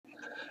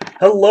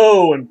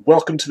Hello and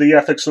welcome to the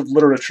Ethics of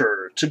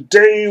Literature.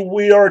 Today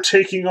we are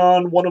taking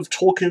on one of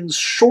Tolkien's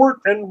short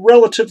and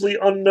relatively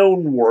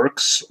unknown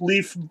works,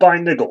 Leaf by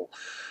Niggle.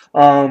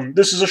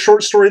 This is a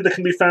short story that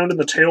can be found in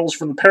the Tales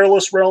from the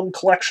Perilous Realm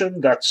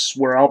collection. That's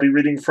where I'll be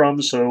reading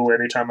from, so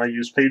anytime I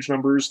use page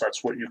numbers,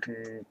 that's what you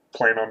can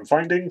plan on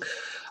finding.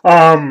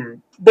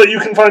 But you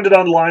can find it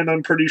online,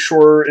 I'm pretty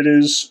sure. It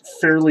is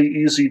fairly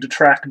easy to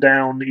track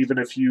down, even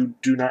if you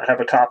do not have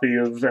a copy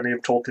of any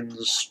of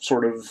Tolkien's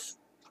sort of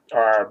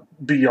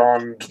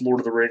beyond Lord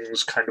of the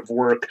Rings kind of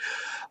work.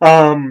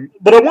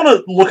 But I want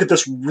to look at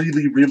this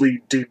really,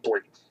 really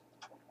deeply.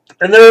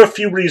 And there are a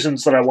few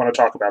reasons that I want to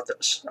talk about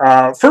this.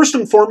 First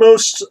and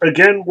foremost,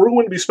 again, we're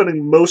going to be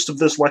spending most of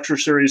this lecture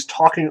series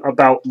talking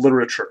about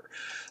literature.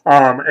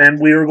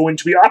 And we are going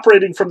to be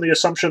operating from the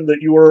assumption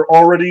that you are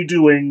already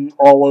doing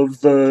all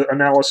of the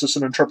analysis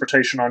and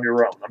interpretation on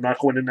your own. I'm not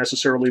going to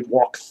necessarily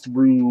walk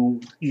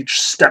through each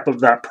step of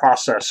that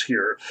process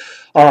here.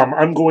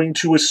 I'm going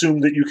to assume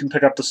that you can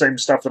pick up the same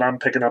stuff that I'm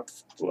picking up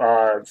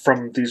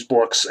from these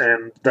books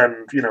and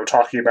then,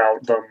 talking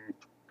about them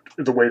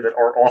the way that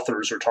our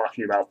authors are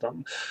talking about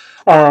them.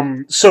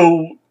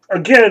 So,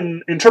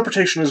 again,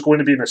 interpretation is going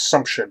to be an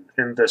assumption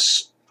in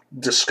this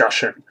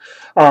discussion.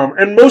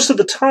 And most of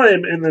the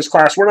time in this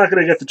class, we're not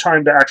going to get the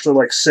time to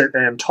actually sit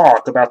and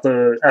talk about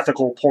the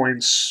ethical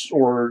points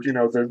or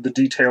the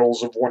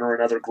details of one or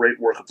another great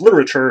work of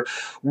literature.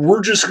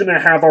 We're just going to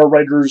have our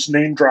writers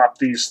name drop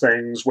these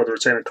things, whether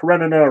it's Anna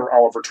Karenina or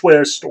Oliver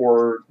Twist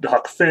or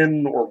Huck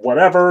Finn or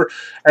whatever,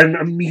 and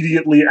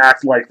immediately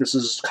act like this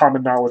is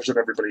common knowledge that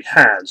everybody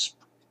has.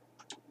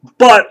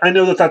 But I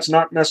know that that's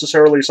not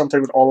necessarily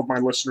something that all of my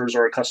listeners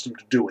are accustomed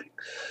to doing.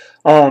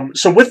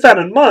 So with that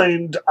in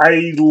mind,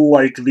 I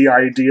like the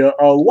idea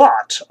a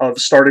lot of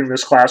starting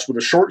this class with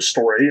a short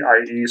story,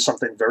 i.e.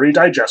 something very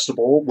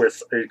digestible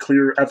with a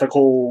clear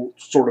ethical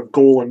sort of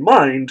goal in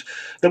mind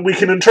that we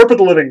can interpret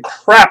the living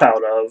crap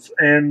out of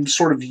and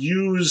sort of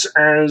use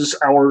as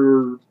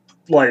our,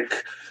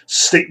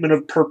 statement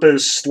of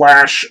purpose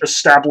 /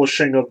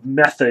 establishing of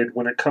method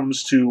when it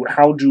comes to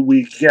how do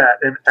we get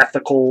an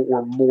ethical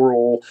or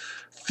moral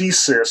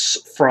thesis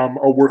from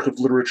a work of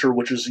literature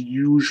which is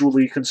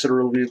usually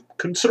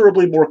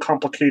considerably more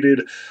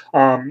complicated,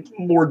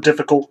 more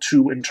difficult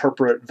to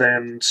interpret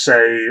than,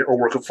 say, a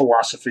work of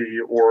philosophy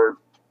or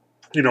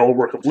a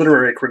work of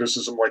literary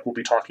criticism like we'll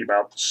be talking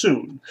about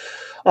soon.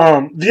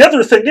 The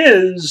other thing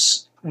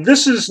is,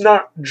 this is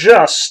not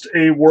just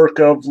a work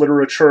of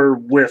literature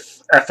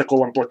with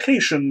ethical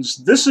implications.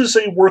 This is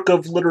a work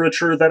of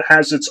literature that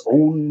has its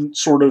own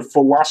sort of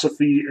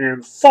philosophy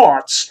and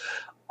thoughts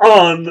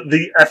on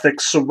the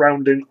ethics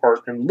surrounding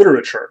art and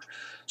literature.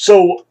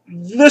 So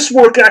this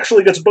work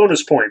actually gets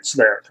bonus points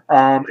there.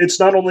 It's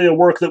not only a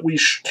work that we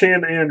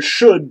can and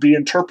should be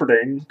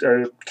interpreting,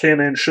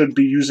 can and should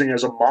be using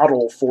as a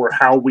model for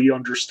how we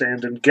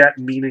understand and get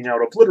meaning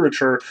out of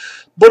literature,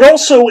 but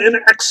also an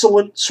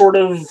excellent sort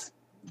of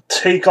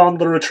take on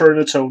literature in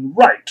its own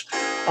right.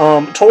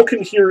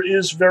 Tolkien here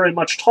is very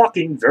much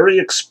talking very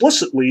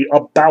explicitly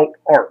about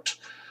art.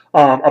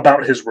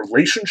 About his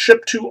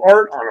relationship to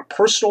art on a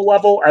personal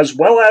level, as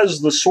well as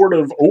the sort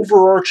of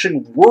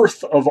overarching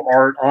worth of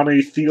art on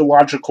a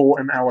theological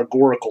and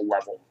allegorical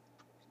level.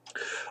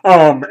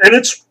 And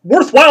it's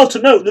worthwhile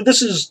to note that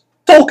this is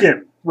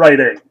Tolkien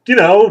writing.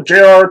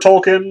 J.R.R.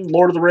 Tolkien,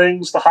 Lord of the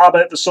Rings, The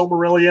Hobbit, The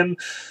Silmarillion,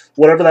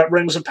 whatever that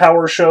Rings of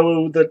Power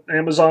show that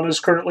Amazon is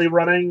currently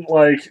running.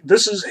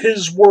 This is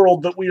his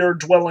world that we are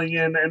dwelling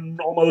in,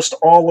 and almost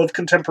all of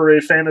contemporary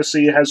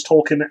fantasy has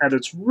Tolkien at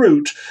its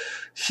root.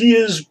 He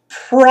is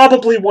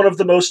probably one of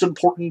the most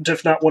important,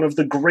 if not one of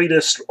the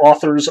greatest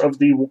authors of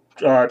the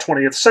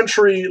 20th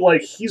century.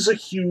 He's a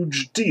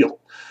huge deal.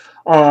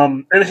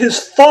 And his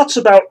thoughts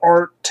about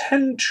art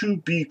tend to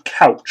be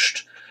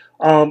couched.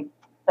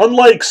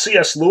 Unlike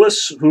C.S.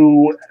 Lewis,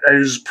 who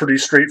is pretty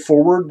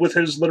straightforward with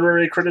his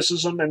literary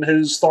criticism and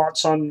his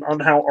thoughts on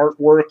how art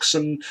works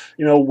and,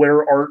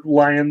 where art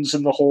lands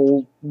in the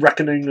whole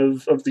reckoning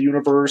of the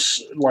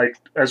universe,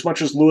 as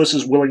much as Lewis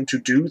is willing to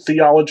do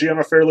theology on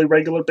a fairly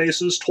regular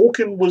basis,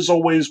 Tolkien was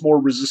always more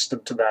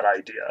resistant to that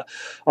idea,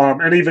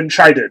 and even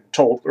chided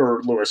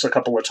Lewis a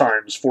couple of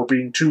times for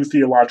being too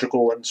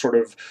theological and sort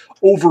of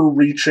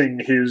overreaching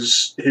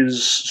his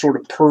sort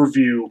of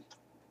purview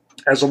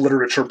as a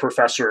literature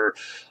professor,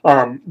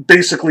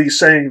 basically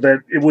saying that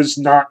it was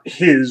not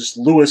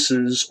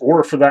Lewis's,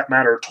 or for that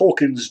matter,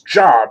 Tolkien's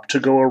job to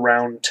go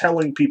around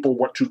telling people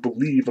what to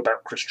believe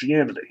about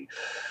Christianity.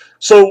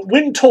 So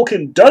when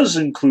Tolkien does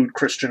include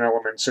Christian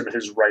elements in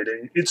his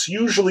writing, it's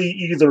usually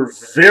either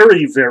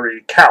very,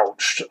 very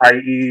couched,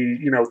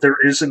 i.e., there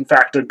is in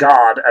fact a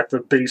god at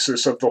the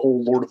basis of the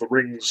whole Lord of the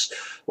Rings,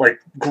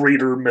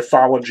 greater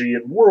mythology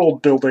and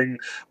world building,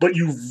 but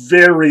you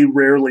very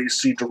rarely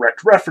see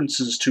direct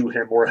references to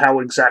him or how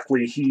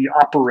exactly he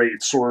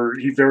operates, or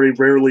he very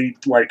rarely,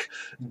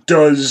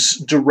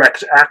 does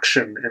direct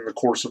action in the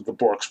course of the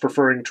books,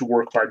 preferring to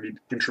work by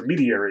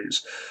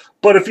intermediaries.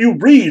 But if you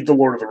read The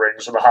Lord of the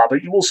Rings or The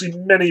Hobbit, you will see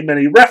many,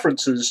 many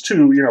references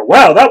to,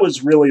 wow, that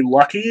was really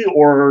lucky,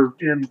 or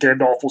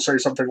Gandalf will say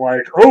something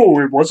like, oh,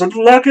 it wasn't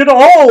luck at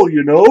all,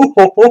 ho,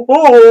 ho,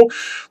 ho.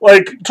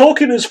 Like,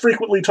 Tolkien is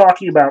frequently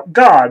talking about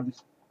God,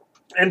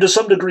 and to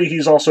some degree,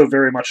 he's also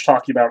very much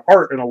talking about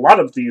art in a lot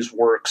of these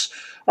works.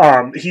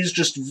 He's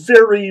just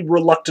very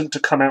reluctant to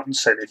come out and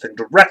say anything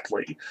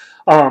directly.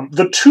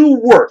 The two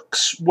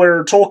works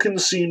where Tolkien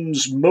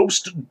seems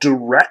most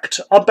direct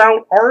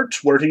about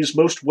art, where he's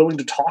most willing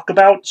to talk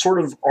about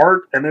sort of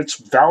art and its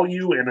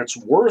value and its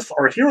worth,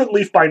 are here in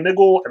Leaf by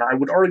Niggle, and I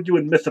would argue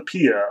in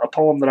Mythopoeia, a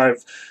poem that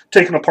I've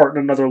taken apart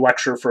in another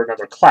lecture for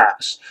another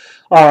class.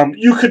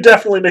 You could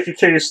definitely make a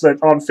case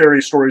that On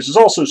Fairy Stories is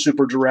also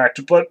super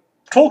direct, but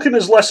Tolkien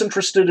is less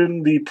interested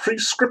in the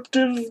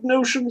prescriptive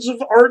notions of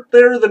art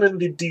there than in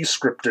the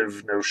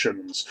descriptive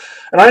notions.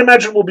 And I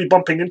imagine we'll be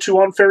bumping into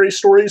On Fairy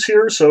Stories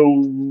here,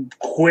 so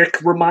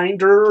quick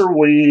reminder,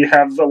 we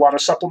have a lot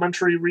of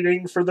supplementary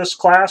reading for this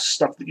class,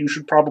 stuff that you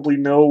should probably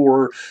know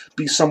or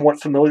be somewhat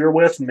familiar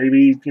with,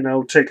 maybe,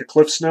 take a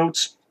Cliff's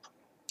Notes.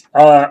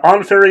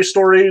 On Fairy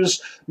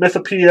Stories,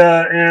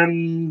 Mythopoeia,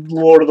 and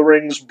Lord of the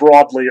Rings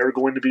broadly are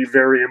going to be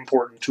very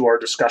important to our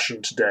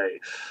discussion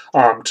today,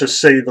 to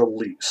say the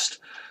least.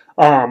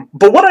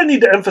 But what I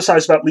need to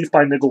emphasize about Leaf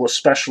by Niggle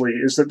especially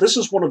is that this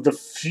is one of the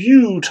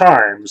few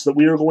times that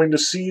we are going to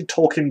see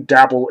Tolkien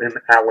dabble in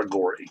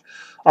allegory.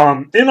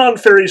 In On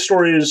Fairy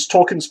Stories,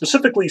 Tolkien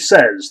specifically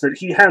says that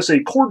he has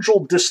a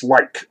cordial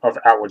dislike of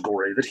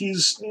allegory, that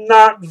he's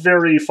not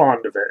very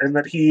fond of it, and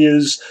that he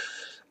is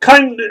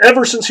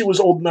ever since he was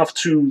old enough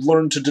to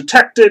learn to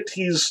detect it,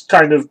 he's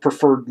kind of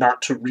preferred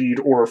not to read,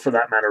 or for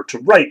that matter, to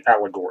write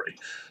allegory.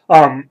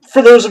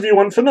 For those of you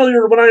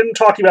unfamiliar, when I'm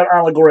talking about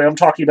allegory, I'm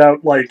talking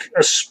about,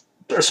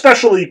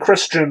 especially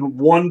Christian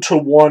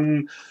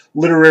one-to-one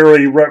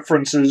literary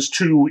references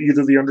to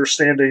either the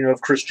understanding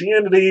of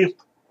Christianity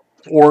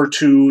or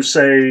to,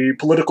 say,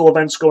 political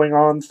events going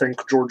on,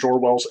 think George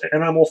Orwell's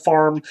Animal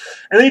Farm.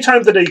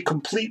 Anytime that a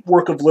complete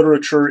work of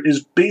literature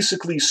is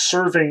basically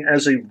serving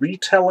as a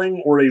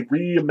retelling or a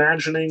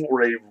reimagining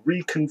or a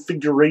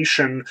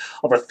reconfiguration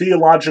of a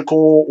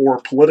theological or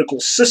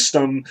political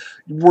system,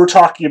 we're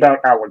talking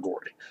about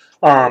allegory.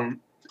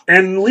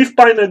 And Leaf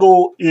by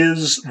Niggle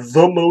is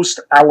the most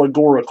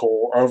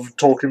allegorical of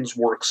Tolkien's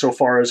works so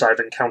far as I've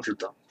encountered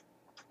them.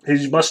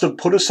 He must have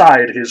put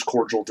aside his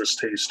cordial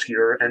distaste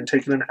here and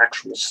taken an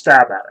actual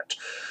stab at it.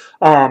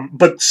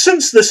 But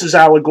since this is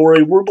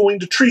allegory, we're going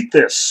to treat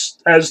this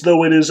as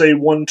though it is a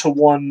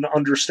one-to-one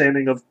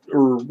understanding of,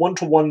 or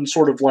one-to-one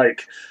sort of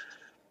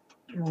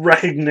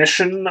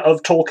recognition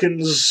of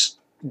Tolkien's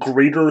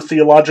greater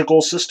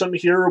theological system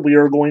here. We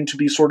are going to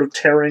be sort of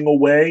tearing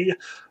away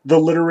the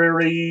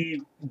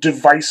literary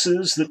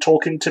devices that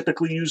Tolkien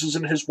typically uses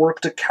in his work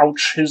to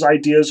couch his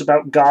ideas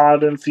about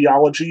God and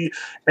theology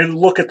and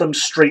look at them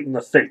straight in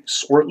the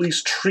face, or at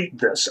least treat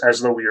this as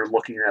though we are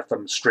looking at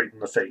them straight in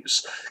the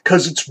face,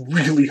 because it's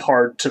really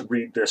hard to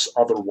read this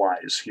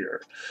otherwise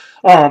here.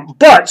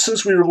 But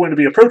since we were going to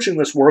be approaching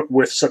this work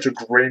with such a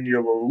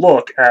granular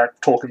look at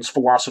Tolkien's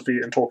philosophy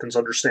and Tolkien's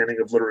understanding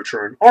of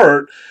literature and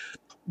art,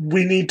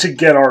 we need to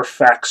get our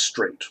facts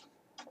straight.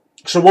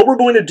 So what we're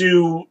going to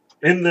do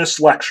in this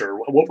lecture,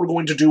 what we're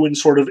going to do in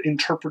sort of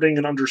interpreting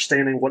and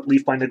understanding what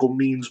Leaf by Niggle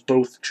means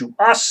both to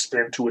us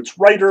and to its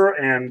writer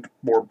and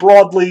more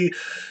broadly,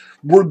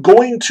 we're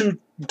going to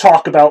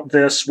talk about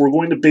this. We're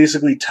going to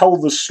basically tell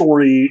the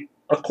story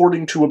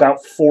according to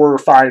about 4 or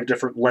 5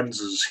 different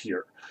lenses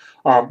here.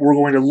 We're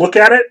going to look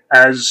at it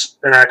as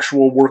an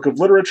actual work of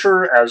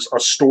literature, as a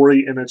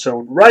story in its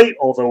own right,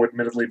 although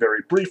admittedly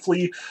very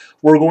briefly.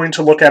 We're going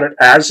to look at it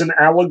as an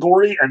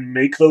allegory and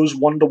make those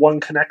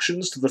one-to-one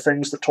connections to the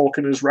things that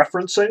Tolkien is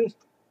referencing.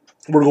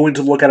 We're going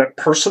to look at it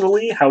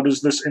personally. How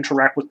does this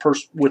interact with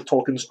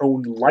Tolkien's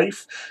own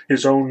life,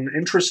 his own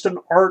interest in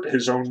art,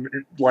 his own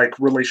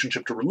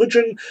relationship to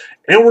religion?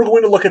 And we're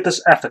going to look at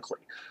this ethically.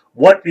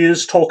 What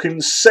is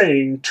Tolkien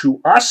saying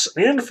to us,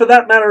 and for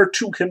that matter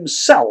to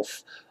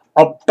himself,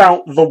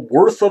 about the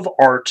worth of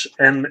art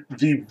and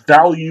the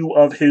value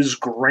of his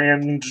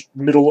grand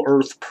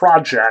Middle-earth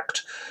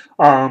project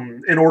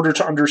in order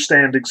to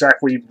understand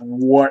exactly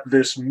what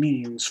this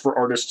means for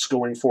artists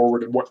going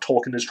forward and what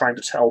Tolkien is trying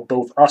to tell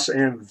both us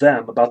and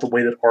them about the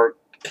way that art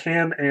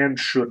can and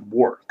should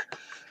work.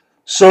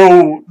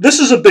 So this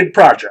is a big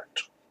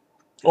project.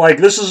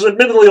 This is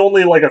admittedly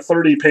only a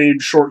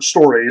 30-page short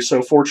story,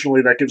 so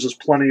fortunately that gives us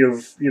plenty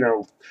of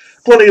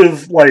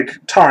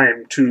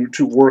time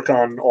to work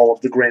on all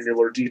of the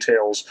granular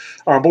details.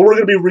 But we're going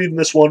to be reading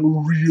this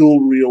one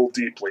real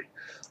deeply.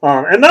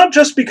 And not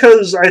just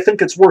because I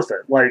think it's worth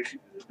it.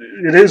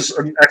 It is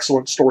an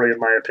excellent story in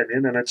my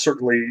opinion, and it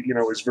certainly,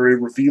 is very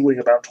revealing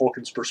about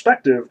Tolkien's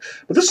perspective,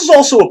 but this is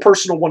also a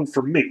personal one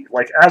for me.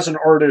 As an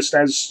artist,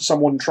 as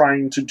someone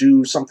trying to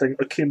do something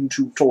akin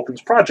to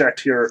Tolkien's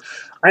project here,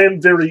 I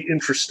am very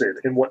interested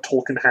in what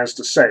Tolkien has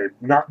to say,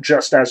 not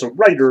just as a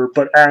writer,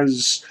 but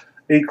as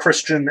a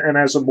Christian and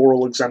as a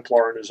moral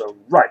exemplar in his own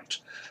right.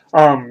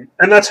 And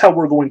that's how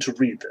we're going to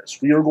read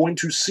this. We are going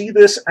to see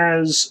this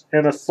as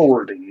an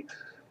authority,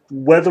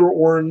 whether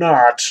or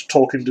not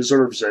Tolkien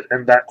deserves it,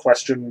 and that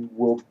question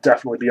will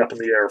definitely be up in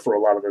the air for a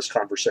lot of this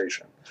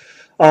conversation.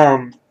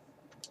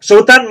 So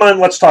with that in mind,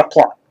 let's talk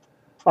plot.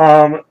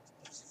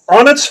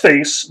 On its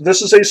face,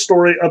 this is a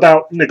story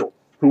about Nigel,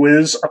 who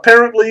is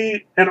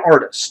apparently an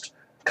artist,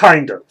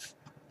 kind of.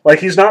 Like,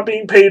 he's not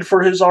being paid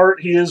for his art.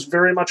 He is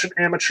very much an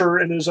amateur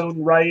in his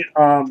own right.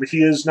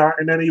 He is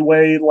not in any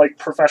way, like,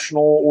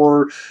 professional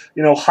or,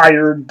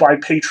 hired by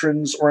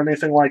patrons or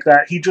anything like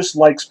that. He just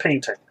likes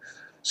painting.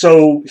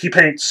 So he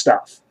paints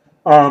stuff.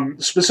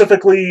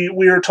 Specifically,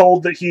 we are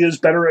told that he is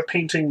better at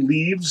painting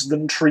leaves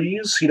than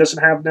trees. He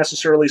doesn't have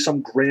necessarily some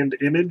grand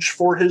image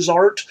for his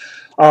art,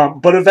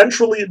 but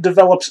eventually it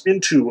develops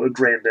into a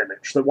grand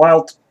image. That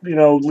while,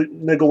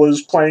 Nigel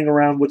is playing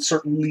around with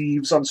certain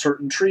leaves on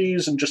certain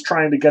trees and just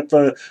trying to get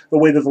the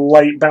way that the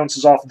light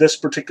bounces off this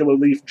particular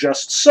leaf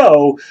just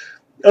so,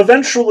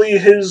 eventually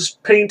his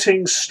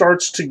painting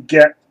starts to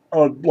get,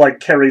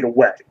 carried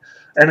away.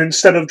 And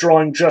instead of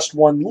drawing just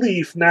one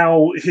leaf,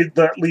 now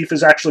that leaf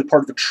is actually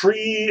part of a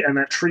tree, and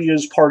that tree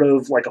is part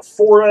of, a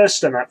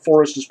forest, and that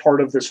forest is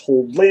part of this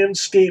whole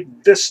landscape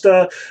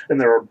vista,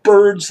 and there are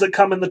birds that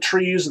come in the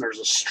trees, and there's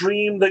a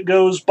stream that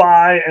goes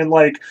by, and,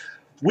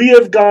 we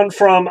have gone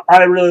from,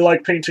 I really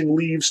like painting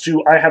leaves,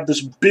 to I have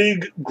this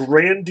big,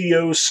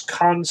 grandiose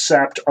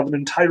concept of an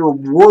entire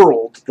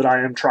world that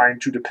I am trying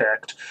to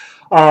depict.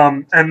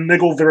 And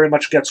Nigel very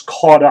much gets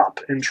caught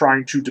up in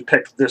trying to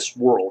depict this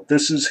world.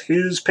 This is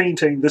his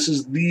painting. This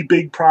is the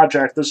big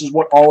project. This is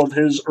what all of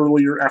his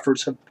earlier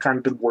efforts have kind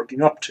of been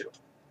working up to.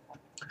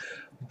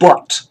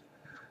 But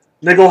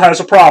Nigel has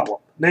a problem.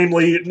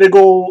 Namely,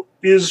 Nigel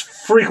is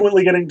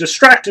frequently getting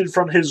distracted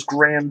from his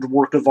grand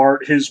work of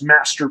art, his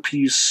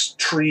masterpiece,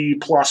 tree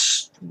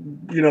plus,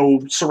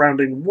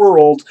 surrounding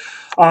world,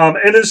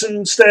 and is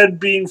instead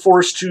being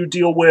forced to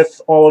deal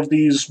with all of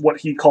these,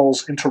 what he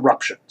calls,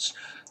 interruptions.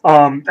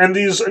 And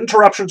these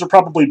interruptions are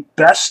probably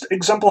best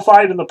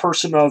exemplified in the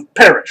person of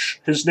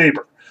Parish, his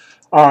neighbor.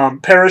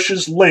 Parish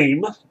is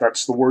lame.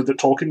 That's the word that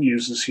Tolkien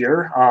uses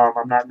here.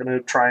 I'm not going to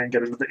try and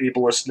get into the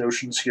ableist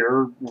notions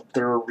here.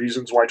 There are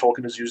reasons why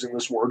Tolkien is using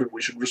this word, and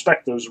we should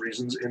respect those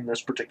reasons in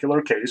this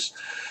particular case.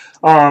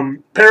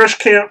 Parish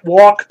can't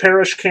walk.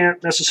 Parish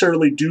can't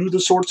necessarily do the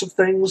sorts of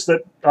things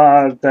that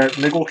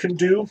Nigel can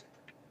do.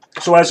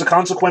 So as a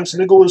consequence,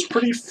 Nigel is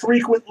pretty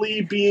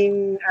frequently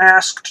being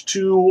asked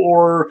to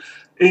or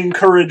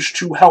encouraged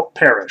to help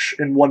Parish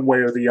in one way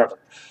or the other.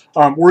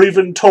 We're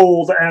even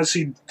told as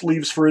he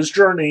leaves for his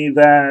journey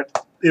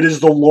that it is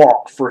the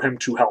law for him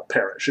to help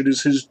Parish. It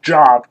is his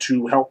job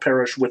to help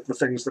Parish with the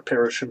things that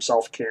Parish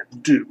himself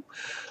can't do.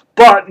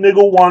 But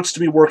Nigel wants to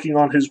be working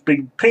on his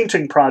big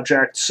painting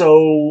project,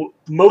 so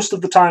most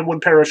of the time when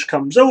Parish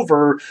comes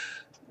over,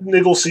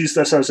 Nigel sees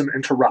this as an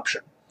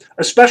interruption.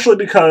 Especially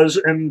because,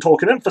 and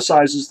Tolkien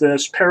emphasizes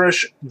this,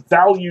 Parish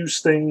values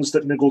things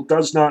that Nigel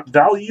does not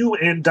value,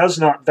 and does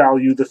not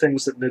value the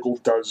things that Nigel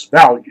does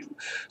value.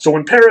 So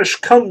when Parish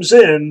comes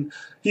in,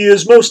 he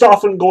is most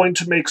often going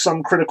to make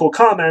some critical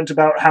comment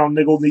about how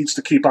Nigel needs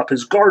to keep up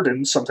his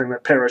garden, something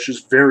that Parish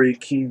is very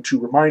keen to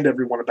remind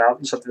everyone about,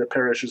 and something that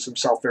Parish is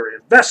himself very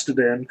invested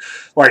in.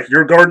 Like,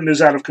 your garden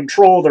is out of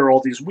control, there are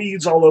all these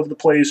weeds all over the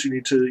place, you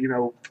need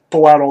to,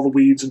 pull out all the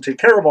weeds and take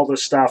care of all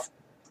this stuff.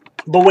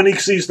 But when he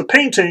sees the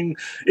painting,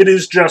 it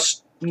is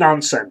just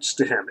nonsense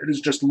to him. It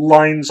is just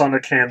lines on a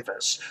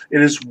canvas.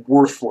 It is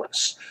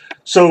worthless.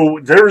 So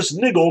there's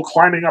Nigel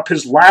climbing up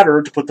his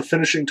ladder to put the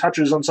finishing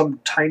touches on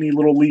some tiny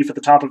little leaf at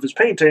the top of his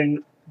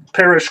painting.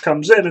 Parish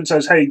comes in and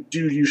says, hey,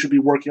 dude, you should be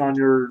working on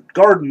your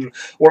garden,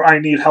 or I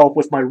need help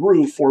with my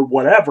roof, or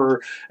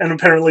whatever. And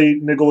apparently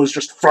Nigel is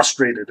just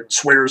frustrated and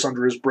swears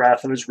under his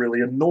breath and is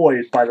really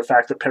annoyed by the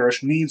fact that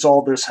Parish needs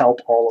all this help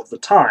all of the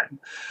time.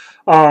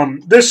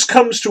 This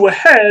comes to a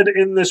head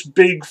in this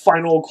big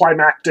final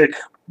climactic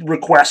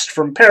request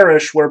from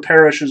Parish, where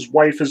Parish's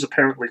wife is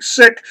apparently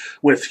sick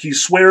with, he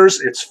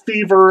swears, it's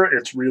fever,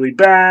 it's really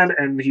bad,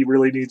 and he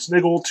really needs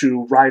Nigel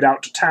to ride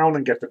out to town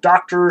and get the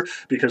doctor,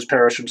 because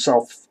Parish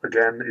himself,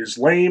 again, is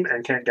lame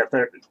and can't get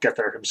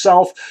there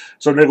himself.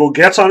 So Nigel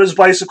gets on his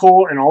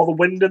bicycle in all the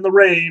wind and the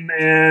rain,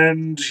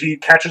 and he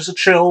catches a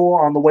chill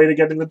on the way to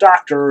getting the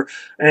doctor,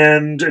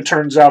 and it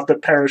turns out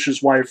that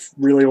Parish's wife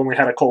really only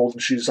had a cold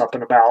and she's up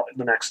and about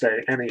the next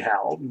day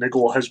anyhow.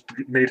 Nigel has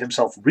made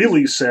himself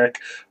really sick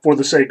for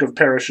the sake of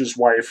Parish's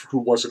wife, who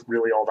wasn't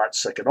really all that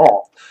sick at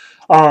all.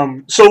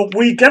 So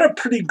we get a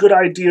pretty good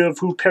idea of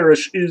who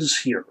Parish is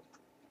here.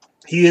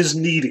 He is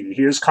needy.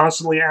 He is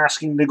constantly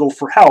asking Nigel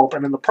for help,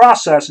 and in the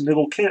process,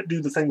 Nigel can't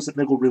do the things that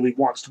Nigel really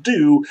wants to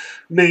do,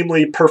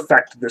 namely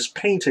perfect this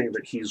painting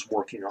that he's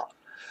working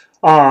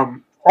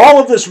on.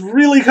 All of this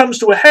really comes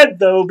to a head,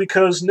 though,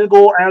 because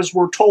Nigel, as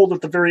we're told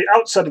at the very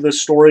outset of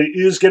this story,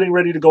 is getting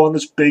ready to go on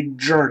this big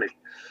journey.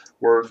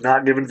 We're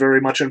not given very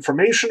much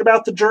information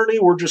about the journey.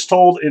 We're just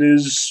told it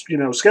is,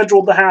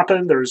 scheduled to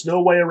happen. There's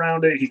no way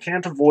around it. He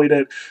can't avoid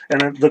it.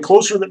 And the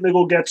closer that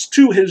Nigel gets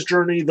to his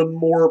journey, the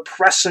more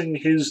pressing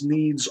his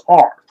needs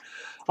are.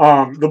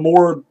 The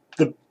more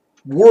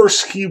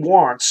Worse, he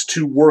wants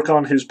to work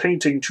on his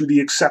painting to the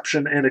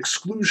exception and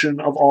exclusion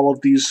of all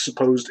of these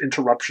supposed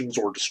interruptions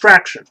or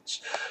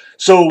distractions.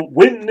 So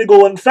when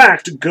Niggle, in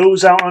fact,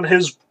 goes out on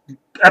his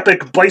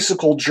epic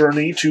bicycle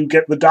journey to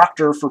get the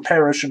doctor for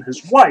Parrish and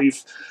his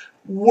wife,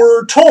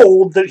 we're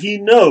told that he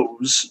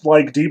knows,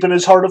 like deep in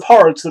his heart of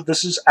hearts, that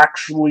this is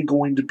actually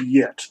going to be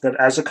it. That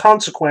as a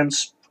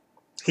consequence,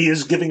 he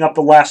is giving up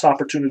the last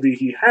opportunity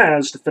he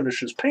has to finish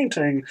his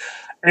painting,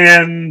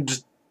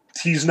 and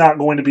he's not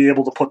going to be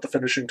able to put the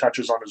finishing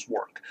touches on his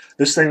work.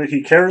 This thing that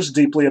he cares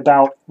deeply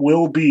about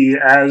will be,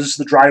 as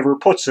the driver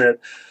puts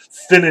it,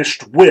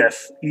 finished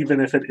with,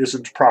 even if it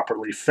isn't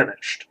properly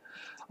finished.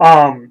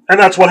 And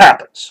that's what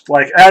happens.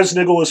 Like, as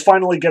Niggle is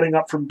finally getting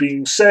up from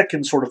being sick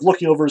and sort of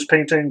looking over his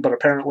painting, but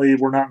apparently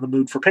we're not in the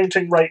mood for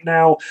painting right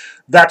now,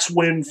 that's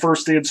when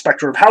first the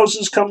Inspector of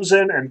Houses comes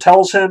in and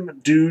tells him,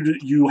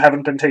 dude, you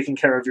haven't been taking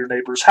care of your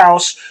neighbor's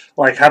house.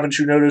 Like, haven't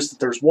you noticed that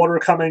there's water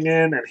coming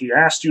in, and he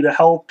asked you to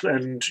help,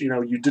 and, you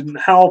know, you didn't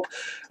help?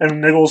 And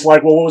Niggle's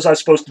like, well, what was I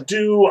supposed to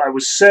do? I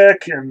was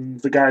sick. And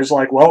the guy's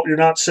like, well, you're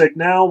not sick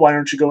now. Why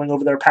aren't you going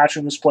over there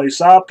patching this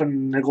place up?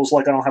 And Niggle's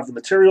like, I don't have the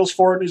materials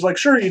for it. And he's like,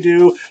 sure you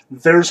do.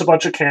 There's a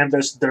bunch of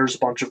canvas, there's a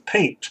bunch of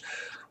paint.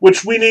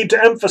 Which we need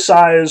to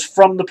emphasize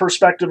from the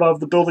perspective of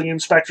the building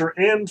inspector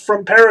and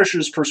from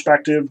Parrish's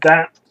perspective,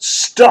 that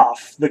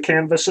stuff, the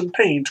canvas and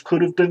paint,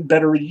 could have been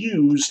better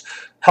used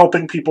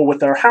helping people with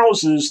their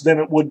houses than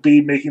it would be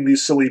making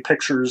these silly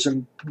pictures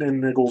in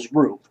Niggle's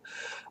room.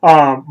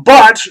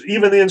 But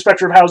even the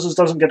Inspector of Houses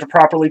doesn't get to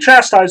properly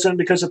chastise him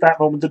because at that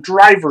moment the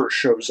driver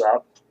shows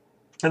up.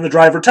 And the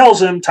driver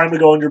tells him, time to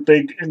go on your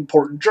big,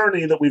 important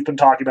journey that we've been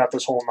talking about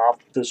this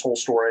whole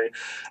story.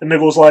 And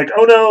Niggle's like,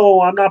 oh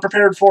no, I'm not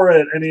prepared for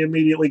it. And he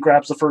immediately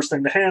grabs the first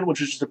thing to hand, which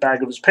is just a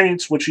bag of his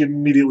paints, which he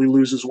immediately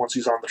loses once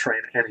he's on the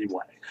train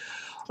anyway.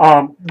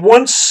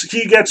 Once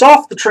he gets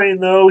off the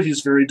train, though,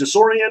 he's very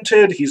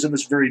disoriented. He's in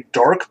this very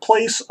dark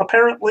place,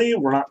 apparently.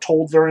 We're not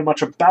told very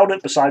much about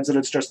it, besides that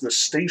it's just this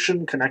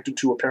station connected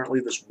to, apparently,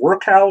 this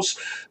workhouse,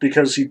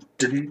 because he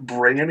didn't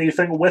bring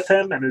anything with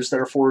him, and is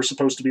therefore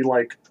supposed to be,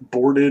 like,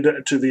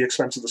 boarded to the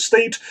expense of the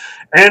state.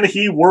 And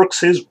he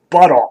works his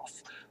butt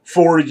off.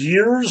 For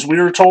years, we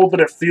are told that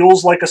it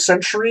feels like a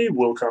century.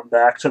 We'll come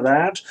back to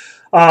that.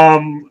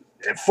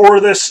 For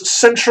this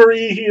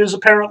century, he is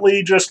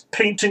apparently just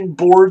painting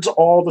boards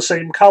all the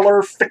same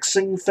color,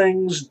 fixing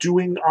things,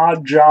 doing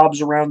odd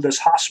jobs around this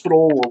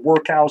hospital or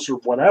workhouse or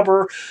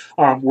whatever.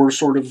 We're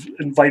sort of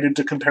invited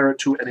to compare it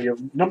to any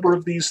number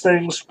of these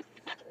things.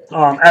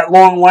 At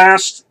long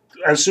last,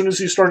 as soon as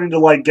he's starting to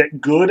like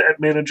get good at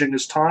managing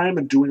his time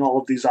and doing all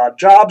of these odd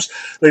jobs,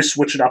 they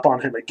switch it up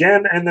on him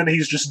again, and then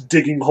he's just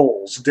digging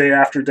holes day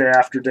after day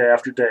after day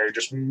after day,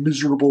 just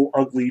miserable,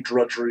 ugly,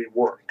 drudgery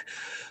work.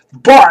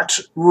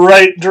 But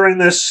right during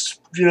this,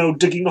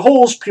 digging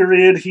holes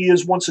period, he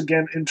is once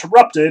again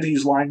interrupted.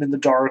 He's lying in the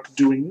dark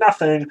doing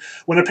nothing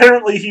when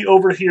apparently he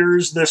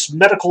overhears this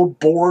medical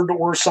board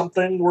or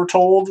something, we're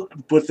told,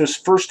 with this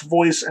first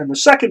voice and the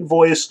second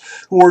voice,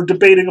 who are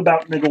debating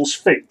about Niggle's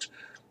fate.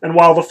 And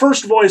while the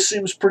first voice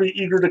seems pretty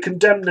eager to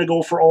condemn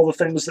Niggle for all the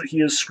things that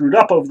he has screwed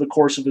up over the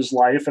course of his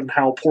life and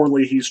how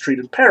poorly he's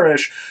treated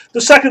Parrish,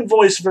 the second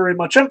voice very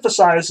much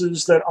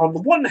emphasizes that on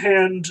the one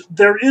hand,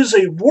 there is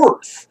a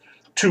worth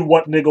to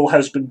what Niggle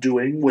has been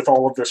doing with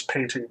all of this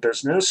painting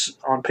business.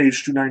 On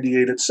page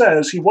 298 it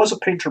says, he was a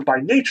painter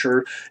by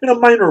nature, in a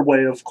minor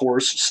way of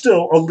course,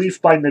 still a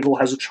leaf by Niggle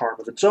has a charm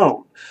of its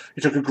own.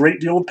 He took a great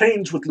deal of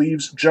pains with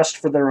leaves just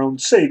for their own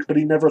sake, but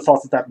he never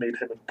thought that made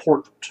him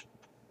important.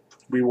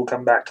 We will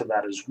come back to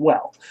that as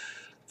well.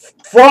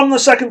 From the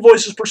second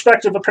voice's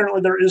perspective,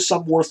 apparently there is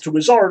some worth to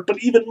his art,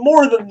 but even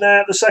more than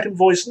that, the second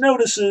voice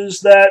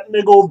notices that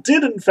Niggle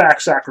did in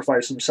fact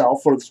sacrifice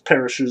himself for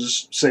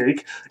Parrish's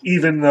sake,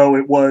 even though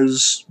it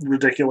was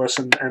ridiculous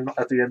and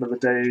at the end of the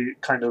day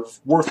kind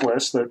of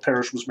worthless, that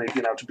Parrish was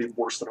making out to be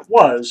worse than it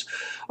was,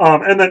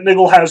 and that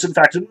Niggle has in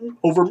fact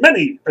over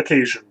many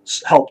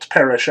occasions helped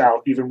Parrish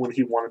out even when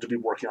he wanted to be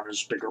working on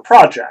his bigger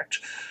project.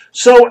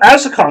 So,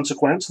 as a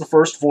consequence, the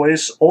first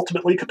voice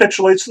ultimately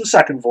capitulates to the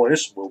second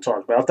voice. We'll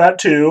talk about that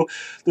too.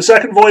 The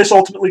second voice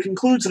ultimately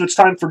concludes that it's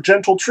time for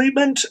gentle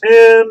treatment,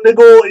 and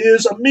Niggle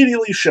is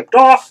immediately shipped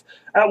off,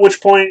 at which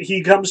point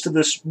he comes to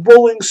this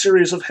rolling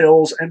series of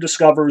hills and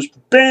discovers,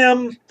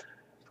 bam,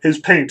 his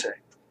painting.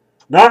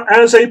 Not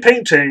as a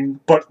painting,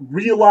 but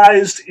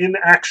realized in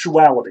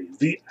actuality.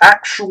 The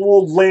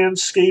actual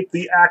landscape,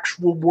 the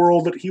actual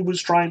world that he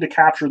was trying to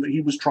capture, that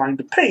he was trying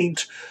to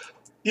paint,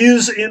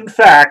 is in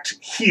fact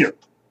here.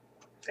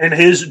 And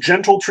his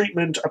gentle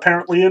treatment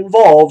apparently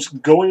involves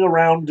going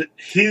around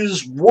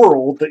his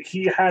world that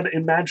he had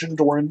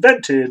imagined or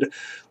invented,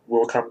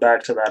 we'll come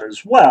back to that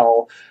as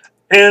well,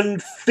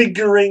 and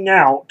figuring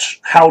out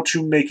how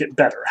to make it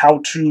better,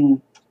 how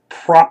to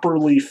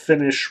properly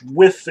finish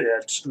with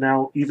it,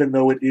 now even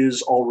though it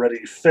is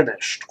already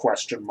finished,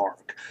 question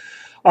mark.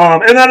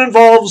 And that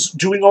involves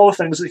doing all the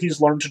things that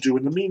he's learned to do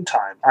in the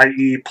meantime,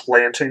 i.e.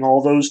 planting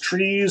all those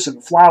trees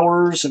and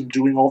flowers and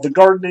doing all the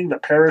gardening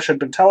that Parrish had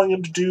been telling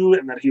him to do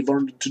and that he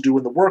learned to do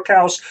in the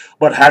workhouse,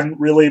 but hadn't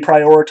really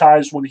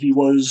prioritized when he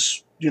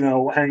was,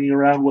 hanging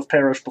around with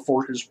Parrish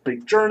before his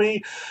big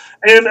journey.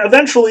 And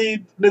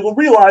eventually, Niggle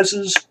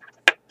realizes,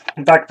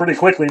 in fact, pretty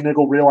quickly,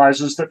 Niggle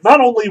realizes that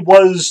not only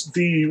was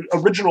the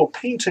original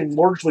painting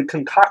largely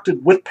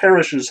concocted with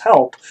Parrish's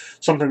help,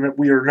 something that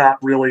we are not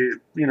really,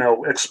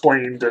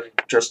 explained and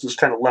just is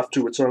kind of left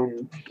to its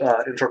own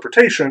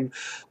interpretation,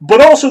 but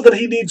also that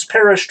he needs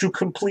Parrish to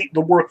complete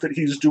the work that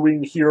he's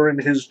doing here in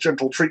his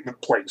gentle treatment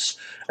place.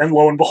 And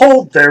lo and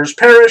behold, there's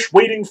Parrish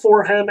waiting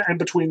for him, and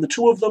between the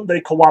two of them,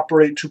 they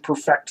cooperate to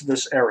perfect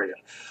this area.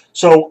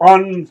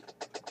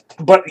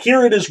 But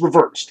here it is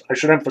reversed, I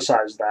should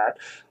emphasize that,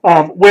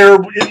 where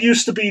it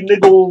used to be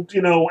Niggle,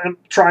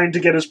 trying to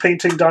get his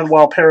painting done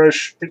while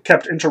Parrish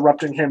kept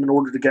interrupting him in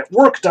order to get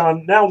work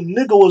done. Now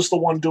Niggle is the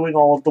one doing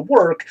all of the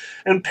work,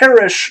 and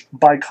Parrish,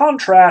 by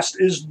contrast,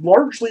 is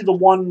largely the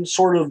one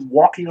sort of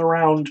walking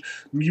around,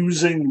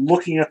 musing,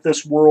 looking at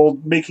this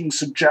world, making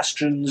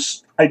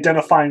suggestions,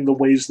 identifying the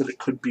ways that it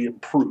could be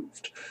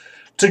improved.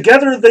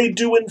 Together they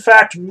do, in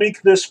fact,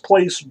 make this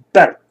place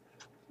better,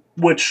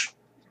 which...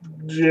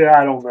 yeah,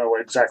 I don't know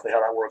exactly how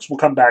that works. We'll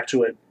come back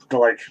to it.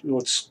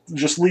 Let's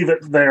just leave it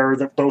there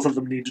that both of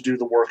them need to do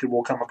the work, and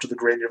we'll come up to the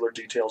granular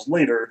details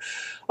later.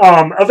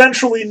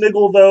 Eventually,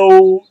 Niggle,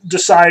 though,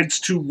 decides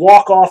to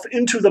walk off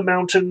into the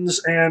mountains,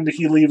 and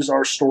he leaves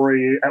our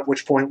story, at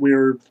which point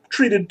we're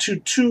treated to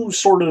two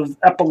sort of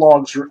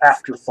epilogues or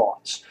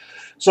afterthoughts.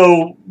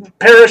 So,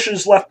 Parrish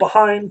is left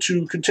behind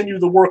to continue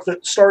the work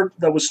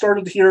that was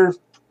started here,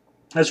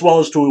 as well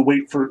as to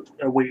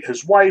await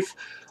his wife.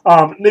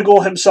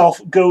 Niggle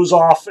himself goes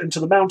off into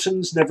the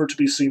mountains, never to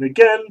be seen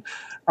again.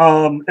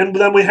 And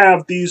then we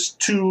have these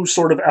two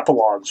sort of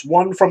epilogues.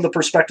 One from the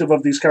perspective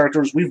of these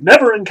characters we've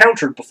never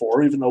encountered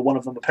before, even though one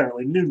of them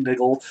apparently knew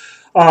Niggle,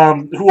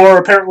 who are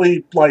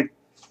apparently,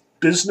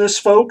 business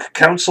folk.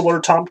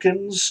 Counselor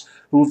Tompkins,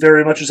 who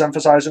very much is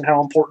emphasizing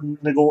how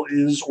important Niggle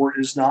is or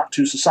is not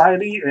to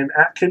society, and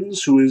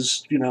Atkins, who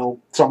is,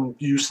 some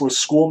useless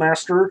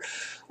schoolmaster.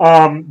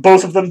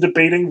 Both of them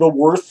debating the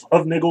worth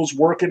of Niggle's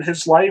work in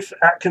his life.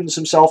 Atkins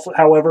himself,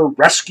 however,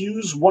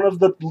 rescues one of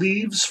the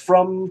leaves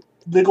from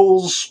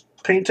Niggle's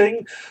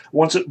painting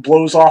once it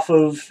blows off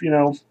of,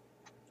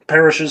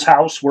 Parrish's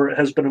house where it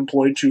has been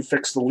employed to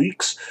fix the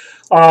leaks.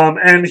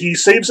 And he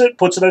saves it,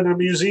 puts it in a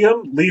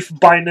museum, Leaf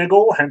by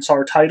Niggle, hence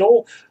our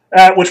title,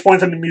 at which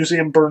point the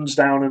museum burns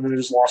down and it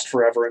is lost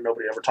forever and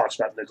nobody ever talks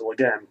about Niggle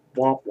again.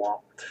 Womp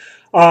womp.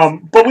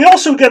 But we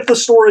also get the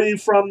story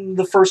from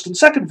the first and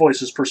second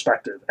voices'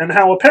 perspective, and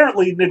how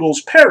apparently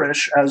Niggle's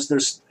Parish, as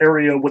this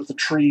area with the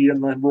tree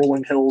and the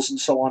rolling hills and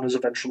so on is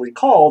eventually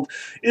called,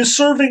 is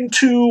serving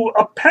to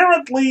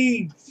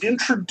apparently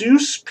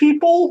introduce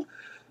people.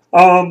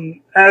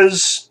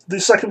 As the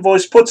second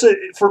voice puts it,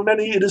 for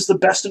many it is the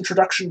best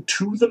introduction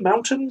to the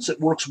mountains. It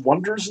works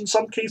wonders in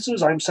some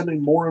cases. I'm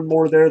sending more and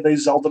more there. They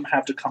seldom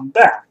have to come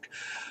back.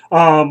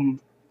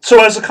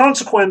 So as a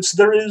consequence,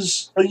 there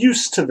is a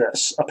use to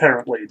this,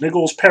 apparently.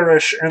 Niggle's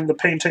Parish and the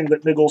painting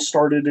that Niggle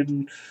started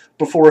in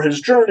before his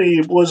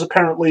journey was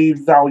apparently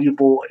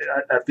valuable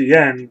at the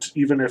end,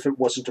 even if it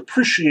wasn't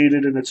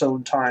appreciated in its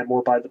own time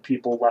or by the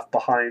people left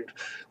behind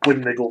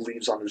when Niggle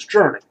leaves on his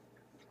journey.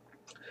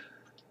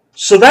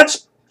 So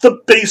that's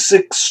the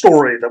basic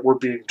story that we're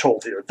being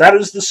told here. That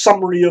is the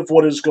summary of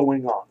what is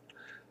going on.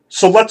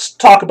 So let's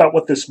talk about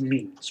what this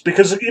means,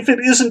 because if it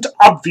isn't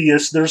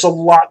obvious, there's a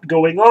lot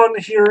going on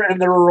here,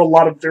 and there are a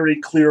lot of very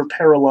clear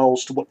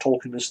parallels to what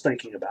Tolkien is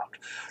thinking about.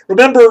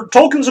 Remember,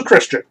 Tolkien's a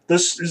Christian.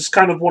 This is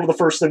kind of one of the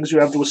first things you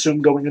have to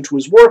assume going into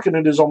his work, and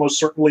it is almost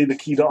certainly the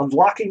key to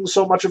unlocking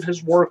so much of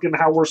his work and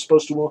how we're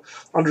supposed to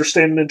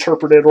understand and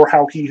interpret it, or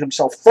how he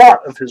himself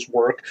thought of his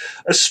work,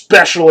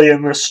 especially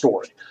in this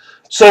story.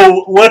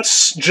 So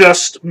let's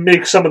just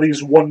make some of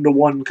these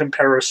one-to-one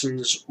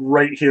comparisons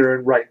right here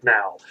and right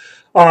now.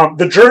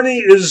 The journey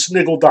is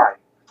Niggle dying.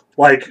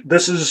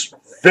 This is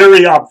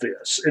very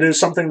obvious. It is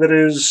something that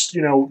is,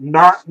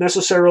 not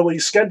necessarily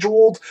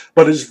scheduled,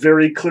 but is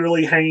very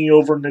clearly hanging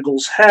over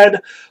Niggle's head.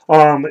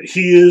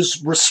 He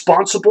is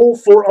responsible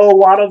for a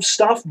lot of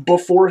stuff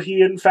before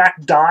he, in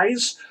fact,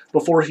 dies,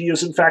 before he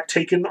is, in fact,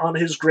 taken on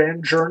his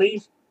grand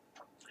journey.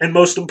 And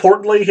most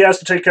importantly, he has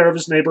to take care of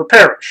his neighbor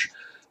Parish,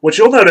 which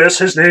you'll notice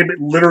his name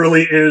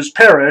literally is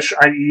Parish,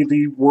 i.e.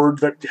 the word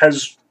that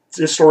has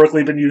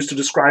historically been used to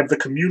describe the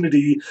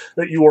community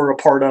that you are a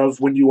part of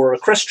when you are a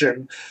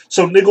Christian.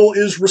 So Niggle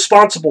is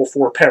responsible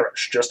for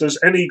Parish, just as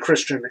any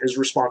Christian is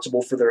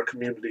responsible for their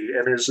community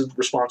and is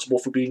responsible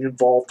for being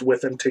involved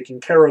with and taking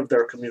care of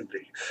their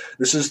community.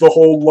 This is the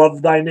whole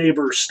love thy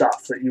neighbor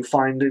stuff that you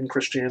find in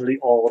Christianity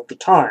all of the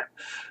time.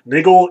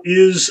 Niggle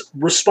is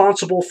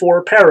responsible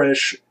for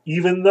Parish,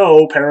 even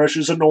though Parish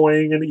is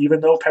annoying and even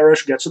though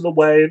Parish gets in the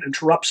way and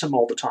interrupts him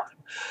all the time.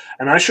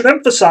 And I should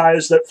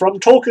emphasize that from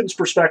Tolkien's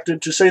perspective,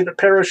 to say that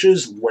Parish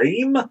is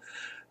lame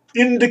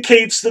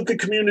indicates that the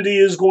community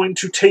is going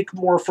to take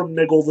more from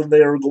Niggle than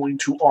they are going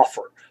to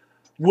offer,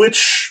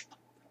 which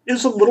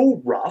is a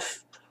little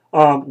rough.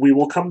 We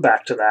will come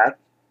back to that.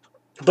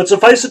 But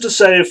suffice it to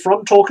say,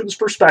 from Tolkien's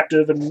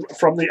perspective and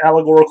from the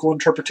allegorical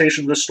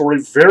interpretation this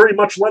story very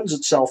much lends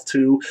itself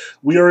to,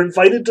 we are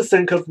invited to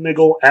think of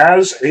Niggle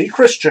as a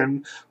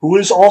Christian who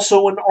is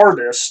also an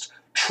artist,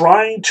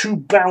 trying to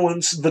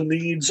balance the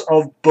needs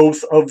of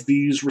both of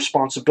these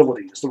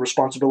responsibilities. The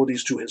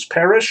responsibilities to his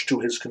parish,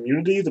 to his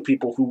community, the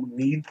people who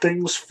need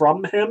things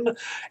from him,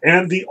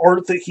 and the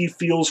art that he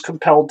feels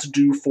compelled to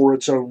do for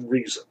its own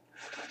reason.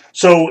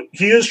 So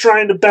he is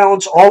trying to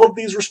balance all of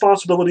these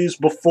responsibilities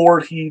before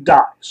he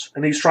dies,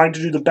 and he's trying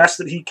to do the best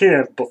that he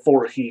can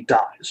before he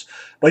dies.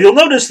 But you'll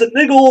notice that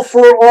Niggle,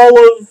 for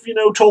all of,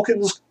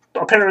 Tolkien's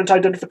apparent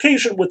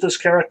identification with this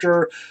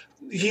character,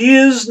 he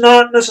is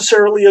not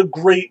necessarily a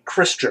great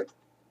Christian.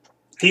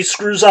 He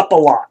screws up a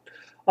lot.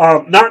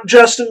 Not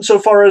just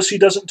insofar as he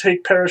doesn't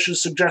take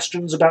Parish's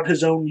suggestions about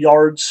his own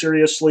yard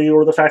seriously,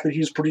 or the fact that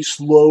he's pretty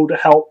slow to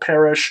help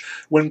Parish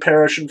when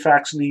Parish in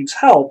fact needs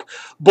help,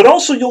 but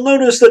also you'll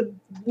notice that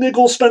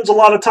Niggle spends a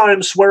lot of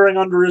time swearing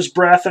under his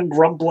breath and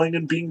grumbling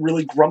and being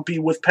really grumpy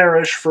with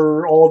Parish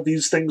for all of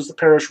these things that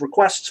Parish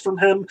requests from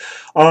him.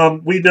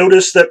 We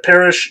notice that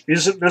Parish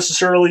isn't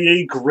necessarily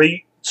a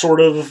great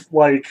sort of,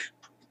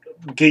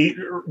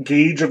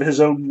 gauge of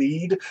his own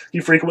need. He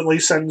frequently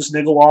sends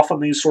Niggle off on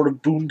these sort of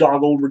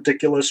boondoggle,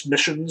 ridiculous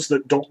missions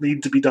that don't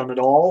need to be done at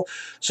all.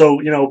 So,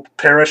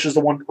 Parish is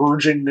the one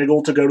urging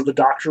Niggle to go to the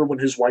doctor when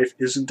his wife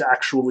isn't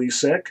actually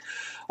sick.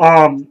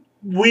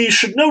 We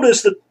should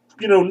notice that,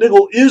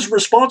 Niggle is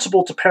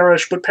responsible to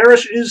Parish, but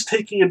Parish is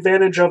taking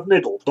advantage of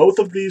Niggle. Both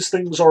of these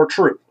things are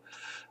true.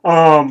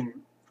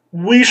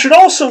 We should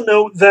also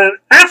note that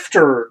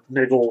after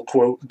Niggle,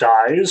 quote,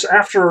 dies,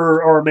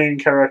 after our main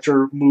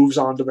character moves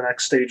on to the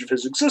next stage of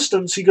his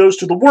existence, he goes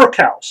to the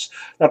workhouse,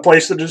 that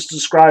place that is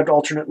described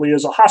alternately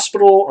as a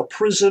hospital, a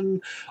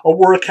prison, a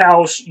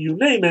workhouse, you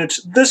name it.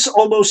 This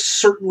almost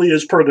certainly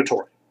is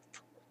purgatory.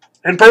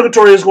 And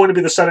purgatory is going to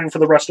be the setting for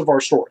the rest of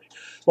our story.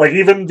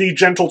 Even the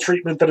gentle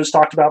treatment that is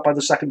talked about by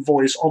the second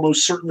voice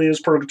almost certainly is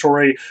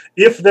purgatory.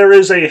 If there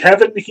is a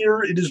heaven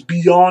here, it is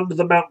beyond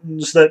the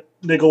mountains that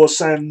Niggle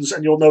ascends,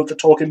 and you'll note that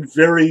Tolkien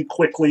very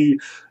quickly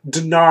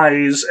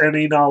denies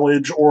any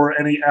knowledge or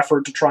any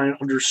effort to try and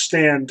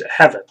understand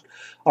heaven.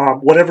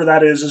 Whatever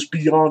that is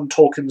beyond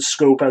Tolkien's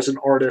scope as an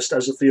artist,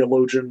 as a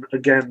theologian.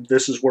 Again,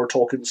 this is where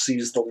Tolkien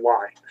sees the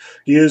line.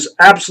 He is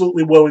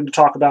absolutely willing to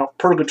talk about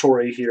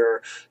purgatory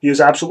here. He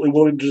is absolutely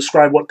willing to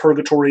describe what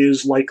purgatory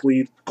is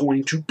likely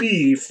going to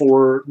be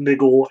for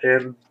Niggle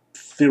and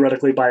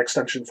theoretically by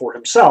extension for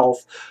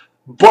himself.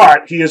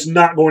 But he is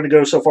not going to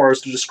go so far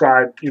as to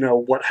describe,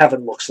 what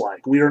heaven looks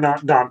like. We are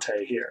not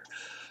Dante here.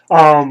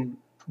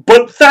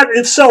 But that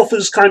itself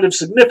is kind of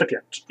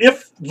significant.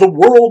 If the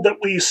world that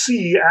we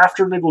see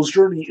after Niggle's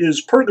journey is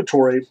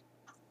purgatory,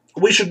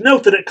 we should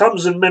note that it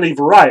comes in many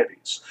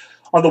varieties.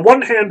 On the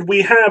one hand,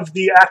 we have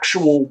the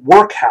actual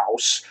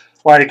workhouse,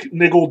 like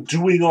Niggle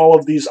doing all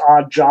of these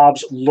odd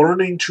jobs,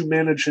 learning to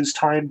manage his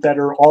time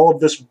better, all of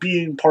this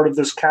being part of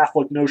this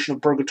Catholic notion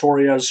of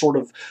purgatory as sort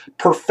of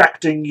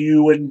perfecting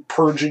you and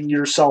purging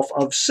yourself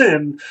of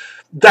sin.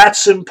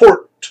 That's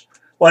important.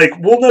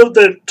 We'll note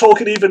that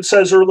Tolkien even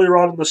says earlier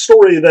on in the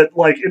story that,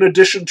 in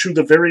addition to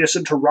the various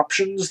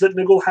interruptions that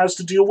Niggle has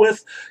to deal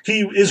with,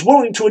 he is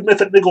willing to admit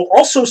that Niggle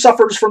also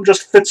suffers from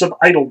just fits of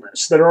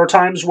idleness. There are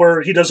times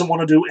where he doesn't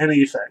want to do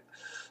anything.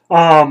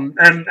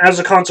 And as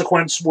a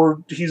consequence,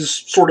 he's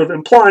sort of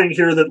implying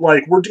here that,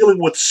 we're dealing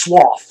with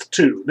sloth,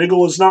 too.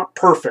 Niggle is not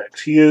perfect.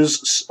 He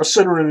is a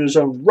sinner in his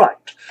own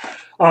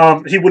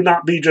right. He would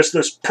not be just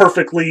this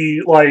perfectly,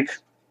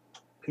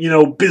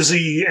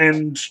 busy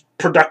and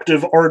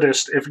productive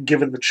artist if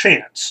given the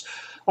chance.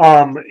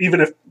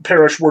 Even if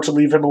Parish were to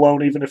leave him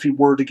alone, even if he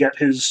were to get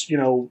his,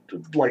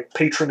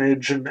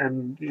 patronage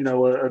and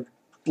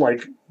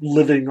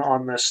living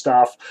on this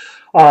stuff,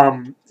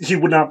 he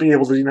would not be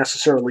able to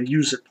necessarily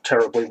use it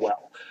terribly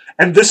well.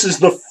 And this is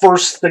the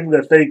first thing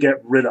that they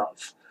get rid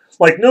of.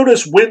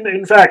 Notice when,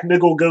 in fact,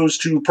 Niggle goes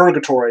to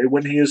purgatory,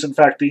 when he is, in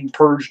fact, being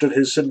purged of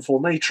his sinful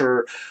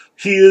nature,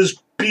 he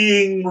is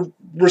being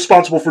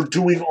responsible for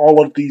doing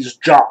all of these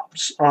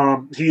jobs.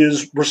 He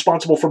is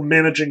responsible for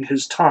managing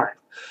his time.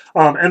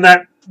 And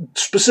that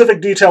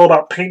specific detail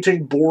about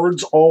painting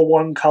boards all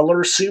one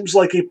color seems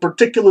like a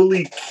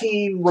particularly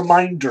keen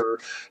reminder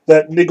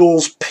that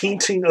Niggle's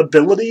painting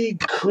ability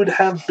could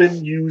have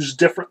been used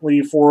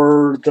differently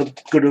for the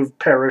good of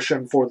Parish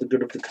and for the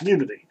good of the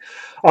community.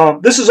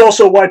 This is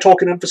also why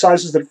Tolkien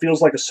emphasizes that it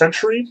feels like a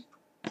century.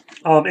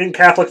 In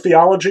Catholic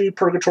theology,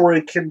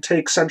 purgatory can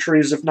take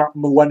centuries, if not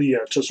millennia,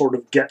 to sort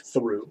of get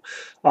through,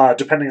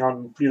 depending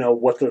on,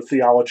 what the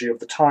theology of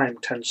the time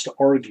tends to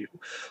argue.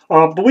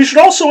 But we should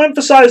also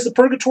emphasize that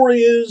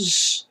purgatory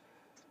is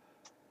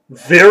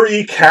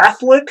very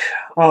Catholic.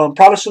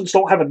 Protestants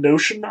don't have a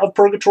notion of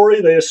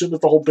purgatory. They assume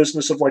that the whole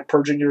business of like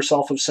purging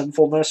yourself of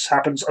sinfulness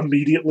happens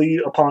immediately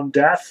upon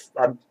death.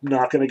 I'm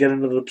not going to get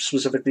into the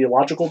specific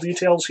theological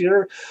details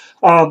here.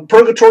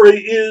 Purgatory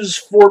is,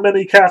 for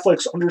many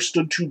Catholics,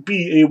 understood to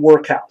be a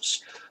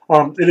workhouse.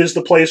 It is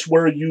the place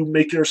where you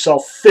make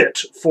yourself fit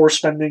for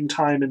spending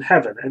time in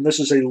heaven. And this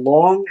is a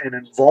long and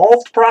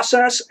involved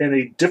process and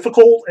a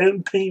difficult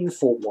and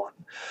painful one.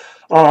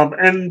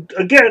 And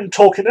again,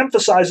 Tolkien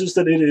emphasizes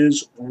that it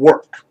is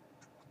work.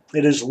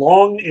 It is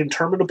long,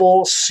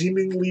 interminable,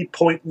 seemingly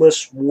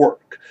pointless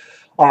work.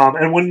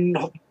 And when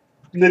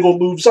Niggle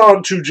moves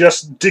on to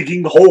just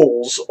digging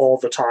holes all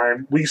the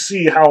time, we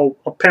see how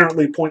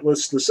apparently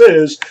pointless this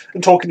is,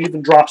 and Tolkien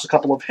even drops a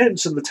couple of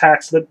hints in the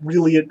text that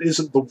really it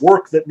isn't the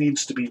work that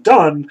needs to be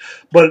done,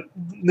 but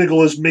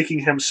Niggle is making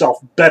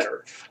himself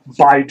better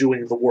by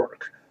doing the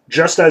work.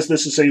 Just as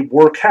this is a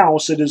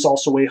workhouse, it is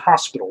also a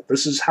hospital.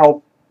 This is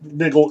how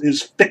Niggle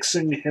is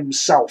fixing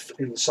himself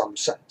in some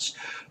sense.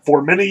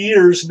 For many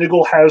years,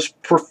 Niggle has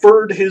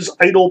preferred his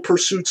idle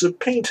pursuits of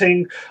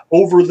painting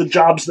over the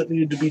jobs that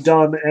needed to be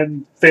done,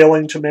 and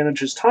failing to manage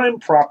his time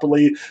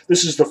properly.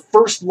 This is the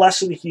first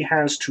lesson he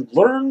has to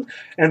learn,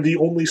 and the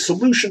only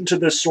solution to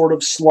this sort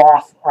of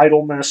sloth,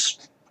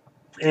 idleness,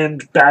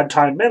 and bad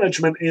time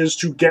management is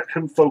to get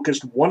him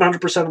focused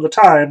 100% of the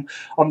time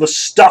on the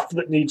stuff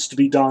that needs to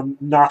be done,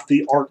 not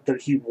the art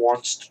that he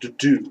wants to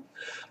do.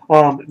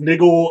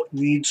 Niggle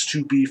needs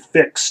to be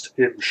fixed,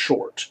 in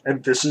short,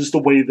 and this is the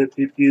way that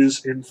it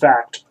is, in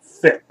fact,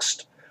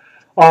 fixed.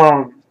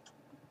 But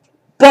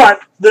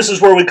this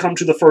is where we come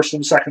to the first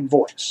and second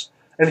voice.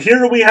 And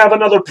here we have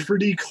another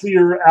pretty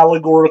clear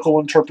allegorical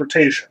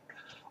interpretation.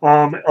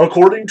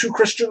 According to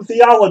Christian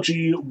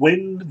theology,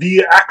 when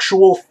the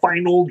actual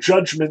final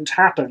judgment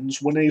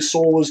happens, when a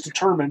soul is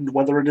determined,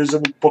 whether it is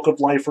in the book of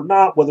life or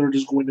not, whether it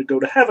is going to go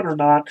to heaven or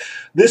not,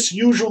 this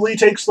usually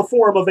takes the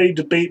form of a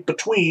debate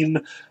between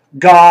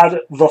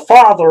God the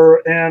Father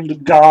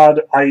and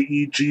God,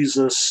 i.e.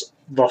 Jesus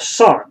the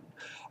Son.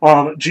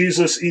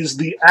 Jesus is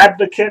the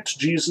advocate,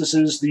 Jesus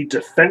is the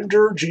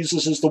defender,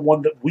 Jesus is the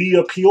one that we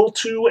appeal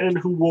to, and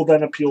who will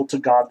then appeal to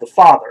God the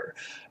Father.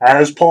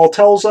 As Paul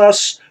tells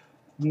us,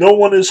 no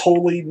one is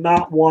holy,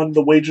 not one.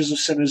 The wages of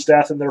sin is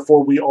death, and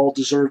therefore we all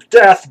deserve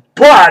death,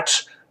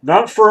 but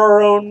not for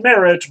our own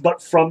merit,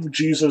 but from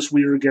Jesus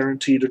we are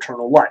guaranteed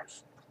eternal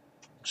life.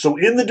 So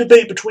in the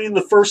debate between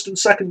the first and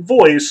second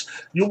voice,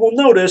 you will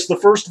notice the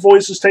first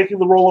voice is taking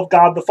the role of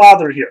God the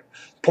Father here,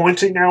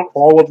 pointing out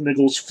all of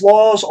Niggle's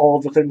flaws, all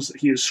of the things that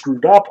he has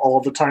screwed up, all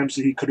of the times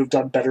that he could have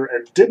done better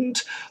and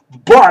didn't.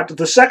 But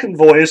the second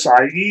voice,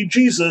 i.e.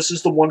 Jesus,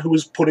 is the one who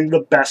is putting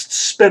the best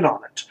spin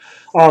on it.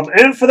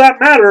 And for that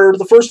matter,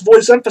 the first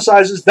voice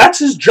emphasizes that's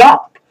his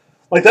job.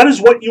 Like, that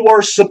is what you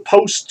are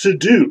supposed to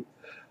do.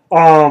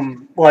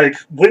 Like,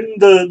 when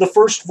the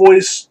first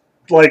voice,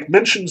 like,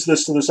 mentions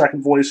this to the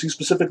second voice, he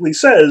specifically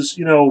says,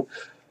 you know,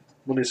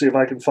 let me see if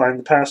I can find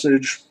the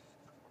passage.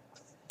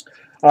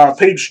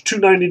 Page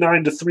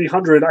 299 to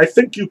 300, I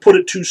think you put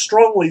it too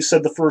strongly,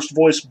 said the first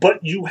voice,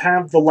 but you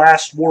have the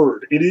last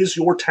word. It is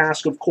your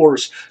task, of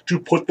course, to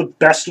put the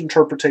best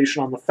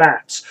interpretation on the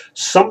facts.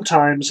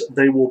 Sometimes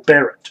they will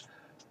bear it.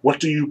 What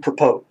do you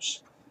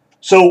propose?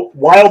 So,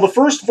 while the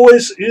first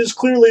voice is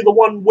clearly the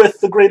one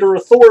with the greater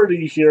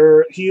authority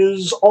here, he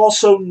is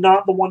also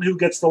not the one who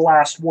gets the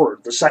last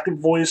word. The second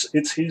voice,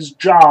 it's his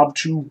job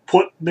to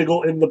put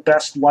Niggle in the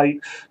best light,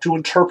 to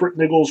interpret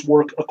Niggle's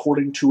work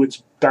according to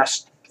its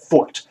best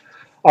foot.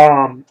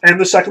 And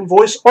the second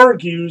voice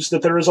argues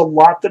that there is a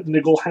lot that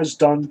Niggle has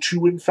done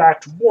to, in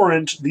fact,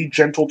 warrant the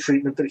gentle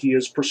treatment that he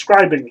is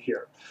prescribing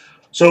here.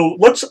 So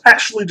let's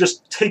actually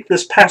just take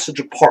this passage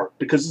apart,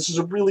 because this is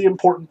a really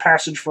important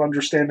passage for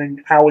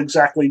understanding how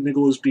exactly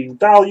Niggle is being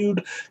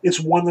valued.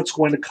 It's one that's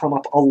going to come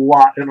up a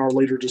lot in our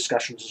later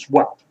discussions as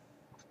well.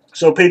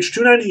 So page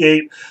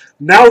 298,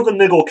 now the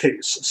Niggle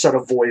case, said a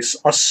voice,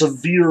 a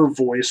severe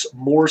voice,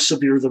 more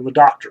severe than the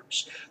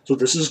doctor's. So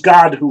this is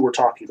God who we're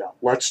talking about.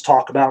 Let's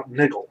talk about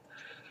Niggle.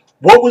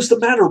 What was the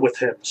matter with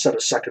him, said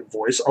a second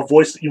voice, a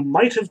voice that you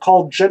might have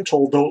called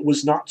gentle, though it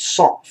was not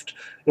soft.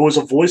 It was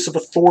a voice of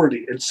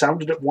authority, and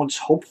sounded at once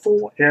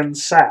hopeful and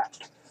sad.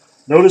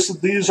 Notice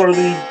that these are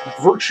the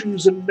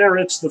virtues and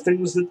merits, the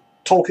things that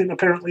Tolkien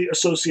apparently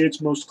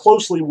associates most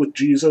closely with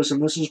Jesus,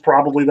 and this is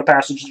probably the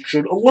passage that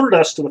should alert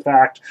us to the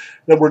fact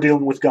that we're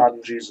dealing with God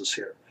and Jesus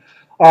here.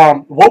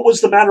 What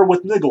was the matter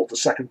with Niggle, the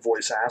second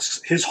voice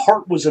asks. His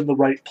heart was in the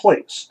right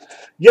place.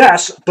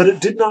 Yes, but it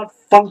did not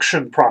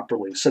function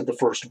properly, said the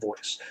first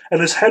voice,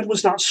 and his head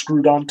was not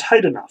screwed on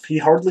tight enough. He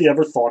hardly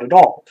ever thought at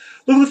all.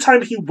 Look at the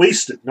time he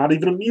wasted, not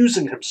even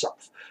amusing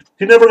himself.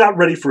 He never got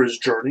ready for his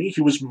journey.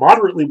 He was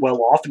moderately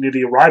well off, and yet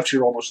he arrived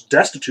here almost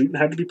destitute and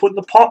had to be put in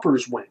the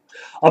pauper's wing.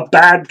 A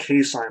bad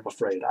case, I am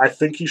afraid. I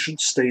think he should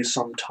stay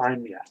some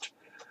time yet.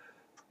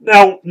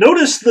 Now,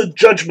 notice the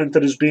judgment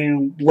that is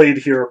being laid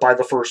here by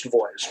the first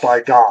voice, by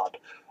God,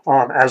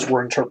 as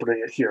we're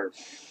interpreting it here.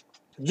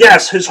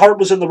 Yes, his heart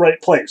was in the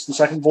right place. The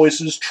second voice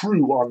is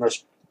true on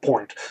this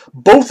point.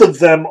 Both of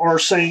them are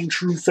saying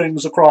true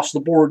things across the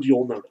board,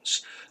 you'll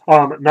notice.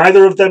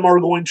 Neither of them are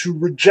going to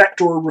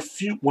reject or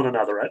refute one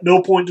another. At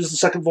no point does the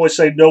second voice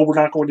say, no, we're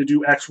not going to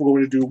do X, we're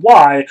going to do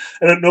Y.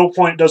 And at no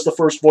point does the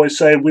first voice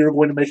say, we're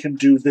going to make him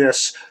do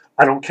this.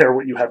 I don't care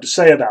what you have to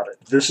say about it.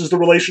 This is the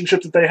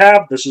relationship that they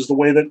have. This is the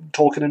way that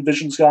Tolkien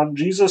envisions God and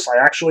Jesus. I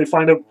actually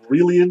find it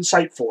really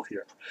insightful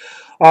here.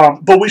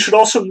 But we should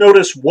also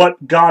notice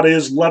what God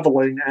is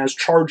leveling as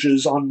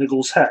charges on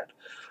Niggle's head.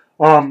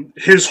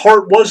 His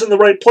heart was in the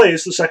right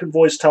place, the second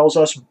voice tells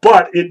us,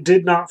 but it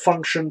did not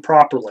function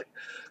properly.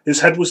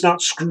 His head was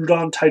not screwed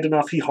on tight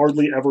enough. He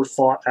hardly ever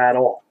thought at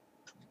all.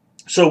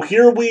 So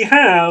here we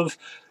have,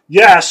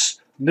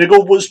 yes,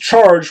 Niggle was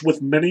charged with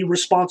many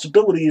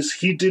responsibilities.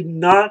 He did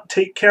not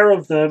take care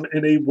of them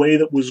in a way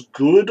that was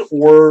good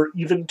or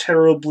even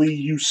terribly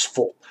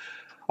useful.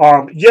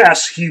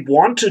 Yes, he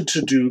wanted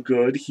to do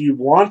good. He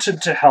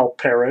wanted to help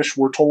Parish.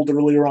 We're told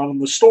earlier on in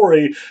the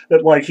story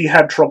that, like, he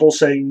had trouble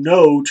saying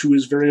no to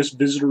his various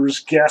visitors,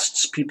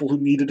 guests, people who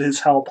needed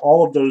his help,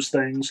 all of those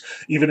things,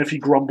 even if he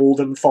grumbled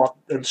and thought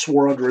and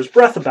swore under his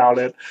breath about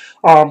it.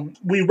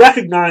 We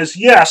recognize,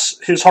 yes,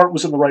 his heart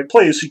was in the right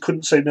place. He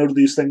couldn't say no to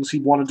these things. He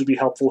wanted to be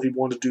helpful. He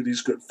wanted to do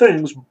these good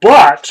things,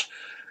 but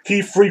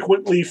he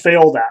frequently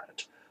failed at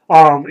it.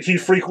 He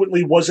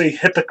frequently was a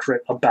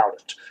hypocrite about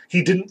it.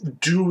 He didn't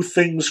do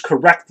things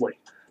correctly.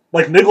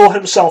 Like, Niggle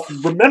himself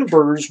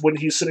remembers when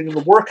he's sitting in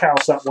the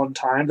workhouse that one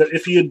time that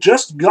if he had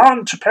just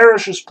gone to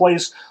Parish's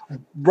place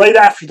right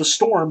after the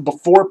storm,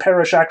 before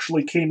Parish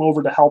actually came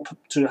over to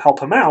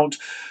help him out,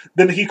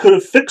 then he could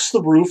have fixed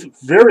the roof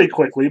very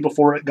quickly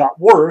before it got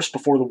worse,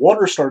 before the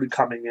water started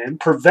coming in,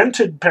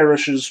 prevented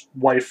Parish's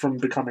wife from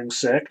becoming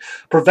sick,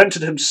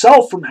 prevented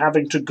himself from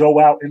having to go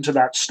out into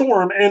that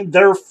storm, and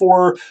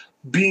therefore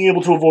being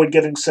able to avoid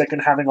getting sick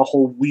and having a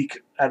whole week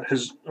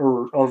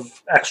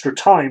of extra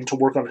time to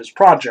work on his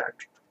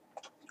project.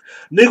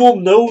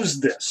 Niggle knows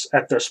this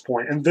at this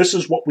point, and this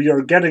is what we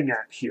are getting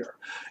at here.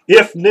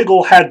 If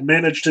Niggle had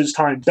managed his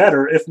time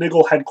better, if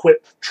Niggle had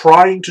quit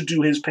trying to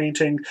do his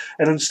painting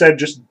and instead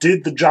just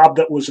did the job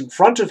that was in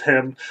front of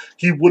him,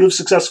 he would have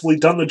successfully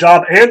done the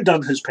job and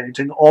done his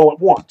painting all at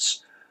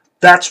once.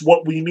 That's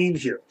what we mean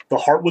here. The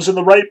heart was in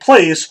the right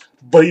place,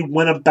 but he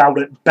went about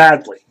it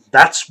badly.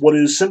 That's what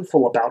is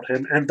sinful about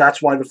him, and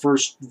that's why the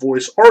first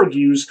voice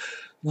argues,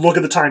 look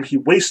at the time he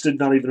wasted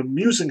not even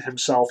amusing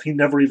himself. He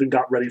never even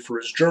got ready for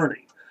his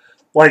journey.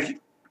 Like,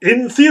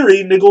 in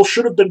theory, Niggle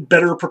should have been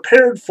better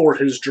prepared for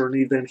his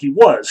journey than he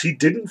was. He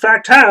did, in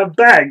fact, have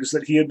bags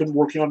that he had been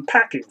working on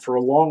packing for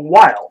a long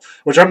while,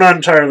 which I'm not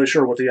entirely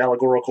sure what the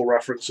allegorical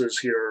reference is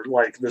here.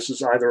 Like, this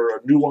is either a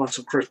nuance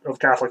of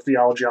Catholic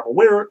theology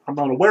I'm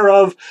not aware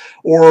of,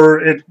 or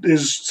it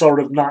is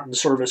sort of not in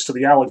service to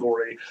the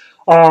allegory.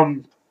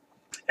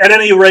 At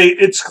any rate,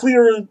 it's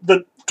clear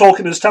that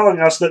Tolkien is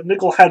telling us that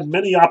Niggle had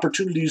many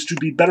opportunities to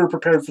be better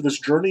prepared for this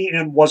journey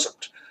and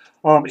wasn't.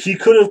 He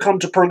could have come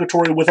to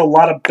Purgatory with a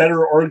lot of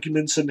better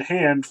arguments in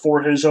hand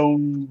for his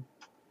own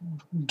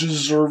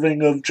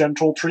deserving of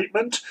gentle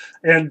treatment,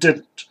 and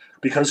didn't.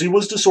 Because he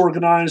was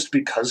disorganized,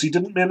 because he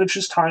didn't manage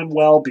his time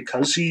well,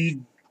 because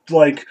he,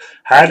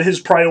 had his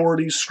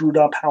priorities screwed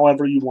up,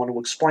 however you want to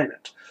explain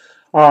it.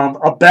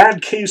 A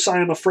bad case,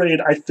 I am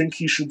afraid. I think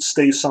he should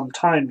stay some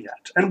time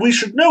yet. And we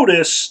should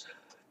notice,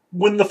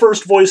 when the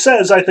first voice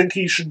says, I think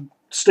he should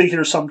stay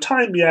here some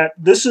time yet,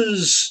 this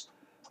is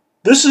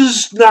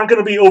not going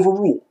to be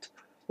overruled.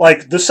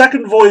 Like, the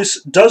second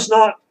voice does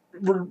not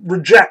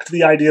reject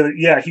the idea that,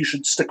 yeah, he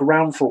should stick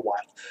around for a while.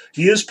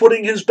 He is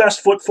putting his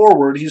best foot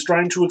forward. He's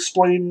trying to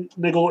explain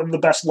Niggle in the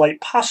best light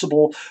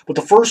possible, but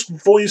the first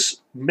voice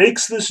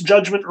makes this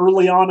judgment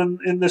early on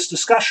in this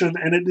discussion,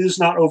 and it is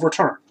not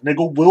overturned.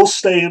 Niggle will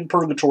stay in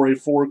Purgatory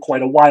for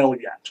quite a while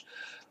yet,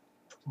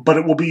 but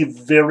it will be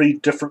very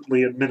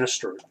differently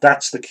administered.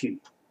 That's the key.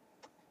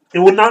 It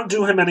would not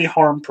do him any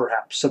harm,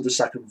 perhaps, said the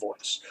second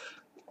voice.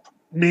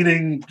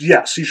 Meaning,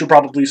 yes, he should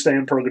probably stay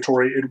in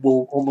Purgatory. It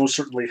will almost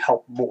certainly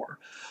help more.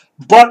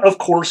 But, of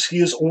course, he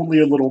is only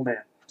a little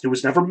man. He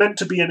was never meant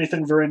to be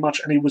anything very much,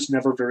 and he was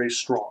never very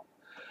strong.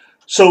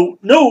 So,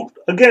 note,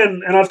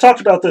 again, and I've talked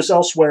about this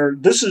elsewhere,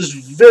 this is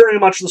very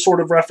much the sort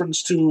of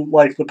reference to,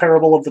 the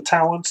parable of the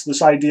talents,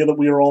 this idea that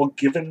we are all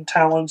given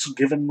talents,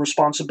 given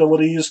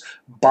responsibilities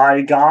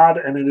by God,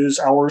 and it is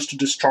ours to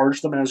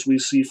discharge them as we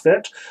see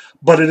fit,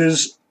 but it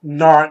is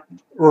not,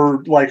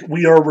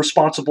 we are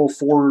responsible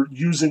for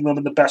using them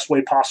in the best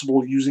way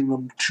possible, using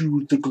them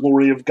to the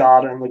glory of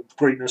God and the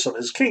greatness of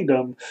his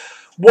kingdom.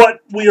 What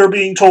we are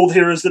being told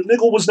here is that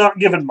Niggle was not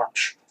given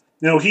much.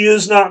 He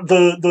is not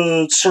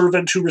the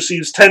servant who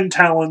receives 10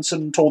 talents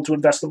and told to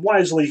invest them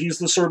wisely. He's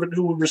the servant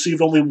who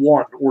received only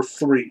 1 or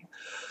 3.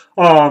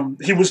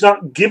 He was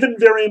not given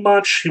very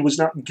much. He was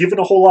not given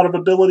a whole lot of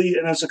ability,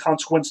 and as a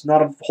consequence,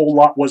 not a whole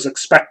lot was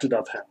expected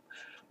of him,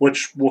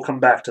 which we'll come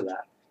back to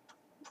that.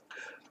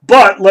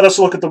 But let us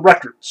look at the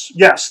records.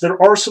 Yes,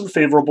 there are some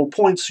favorable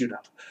points,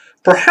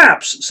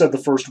 Perhaps, said the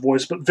first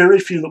voice, but very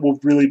few that will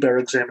really bear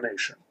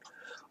examination.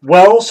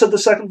 Well, said the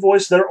second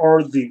voice, there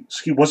are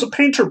these. He was a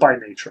painter by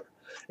nature.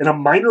 In a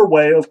minor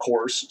way, of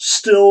course,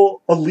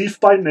 still, a leaf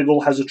by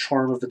Niggle has a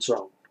charm of its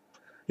own.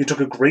 He took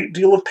a great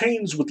deal of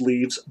pains with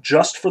leaves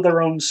just for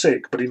their own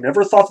sake, but he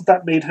never thought that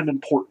that made him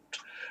important.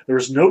 There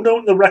is no note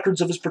in the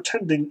records of his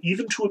pretending,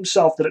 even to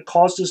himself, that it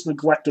caused his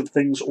neglect of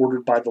things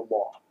ordered by the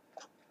law.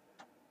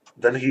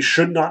 Then he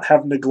should not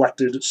have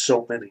neglected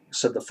so many,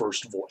 said the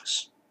first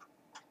voice.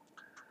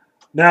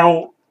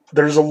 Now,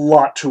 there's a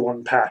lot to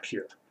unpack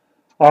here.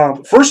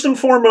 First and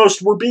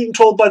foremost, we're being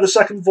told by the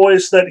second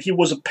voice that he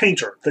was a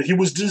painter, that he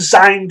was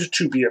designed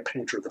to be a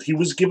painter, that he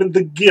was given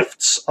the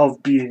gifts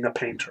of being a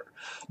painter,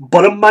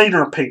 but a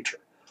minor painter.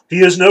 He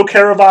is no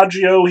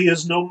Caravaggio, he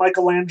is no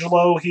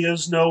Michelangelo, he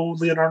is no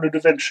Leonardo da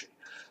Vinci.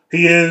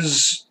 He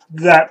is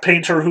that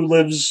painter who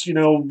lives,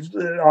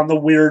 on the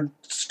weird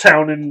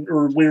town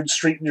or weird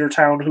street in your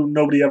town who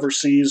nobody ever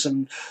sees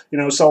and,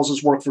 sells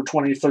his work for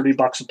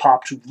 $20-$30 a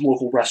pop to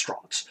local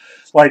restaurants.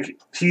 Like,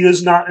 he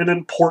is not an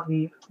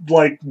important,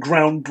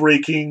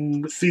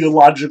 groundbreaking,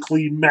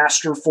 theologically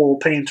masterful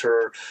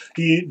painter.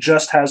 He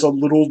just has a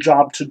little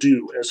job to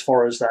do as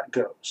far as that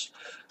goes.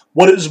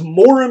 What is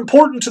more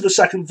important to the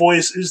second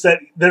voice is that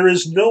there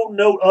is no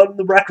note on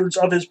the records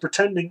of his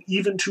pretending,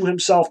 even to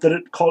himself, that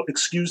it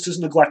excused his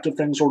neglect of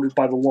things ordered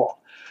by the law.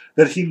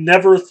 That he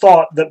never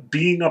thought that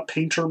being a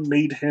painter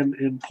made him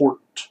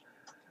important.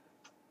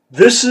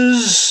 This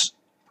is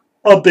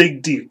a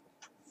big deal.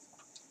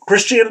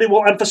 Christianity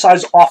will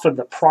emphasize often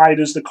that pride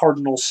is the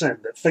cardinal sin,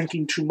 that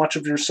thinking too much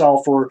of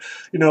yourself or,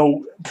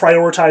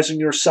 prioritizing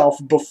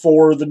yourself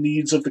before the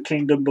needs of the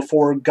kingdom,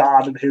 before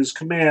God and his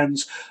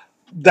commands,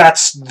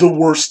 that's the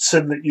worst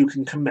sin that you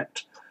can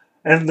commit.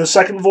 And the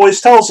second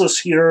voice tells us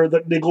here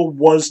that Niggle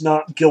was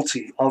not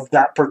guilty of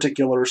that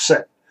particular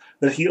sin,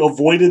 that he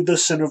avoided the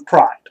sin of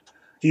pride.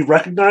 He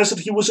recognized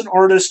that he was an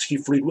artist, he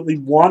frequently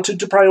wanted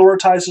to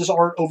prioritize his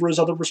art over his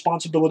other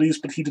responsibilities,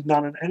 but he did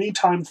not at any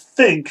time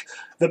think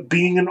that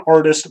being an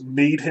artist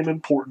made him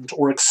important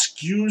or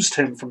excused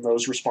him from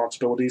those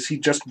responsibilities. He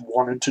just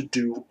wanted to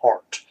do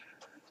art.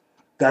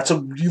 That's a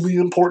really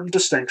important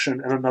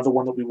distinction, and another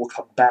one that we will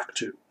come back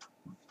to.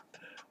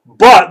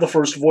 But the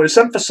first voice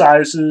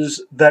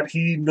emphasizes that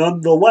he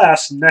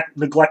nonetheless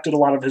neglected a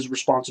lot of his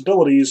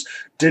responsibilities,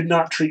 did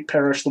not treat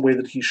Parrish the way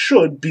that he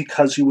should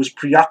because he was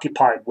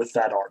preoccupied with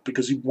that art,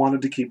 because he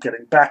wanted to keep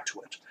getting back to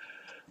it.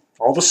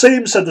 All the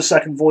same, said the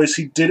second voice,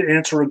 he did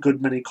answer a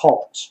good many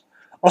calls.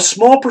 A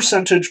small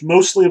percentage,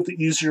 mostly of the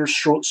easier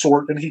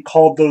sort, and he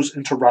called those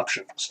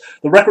interruptions.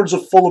 The records are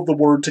full of the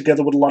word,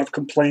 together with a lot of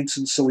complaints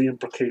and silly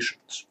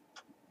imprecations.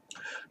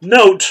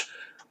 Note,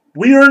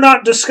 we are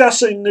not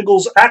discussing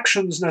Niggle's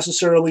actions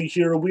necessarily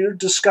here, we are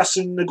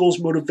discussing Niggle's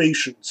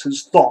motivations,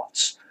 his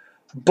thoughts.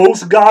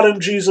 Both God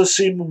and Jesus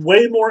seem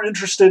way more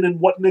interested in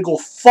what Niggle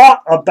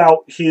thought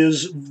about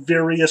his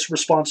various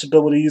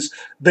responsibilities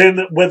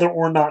than whether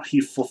or not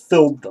he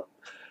fulfilled them.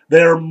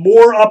 They are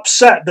more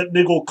upset that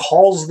Niggle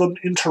calls them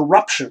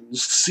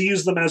interruptions,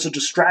 sees them as a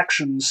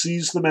distraction,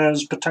 sees them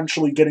as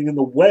potentially getting in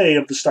the way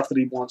of the stuff that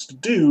he wants to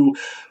do,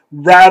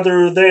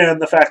 rather than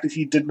the fact that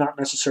he did not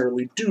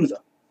necessarily do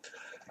them.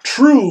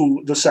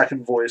 True, the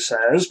second voice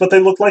says, but they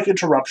look like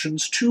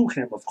interruptions to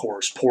him, of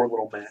course, poor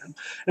little man.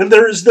 And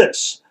there is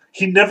this.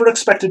 He never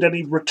expected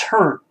any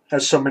return,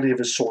 as so many of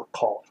his sort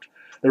call it.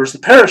 There was the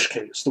Parrish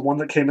case, the one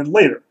that came in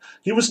later.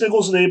 He was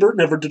Niggle's neighbor,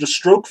 never did a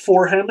stroke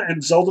for him,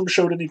 and seldom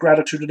showed any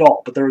gratitude at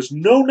all. But there is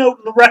no note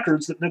in the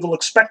records that Niggle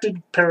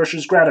expected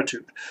Parrish's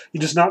gratitude. He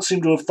does not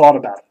seem to have thought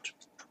about it.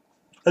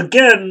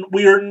 Again,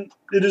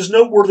 it is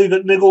noteworthy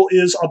that Niggle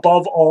is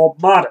above all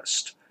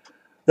modest.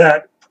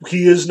 That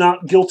he is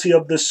not guilty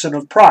of this sin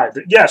of pride.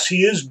 That yes,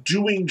 he is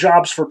doing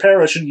jobs for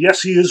Parrish, and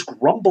yes, he is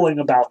grumbling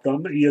about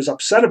them, he is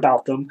upset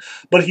about them,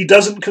 but he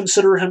doesn't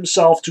consider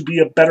himself to be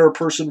a better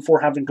person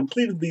for having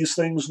completed these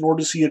things, nor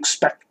does he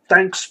expect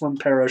thanks from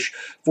Parrish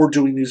for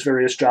doing these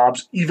various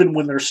jobs, even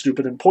when they're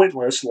stupid and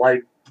pointless,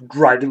 like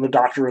driving the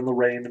doctor in the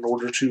rain in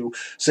order to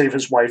save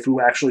his wife,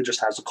 who actually just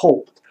has a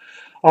cold.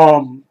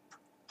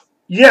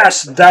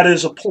 Yes, that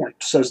is a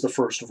point, says the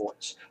first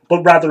voice,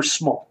 but rather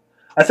small.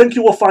 I think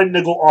you will find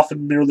Niggle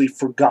often merely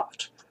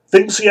forgot.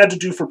 Things he had to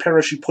do for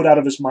Parrish he put out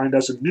of his mind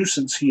as a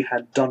nuisance he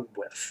had done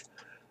with.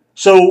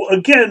 So,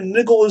 again,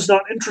 Niggle is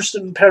not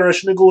interested in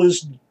Parrish. Niggle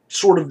is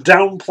sort of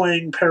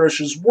downplaying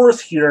Parrish's worth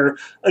here.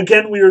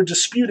 Again, we are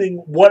disputing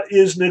what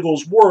is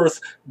Niggle's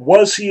worth.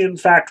 Was he in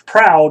fact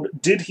proud?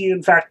 Did he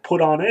in fact put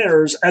on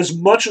airs? As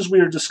much as we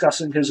are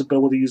discussing his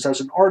abilities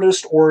as an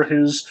artist or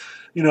his,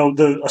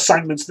 the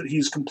assignments that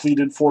he's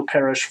completed for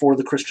Parrish, for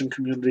the Christian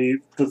community,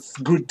 the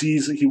good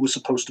deeds that he was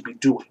supposed to be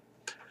doing.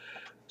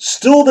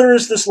 Still, there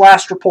is this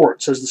last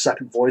report, says the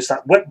second voice,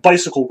 that wet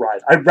bicycle ride.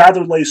 I'd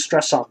rather lay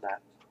stress on that.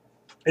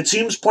 It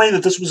seems plain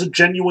that this was a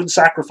genuine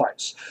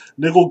sacrifice.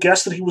 Niggle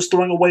guessed that he was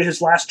throwing away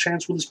his last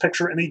chance with his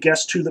picture, and he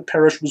guessed, too, that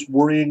Parrish was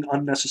worrying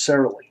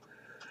unnecessarily.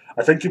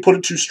 I think you put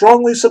it too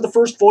strongly, said the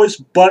first voice,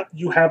 but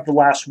you have the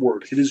last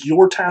word. It is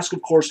your task,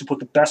 of course, to put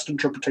the best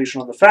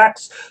interpretation on the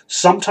facts.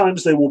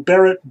 Sometimes they will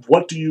bear it.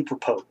 What do you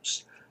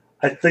propose?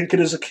 I think it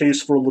is a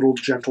case for a little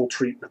gentle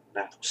treatment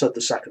now, said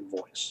the second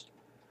voice.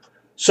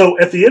 So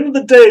at the end of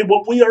the day,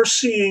 what we are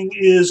seeing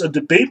is a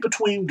debate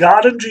between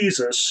God and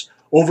Jesus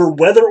over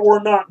whether or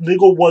not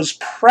Nigel was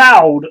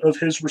proud of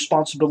his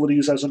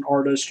responsibilities as an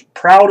artist,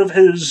 proud of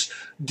his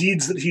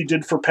deeds that he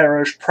did for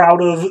Parrish,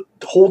 proud of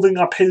holding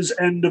up his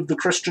end of the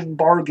Christian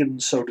bargain,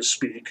 so to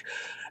speak.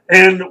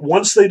 And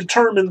once they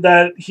determined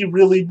that he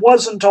really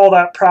wasn't all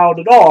that proud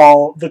at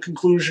all, the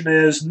conclusion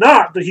is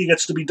not that he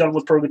gets to be done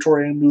with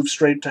purgatory and move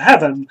straight to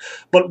heaven,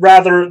 but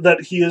rather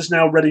that he is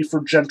now ready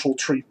for gentle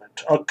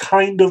treatment. A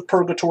kind of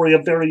purgatory, a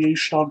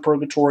variation on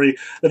purgatory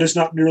that is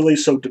not nearly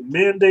so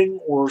demanding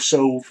or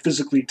so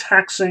physically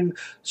taxing,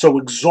 so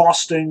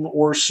exhausting,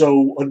 or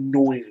so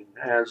annoying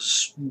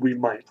as we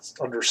might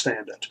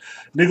understand it.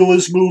 Nigel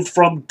is moved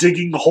from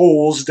digging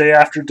holes day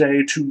after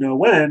day to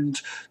no end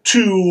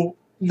to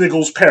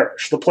Nigel's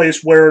Parish, the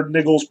place where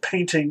Nigel's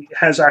painting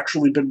has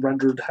actually been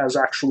rendered, has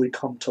actually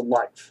come to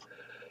life.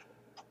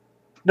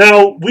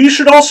 Now, we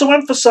should also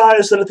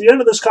emphasize that at the end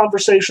of this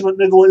conversation that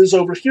Nigel is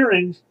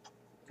overhearing,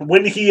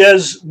 when he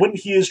is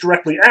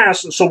directly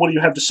asked, so what do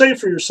you have to say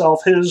for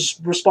yourself,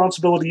 his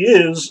responsibility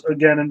is,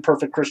 again in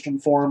perfect Christian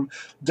form,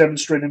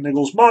 demonstrating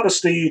Nigel's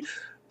modesty,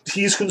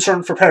 he's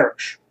concerned for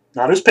Parish.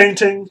 Not his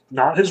painting,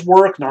 not his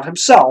work, not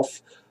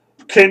himself.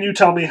 Can you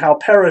tell me how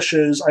Parish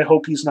is? I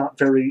hope he's not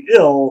very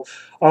ill.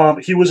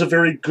 He was a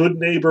very good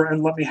neighbor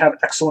and let me have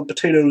excellent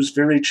potatoes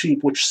very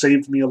cheap, which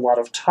saved me a lot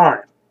of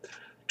time.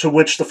 To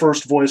which the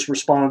first voice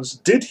responds,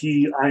 did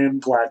he? I am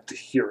glad to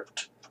hear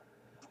it.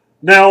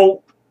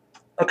 Now,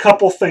 a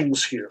couple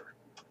things here.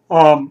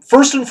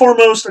 First and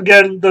foremost,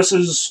 again, this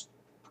is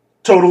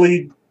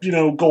totally,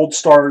 gold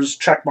stars,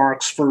 check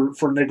marks for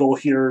Nigel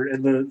here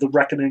in the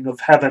reckoning of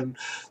heaven.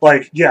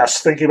 Like,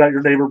 yes, thinking about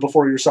your neighbor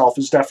before yourself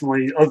is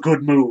definitely a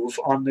good move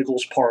on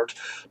Nigel's part.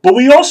 But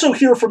we also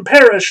hear from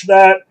Parish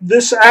that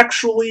this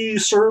actually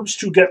serves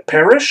to get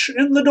Parish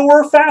in the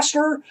door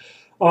faster.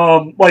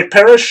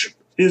 Parish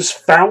is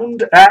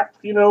found at,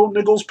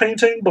 Nigel's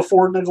painting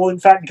before Nigel in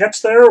fact gets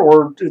there,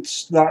 or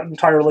it's not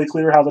entirely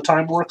clear how the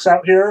time works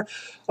out here.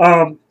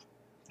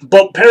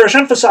 But Parish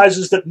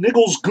emphasizes that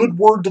Nigel's good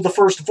word to the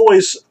first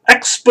voice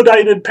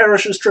expedited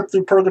Parish's trip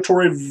through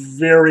purgatory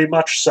very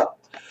much so.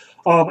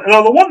 And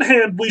on the one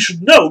hand, we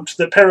should note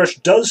that Parish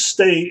does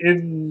stay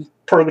in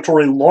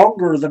purgatory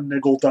longer than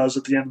Nigel does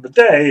at the end of the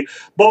day,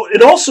 but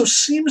it also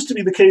seems to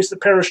be the case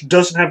that Parish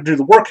doesn't have to do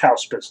the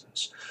workhouse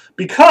business.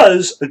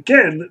 Because,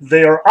 again,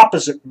 they are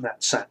opposite in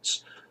that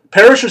sense.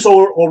 Parish is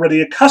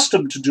already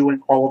accustomed to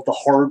doing all of the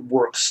hard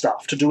work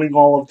stuff, to doing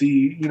all of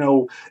the,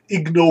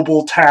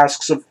 ignoble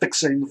tasks of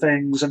fixing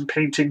things and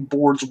painting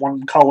boards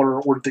one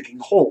color or digging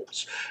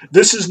holes.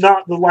 This is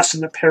not the lesson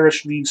that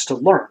Parish needs to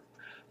learn.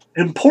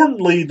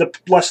 Importantly, the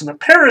lesson that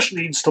Parish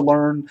needs to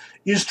learn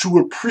is to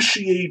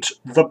appreciate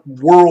the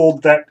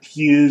world that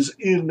he is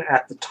in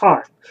at the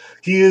time.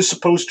 He is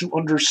supposed to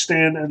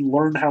understand and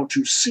learn how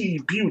to see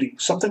beauty,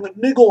 something that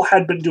Nigel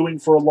had been doing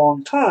for a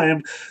long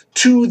time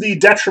to the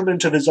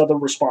detriment of his other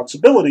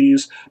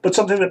responsibilities, but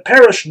something that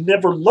Parish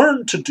never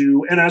learned to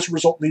do and as a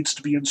result needs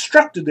to be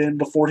instructed in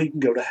before he can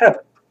go to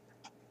heaven.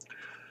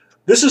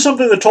 This is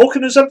something that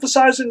Tolkien is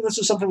emphasizing, this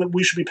is something that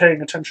we should be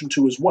paying attention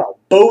to as well.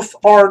 Both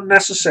are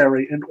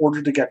necessary in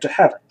order to get to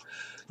heaven.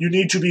 You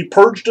need to be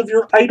purged of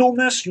your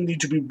idleness, you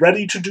need to be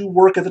ready to do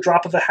work at the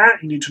drop of a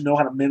hat, you need to know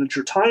how to manage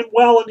your time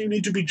well, and you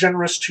need to be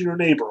generous to your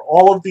neighbor.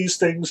 All of these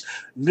things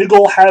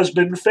Nigel has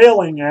been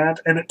failing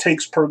at, and it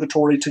takes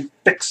purgatory to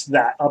fix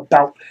that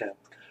about him.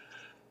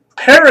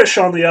 Parish,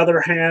 on the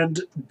other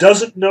hand,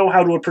 doesn't know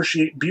how to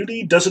appreciate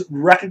beauty, doesn't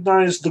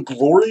recognize the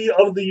glory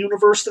of the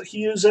universe that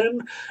he is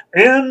in,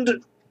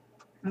 and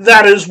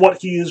that is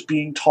what he is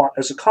being taught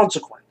as a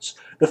consequence.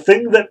 The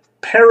thing that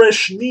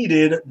Parish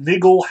needed,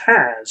 Nigel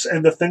has,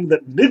 and the thing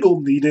that Nigel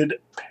needed,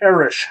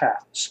 Parish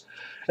has.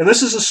 And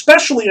this is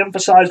especially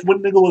emphasized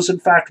when Nigel is in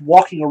fact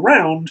walking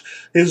around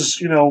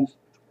his,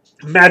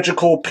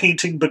 magical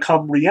painting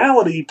become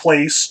reality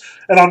place,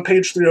 and on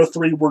page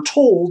 303 we're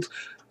told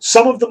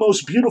some of the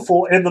most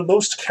beautiful and the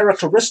most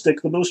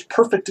characteristic, the most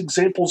perfect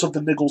examples of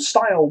the Nigel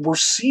style were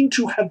seen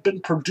to have been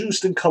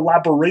produced in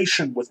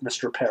collaboration with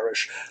Mr.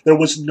 Parish. There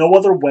was no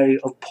other way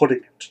of putting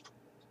it.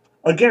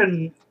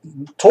 Again,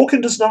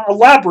 Tolkien does not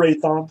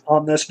elaborate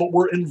on this, but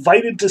we're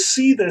invited to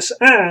see this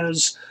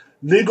as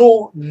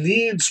Nigel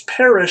needs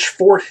Parish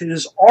for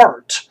his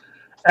art,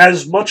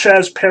 as much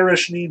as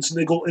Parish needs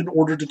Nigel in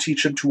order to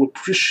teach him to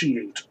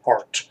appreciate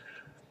art.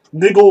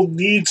 Nigel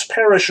needs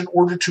Parish in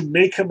order to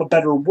make him a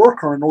better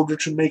worker, in order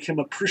to make him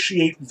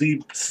appreciate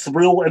the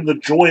thrill and the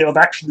joy of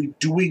actually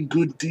doing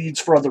good deeds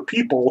for other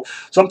people,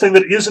 something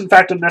that is in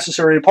fact a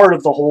necessary part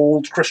of the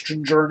whole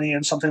Christian journey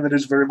and something that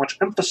is very much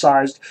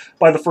emphasized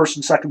by the first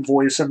and second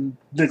voice and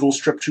Nigel's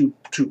trip to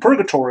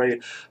purgatory.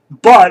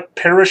 But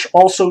Parish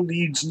also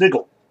needs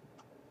Nigel.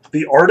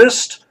 The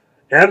artist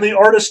and the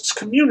artist's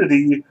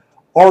community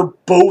are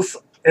both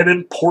an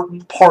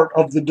important part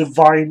of the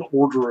divine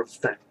order of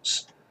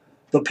things.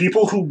 The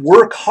people who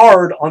work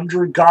hard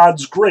under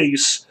God's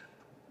grace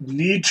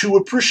need to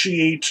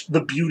appreciate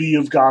the beauty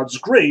of God's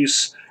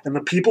grace, and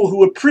the people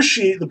who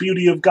appreciate the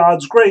beauty of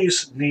God's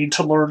grace need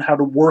to learn how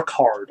to work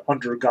hard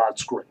under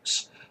God's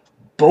grace.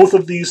 Both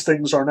of these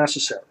things are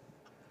necessary.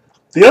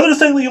 The other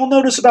thing that you'll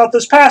notice about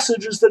this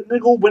passage is that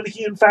Nigel, when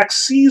he in fact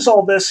sees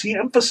all this, he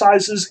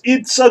emphasizes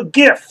it's a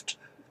gift,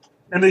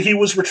 and that he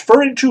was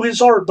referring to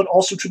his art but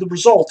also to the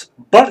result,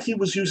 but he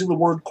was using the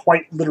word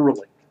quite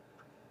literally.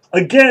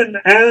 Again,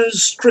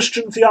 as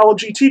Christian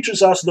theology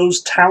teaches us,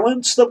 those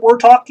talents that we're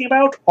talking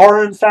about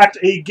are in fact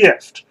a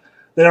gift.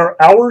 They are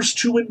ours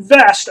to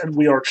invest, and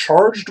we are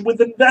charged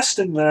with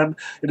investing them.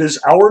 It is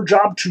our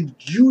job to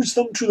use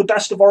them to the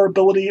best of our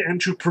ability and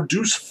to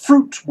produce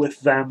fruit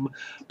with them,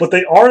 but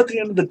they are, at the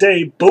end of the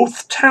day,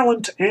 both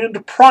talent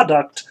and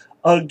product,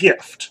 a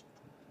gift.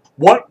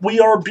 What we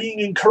are being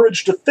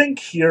encouraged to think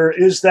here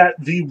is that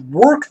the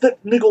work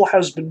that Nigel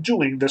has been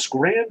doing, this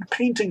grand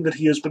painting that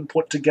he has been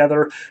put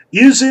together,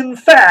 is in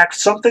fact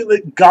something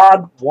that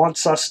God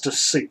wants us to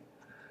see.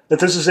 That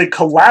this is a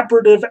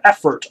collaborative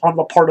effort on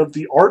the part of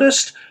the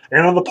artist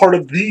and on the part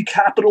of the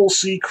capital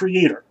C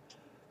creator.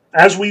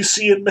 As we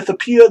see in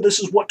Mythopoeia, this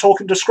is what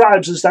Tolkien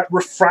describes as that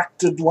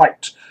refracted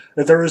light.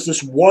 That there is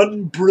this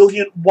one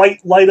brilliant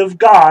white light of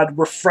God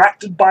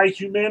refracted by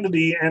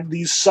humanity and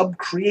these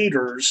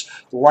sub-creators,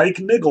 like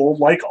Nigel,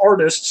 like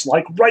artists,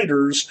 like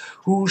writers,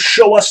 who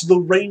show us the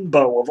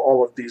rainbow of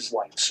all of these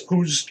lights,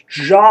 whose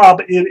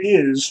job it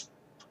is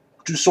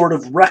to sort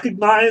of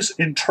recognize,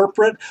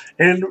 interpret,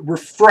 and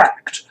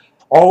refract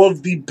all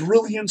of the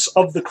brilliance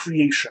of the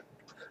creation.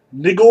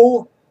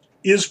 Nigel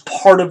is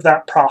part of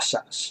that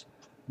process.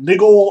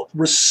 Nigel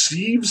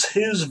receives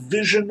his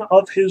vision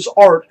of his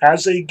art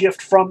as a gift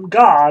from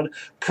God,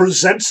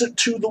 presents it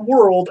to the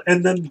world,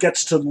 and then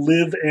gets to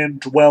live and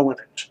dwell in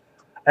it.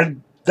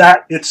 And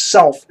that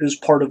itself is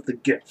part of the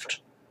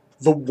gift.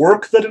 The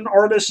work that an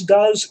artist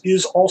does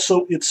is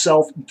also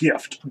itself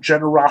gift,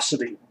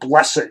 generosity,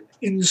 blessing,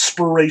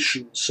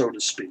 inspiration, so to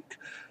speak.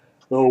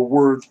 Though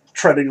we're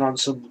treading on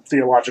some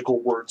theological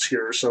words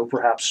here, so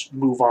perhaps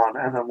move on,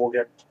 and then we'll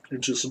get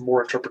into some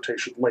more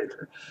interpretation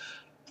later.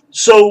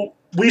 So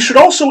we should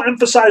also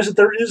emphasize that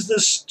there is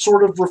this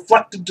sort of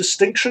reflected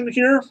distinction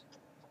here.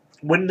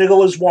 When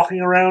Nigel is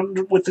walking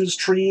around with his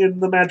tree in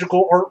the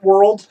magical art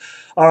world,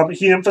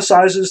 he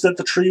emphasizes that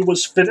the tree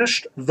was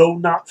finished, though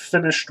not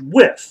finished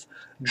with.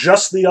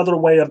 Just the other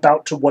way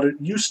about to what it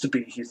used to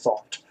be, he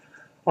thought.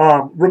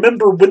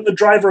 Remember, when the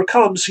driver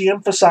comes, he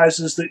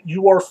emphasizes that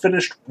you are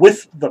finished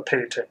with the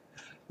painting.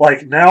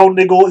 Like, now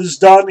Nigel is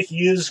done,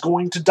 he is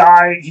going to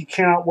die, he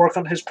cannot work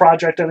on his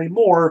project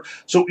anymore,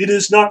 so it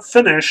is not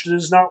finished, it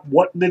is not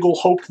what Nigel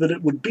hoped that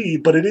it would be,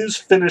 but it is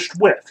finished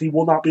with. He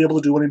will not be able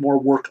to do any more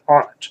work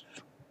on it.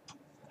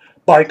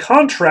 By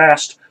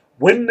contrast,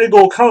 when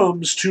Nigel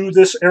comes to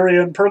this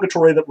area in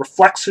Purgatory that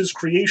reflects his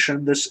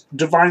creation, this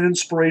divine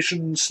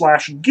inspiration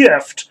 /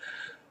 gift,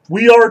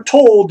 we are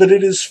told that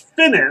it is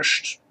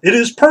finished, it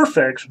is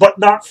perfect, but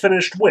not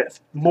finished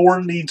with.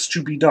 More needs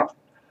to be done.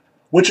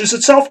 Which is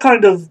itself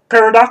kind of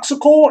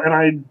paradoxical, and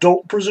I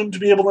don't presume to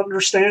be able to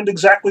understand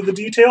exactly the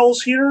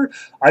details here.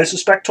 I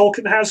suspect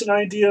Tolkien has an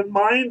idea in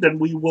mind, and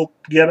we will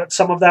get at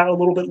some of that a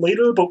little bit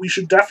later, but we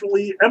should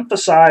definitely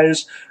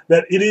emphasize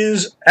that it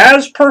is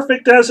as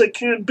perfect as it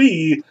can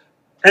be,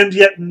 and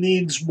yet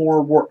needs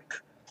more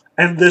work.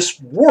 And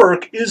this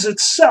work is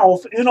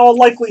itself, in all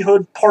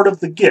likelihood, part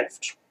of the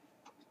gift.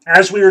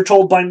 As we are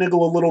told by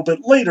Nigel a little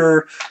bit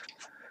later,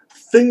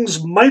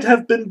 things might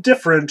have been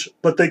different,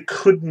 but they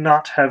could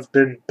not have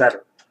been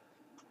better.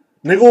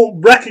 Nigel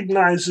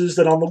recognizes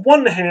that on the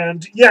one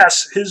hand,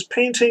 yes, his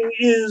painting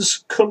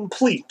is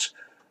complete.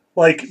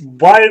 Like,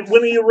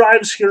 when he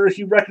arrives here,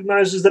 he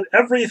recognizes that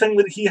everything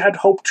that he had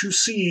hoped to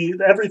see,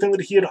 everything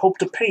that he had hoped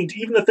to paint,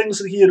 even the things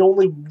that he had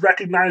only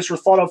recognized or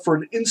thought of for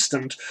an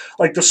instant,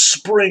 like the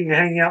spring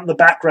hanging out in the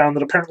background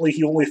that apparently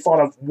he only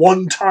thought of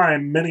one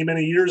time many,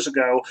 many years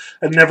ago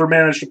and never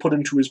managed to put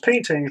into his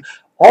painting,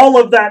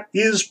 all of that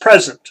is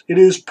present. It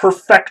is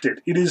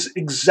perfected. It is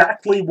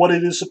exactly what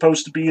it is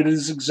supposed to be. It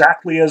is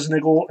exactly as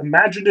Nigel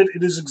imagined it.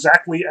 It is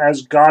exactly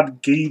as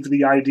God gave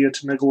the idea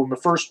to Nigel in the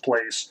first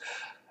place.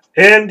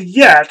 And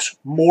yet,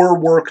 more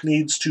work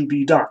needs to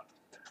be done.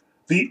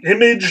 The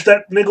image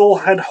that Nigel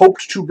had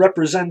hoped to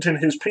represent in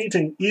his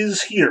painting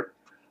is here.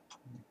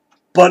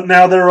 But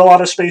now there are a lot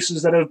of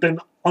spaces that have been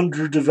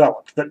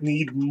underdeveloped, that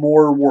need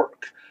more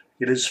work.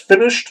 It is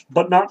finished,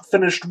 but not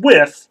finished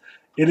with.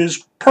 It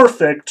is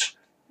perfect,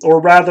 or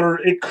rather,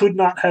 it could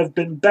not have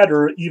been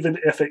better, even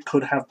if it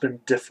could have been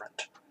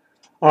different.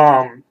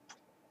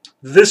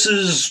 This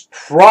is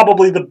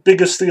probably the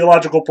biggest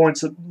theological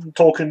points that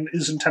Tolkien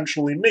is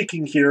intentionally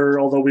making here,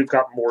 although we've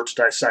got more to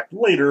dissect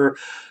later,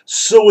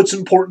 so it's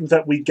important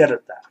that we get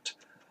at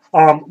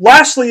that.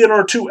 Lastly, in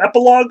our two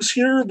epilogues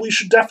here, we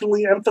should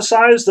definitely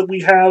emphasize that we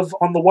have,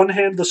 on the one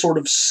hand, the sort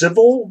of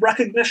civil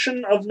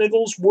recognition of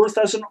Nigel's worth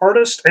as an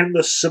artist, and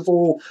the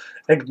civil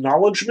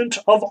acknowledgement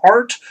of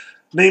art.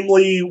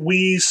 Namely,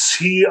 we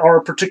see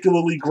our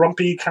particularly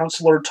grumpy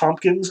Councillor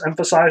Tompkins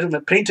emphasizing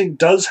that painting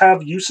does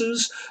have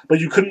uses, but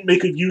you couldn't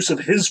make a use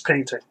of his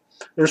painting.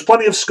 There's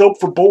plenty of scope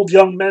for bold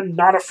young men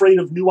not afraid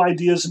of new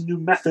ideas and new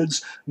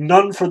methods,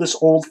 none for this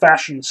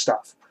old-fashioned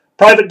stuff.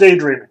 Private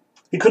daydreaming.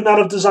 He could not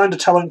have designed a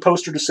telling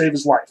poster to save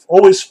his life,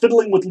 always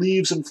fiddling with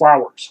leaves and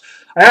flowers.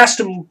 I asked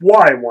him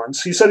why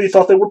once. He said he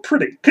thought they were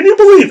pretty. Can you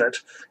believe it?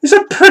 He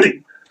said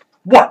pretty.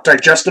 What,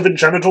 digestive and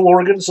genital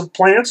organs of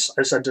plants?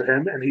 I said to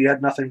him, and he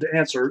had nothing to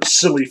answer.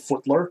 Silly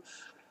footler.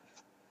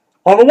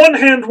 On the one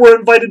hand, we're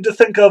invited to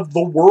think of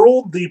the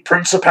world, the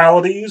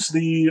principalities,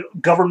 the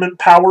government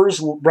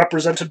powers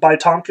represented by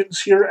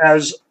Tompkins here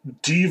as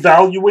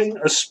devaluing,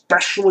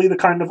 especially the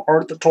kind of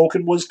art that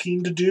Tolkien was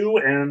keen to do,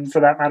 and for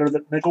that matter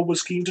that Niggle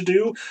was keen to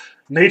do.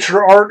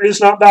 Nature art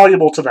is not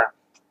valuable to them.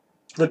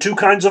 The two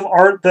kinds of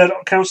art that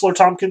Counselor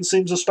Tompkins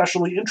seems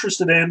especially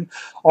interested in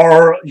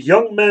are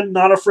young men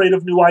not afraid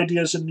of new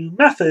ideas and new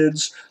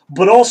methods,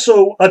 but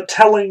also a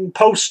telling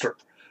poster.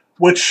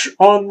 Which,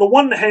 on the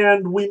one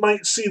hand, we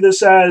might see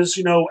this as,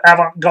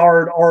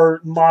 avant-garde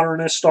art,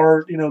 modernist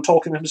art.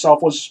 Tolkien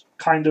himself was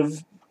kind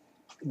of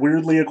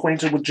weirdly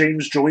acquainted with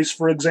James Joyce,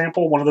 for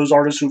example, one of those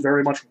artists who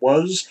very much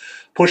was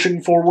pushing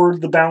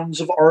forward the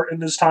bounds of art in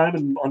his time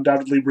and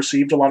undoubtedly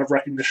received a lot of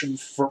recognition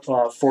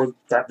for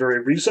that very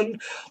reason.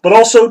 But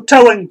also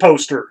telling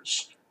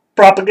posters,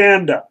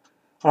 propaganda,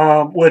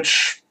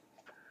 which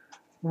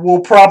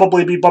we'll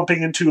probably be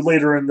bumping into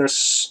later in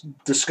this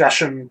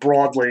discussion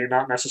broadly,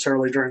 not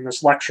necessarily during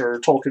this lecture.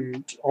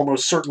 Tolkien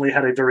almost certainly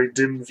had a very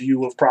dim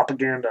view of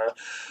propaganda.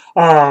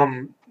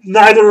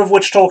 Neither of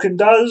which Tolkien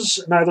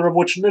does, neither of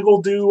which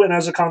Niggle do, and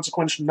as a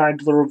consequence,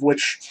 neither of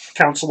which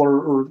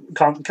Counselor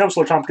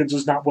Tompkins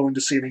is not willing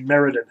to see any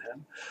merit in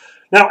him.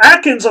 Now,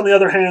 Atkins, on the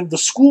other hand, the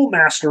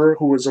schoolmaster,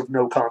 who is of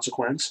no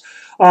consequence,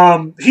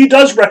 he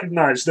does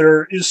recognize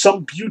there is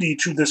some beauty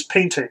to this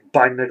painting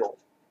by Niggle,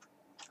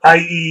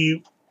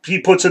 i.e., he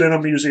puts it in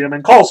a museum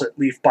and calls it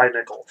Leaf by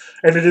Niggle.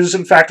 And it is,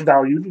 in fact,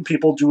 valued, and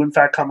people do, in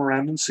fact, come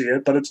around and see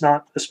it, but it's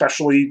not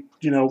especially,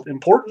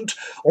 important.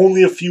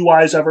 Only a few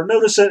eyes ever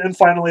notice it, and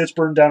finally it's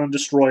burned down and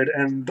destroyed,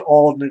 and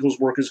all of Niggle's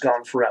work is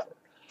gone forever.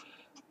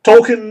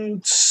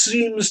 Tolkien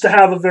seems to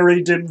have a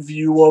very dim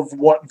view of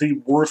what the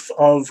worth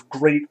of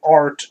great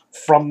art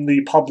from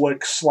the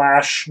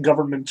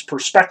public/government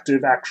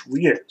perspective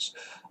actually is.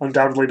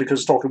 Undoubtedly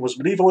because Tolkien was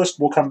medievalist,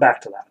 we'll come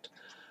back to that.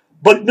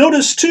 But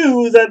notice,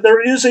 too, that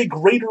there is a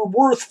greater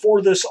worth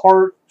for this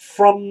art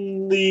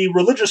from the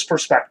religious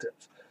perspective.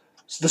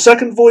 So the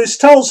second voice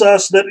tells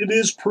us that it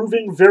is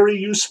proving very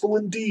useful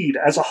indeed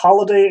as a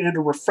holiday and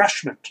a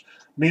refreshment,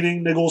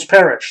 meaning Niggle's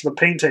Parish, the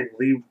painting,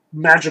 the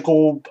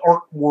magical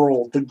art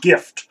world, the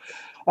gift.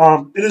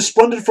 It is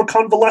splendid for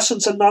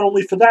convalescence, and not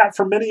only for that,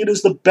 for many it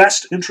is the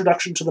best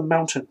introduction to the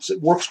mountains.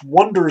 It works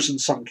wonders in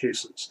some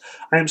cases.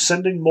 I am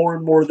sending more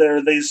and more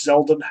there. They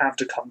seldom have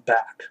to come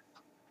back.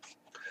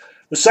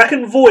 The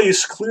second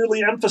voice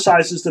clearly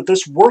emphasizes that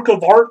this work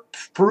of art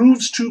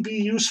proves to be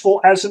useful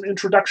as an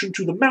introduction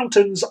to the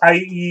mountains,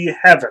 i.e.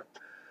 heaven.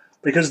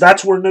 Because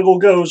that's where Niggle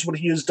goes when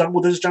he is done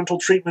with his gentle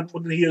treatment,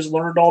 when he has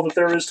learned all that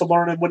there is to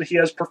learn, and when he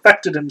has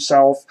perfected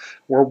himself,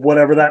 or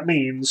whatever that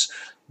means.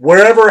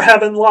 Wherever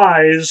heaven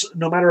lies,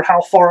 no matter how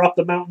far up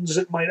the mountains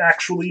it might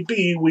actually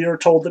be, we are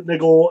told that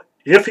Niggle,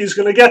 if he's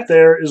going to get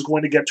there, is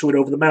going to get to it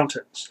over the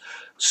mountains.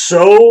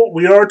 So,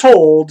 we are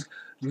told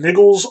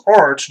Niggle's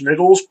art,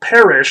 Niggle's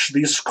parish,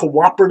 this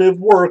cooperative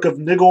work of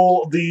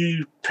Niggle,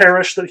 the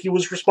parish that he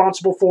was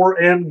responsible for,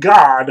 and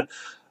God,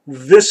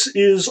 this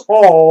is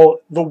all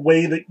the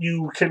way that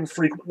you can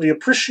frequently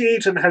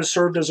appreciate and has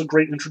served as a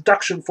great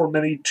introduction for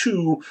many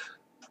to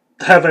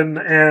heaven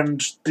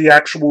and the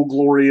actual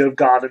glory of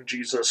God and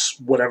Jesus,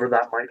 whatever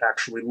that might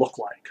actually look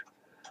like.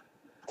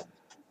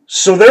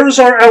 So there's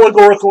our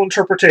allegorical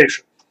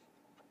interpretation.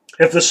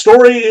 If the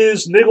story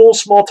is Niggle,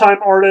 small-time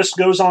artist,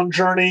 goes on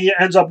journey,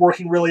 ends up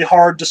working really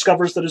hard,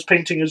 discovers that his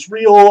painting is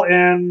real,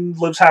 and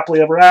lives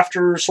happily ever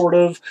after, sort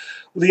of,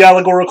 the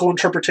allegorical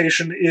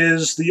interpretation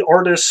is the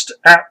artist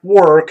at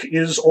work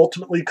is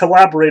ultimately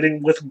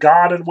collaborating with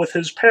God and with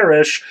his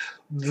parish.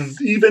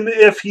 Even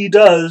if he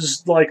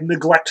does,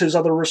 neglect his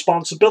other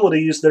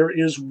responsibilities, there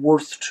is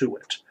worth to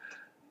it.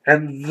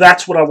 And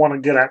that's what I want to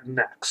get at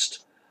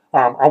next.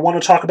 I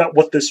want to talk about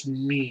what this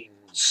means,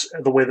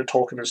 the way that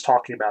Tolkien is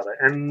talking about it.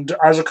 And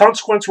as a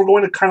consequence, we're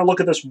going to kind of look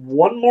at this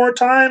one more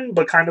time,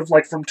 but kind of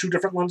from two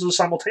different lenses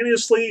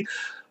simultaneously.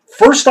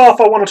 First off,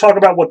 I want to talk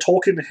about what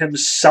Tolkien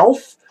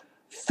himself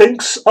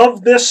thinks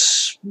of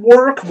this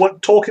work,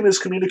 what Tolkien is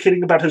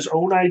communicating about his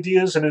own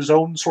ideas and his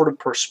own sort of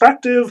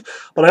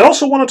perspective, but I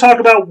also want to talk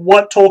about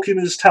what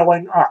Tolkien is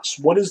telling us.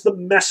 What is the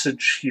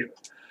message here?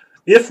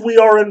 If we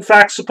are in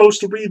fact supposed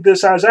to read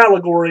this as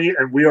allegory,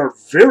 and we are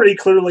very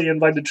clearly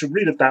invited to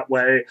read it that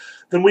way,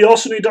 then we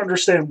also need to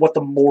understand what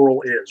the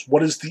moral is.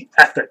 What is the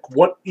ethic?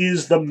 What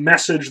is the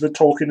message that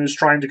Tolkien is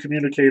trying to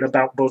communicate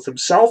about both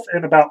himself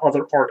and about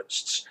other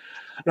artists?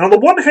 Now, on the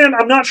one hand,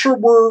 I'm not sure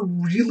we're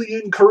really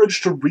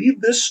encouraged to read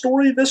this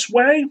story this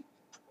way.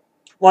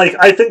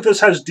 I think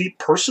this has deep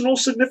personal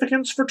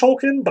significance for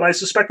Tolkien, but I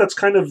suspect that's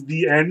kind of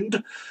the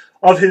end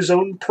of his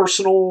own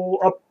personal,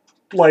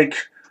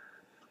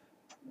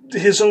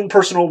 his own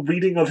personal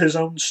reading of his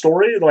own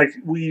story. Like,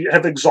 we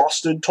have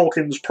exhausted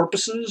Tolkien's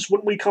purposes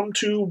when we come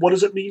to what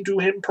does it mean to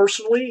him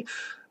personally.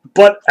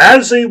 But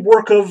as a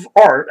work of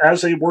art,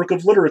 as a work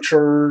of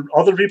literature,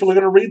 other people are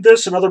going to read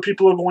this, and other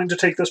people are going to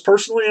take this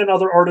personally, and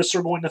other artists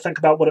are going to think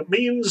about what it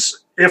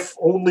means, if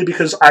only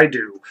because I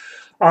do.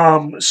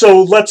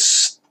 So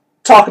let's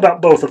talk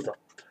about both of them.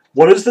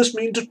 What does this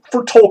mean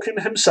for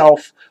Tolkien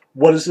himself?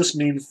 What does this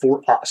mean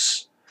for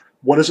us?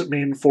 What does it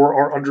mean for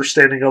our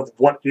understanding of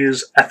what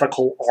is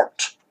ethical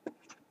art?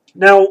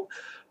 Now,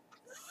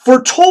 for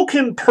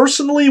Tolkien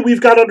personally, we've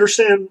got to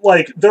understand,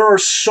 like, there are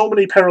so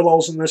many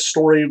parallels in this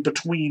story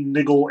between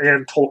Niggle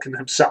and Tolkien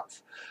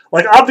himself.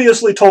 Like,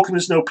 obviously, Tolkien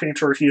is no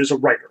painter, he is a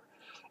writer.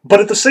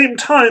 But at the same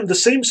time, the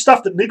same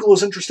stuff that Niggle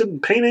is interested in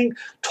painting,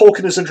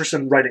 Tolkien is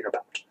interested in writing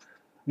about.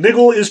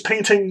 Niggle is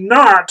painting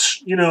not,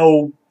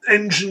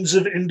 engines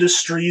of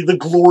industry, the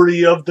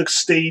glory of the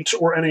state,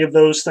 or any of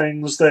those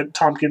things that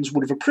Tompkins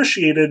would have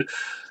appreciated.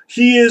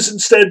 He is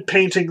instead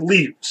painting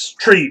leaves,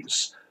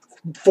 trees,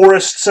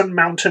 forests and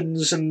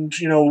mountains, and,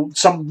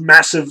 some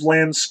massive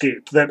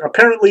landscape that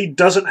apparently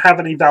doesn't have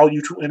any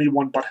value to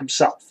anyone but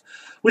himself.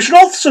 We should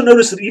also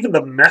notice that even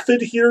the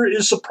method here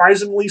is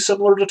surprisingly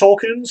similar to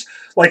Tolkien's.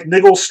 Like,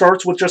 Niggle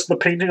starts with just the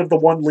painting of the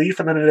one leaf,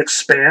 and then it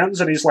expands,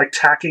 and he's, like,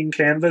 tacking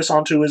canvas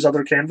onto his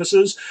other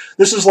canvases.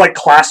 This is, like,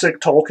 classic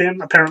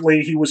Tolkien.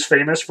 Apparently he was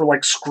famous for,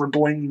 like,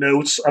 scribbling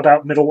notes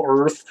about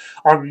Middle-earth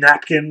on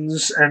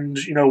napkins and,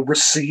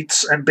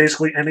 receipts and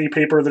basically any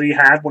paper that he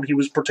had when he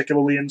was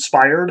particularly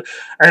inspired.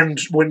 And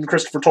when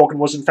Christopher Tolkien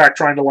was, in fact,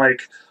 trying to,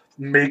 like,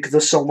 make the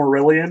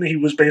Silmarillion, he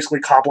was basically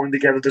cobbling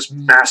together this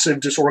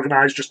massive,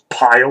 disorganized, just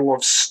pile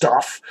of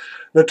stuff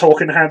that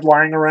Tolkien had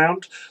lying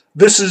around.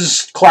 This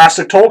is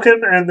classic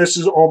Tolkien, and this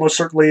is almost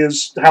certainly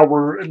is how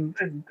we're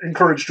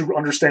encouraged to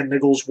understand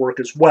Niggle's work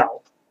as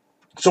well.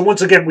 So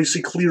once again, we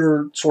see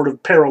clear sort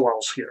of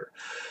parallels here.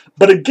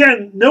 But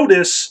again,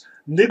 notice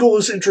Niggle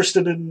is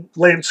interested in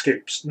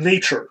landscapes,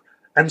 nature,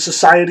 and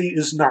society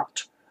is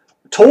not.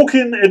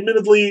 Tolkien,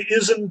 admittedly,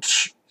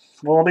 isn't...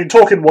 Well, I mean,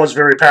 Tolkien was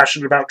very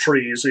passionate about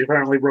trees. He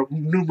apparently wrote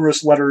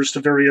numerous letters to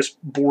various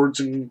boards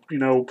and,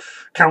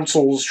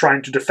 councils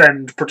trying to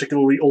defend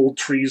particularly old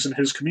trees in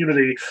his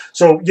community.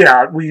 So,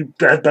 yeah, we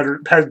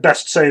had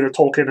best say that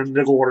Tolkien and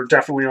Niggle are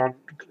definitely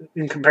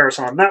in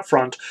comparison on that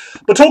front.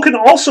 But Tolkien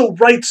also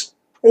writes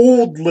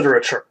old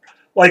literature.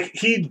 Like,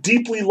 he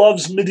deeply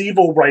loves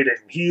medieval writing.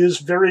 He is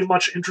very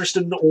much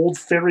interested in old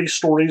fairy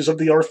stories of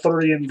the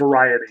Arthurian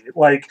variety.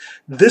 Like,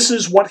 this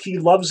is what he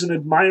loves and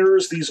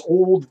admires, these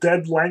old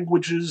dead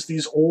languages,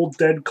 these old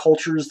dead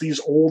cultures, these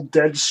old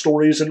dead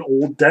stories and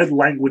old dead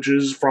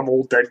languages from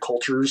old dead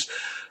cultures.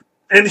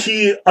 And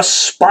he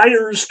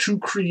aspires to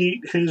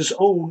create his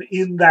own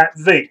in that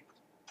vein.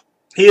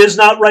 He is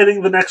not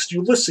writing the next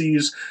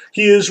Ulysses,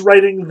 he is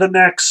writing the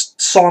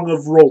next Song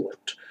of Roland.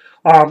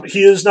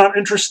 He is not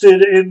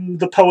interested in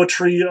the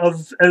poetry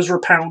of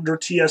Ezra Pound or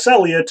T.S.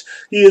 Eliot.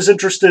 He is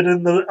interested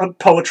in the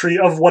poetry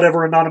of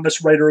whatever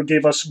anonymous writer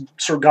gave us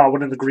Sir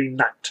Gawain and the Green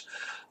Knight.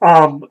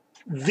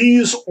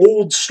 These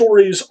old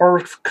stories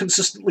are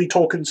consistently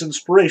Tolkien's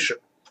inspiration.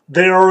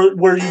 They are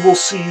where you will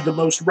see the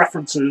most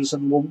references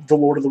in The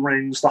Lord of the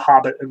Rings, The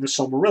Hobbit, and The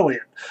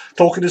Silmarillion.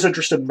 Tolkien is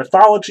interested in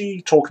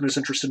mythology. Tolkien is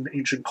interested in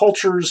ancient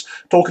cultures.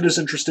 Tolkien is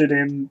interested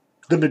in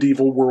the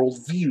medieval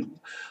worldview.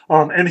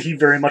 And he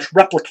very much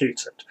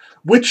replicates it,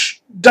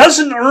 which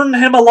doesn't earn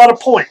him a lot of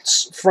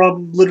points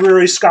from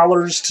literary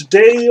scholars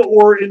today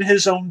or in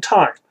his own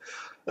time.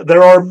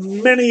 There are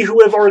many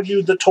who have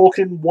argued that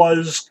Tolkien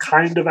was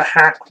kind of a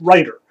hack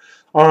writer.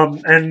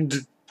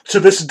 And to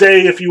this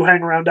day, if you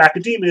hang around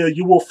academia,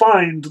 you will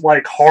find,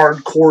 like,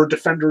 hardcore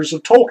defenders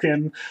of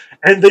Tolkien,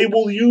 and they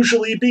will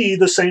usually be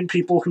the same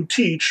people who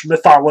teach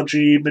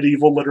mythology,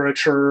 medieval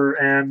literature,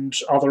 and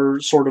other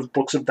sort of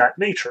books of that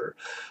nature.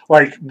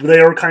 Like, they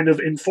are kind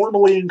of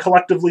informally and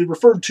collectively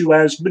referred to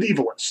as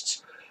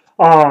medievalists.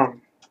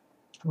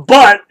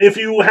 But if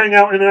you hang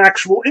out in an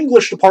actual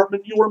English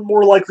department, you are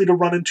more likely to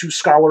run into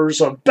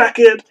scholars of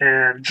Beckett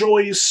and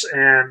Joyce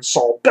and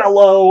Saul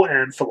Bellow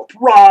and Philip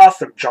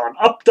Roth and John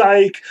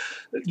Updike,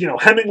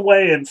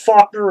 Hemingway and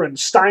Faulkner and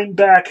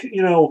Steinbeck,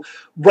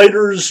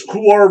 writers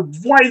who are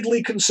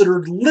widely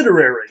considered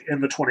literary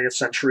in the 20th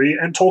century,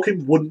 and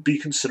Tolkien wouldn't be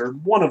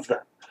considered one of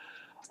them.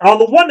 On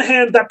the one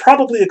hand, that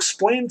probably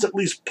explains at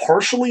least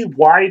partially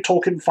why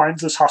Tolkien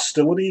finds this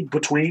hostility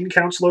between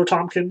Councillor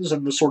Tompkins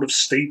and the sort of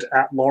state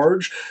at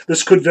large.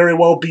 This could very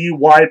well be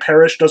why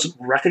Parrish doesn't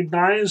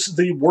recognize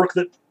the work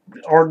that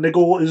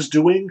Niggle is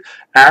doing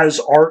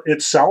as art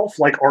itself.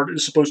 Like, art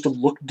is supposed to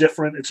look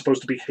different, it's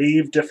supposed to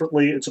behave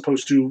differently, it's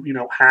supposed to,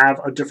 have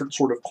a different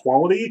sort of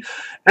quality.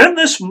 And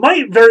this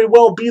might very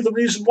well be the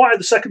reason why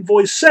the second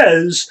voice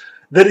says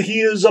that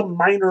he is a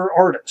minor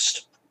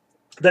artist.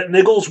 That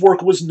Niggle's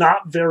work was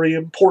not very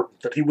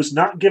important, that he was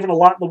not given a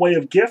lot in the way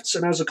of gifts,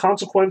 and as a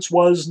consequence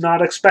was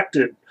not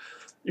expected,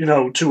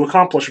 to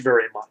accomplish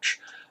very much.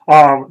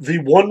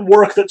 The one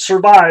work that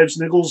survives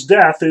Niggle's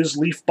death is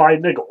Leaf by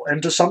Niggle,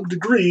 and to some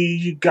degree,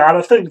 you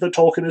gotta think that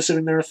Tolkien is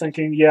sitting there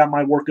thinking, yeah,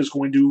 my work is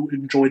going to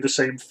enjoy the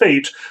same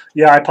fate.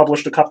 Yeah, I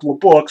published a couple of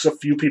books, a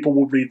few people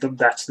will read them,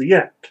 that's the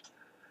end.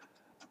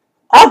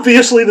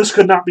 Obviously, this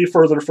could not be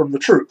further from the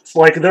truth.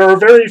 Like, there are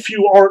very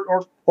few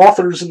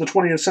authors in the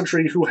 20th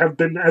century who have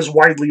been as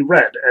widely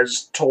read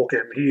as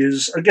Tolkien. He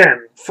is,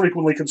 again,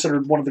 frequently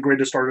considered one of the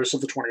greatest artists of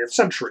the 20th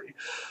century.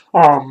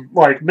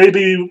 Like,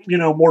 maybe,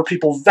 more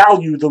people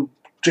value the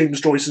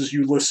James Joyce's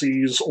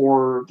Ulysses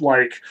or,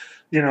 like,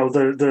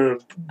 the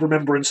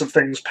remembrance of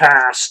things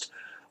past.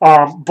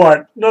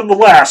 But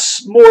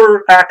nonetheless,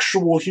 more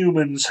actual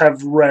humans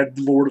have read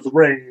Lord of the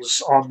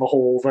Rings on the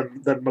whole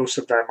than most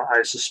of them,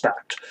 I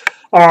suspect.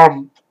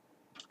 And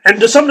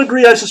to some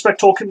degree, I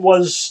suspect Tolkien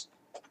was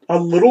a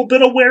little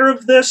bit aware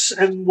of this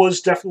and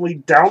was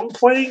definitely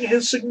downplaying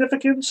his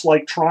significance,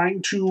 like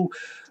trying to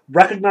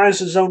recognize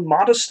his own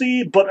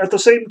modesty, but at the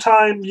same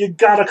time, you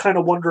gotta kind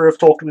of wonder if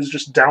Tolkien is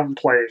just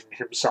downplaying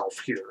himself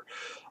here.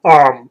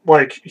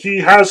 Like, he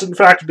has in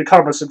fact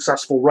become a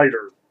successful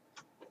writer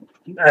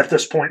at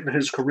this point in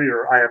his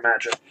career, I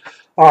imagine.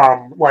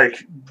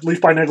 Like,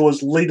 Leaf by Niggle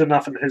is late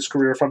enough in his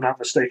career, if I'm not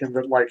mistaken,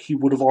 that, like, he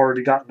would have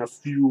already gotten a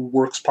few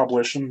works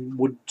published and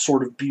would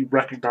sort of be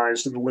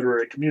recognized in the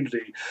literary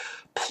community.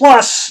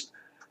 Plus,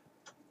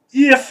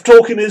 if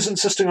Tolkien is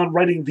insisting on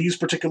writing these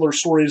particular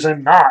stories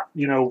and not,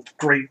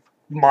 great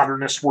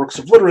modernist works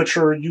of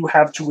literature, you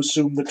have to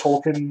assume that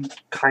Tolkien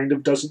kind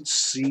of doesn't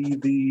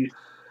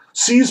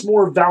sees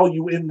more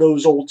value in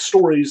those old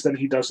stories than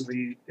he does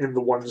in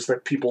the ones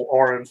that people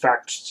are in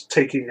fact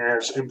taking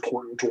as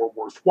important or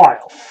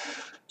worthwhile.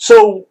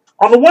 So,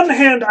 on the one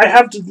hand, I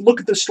have to look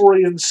at this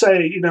story and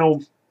say,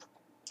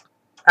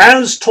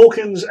 as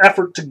Tolkien's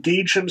effort to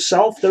gauge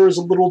himself, there is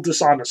a little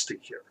dishonesty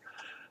here.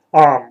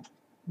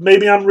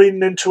 Maybe I'm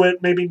reading into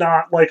it, maybe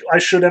not. Like, I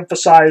should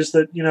emphasize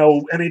that,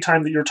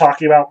 anytime that you're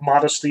talking about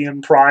modesty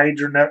and pride,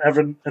 you're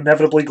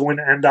inevitably going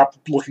to end up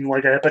looking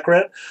like a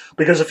hypocrite.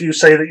 Because if you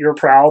say that you're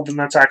proud, then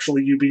that's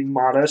actually you being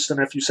modest.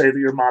 And if you say that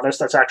you're modest,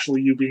 that's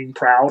actually you being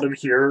proud. And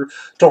here,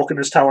 Tolkien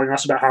is telling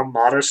us about how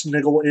modest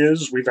Niggle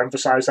is. We've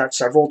emphasized that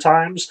several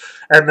times.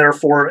 And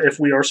therefore, if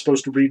we are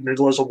supposed to read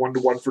Niggle as a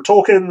one-to-one for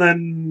Tolkien,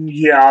 then,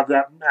 yeah,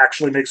 that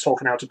actually makes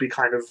Tolkien out to be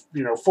kind of,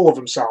 full of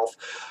himself.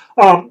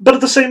 But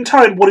at the same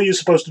time, what are you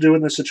supposed to do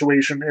in this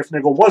situation if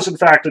Niggle was in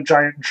fact a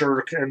giant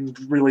jerk and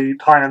really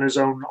high on his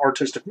own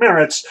artistic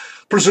merits?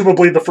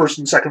 Presumably the first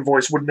and second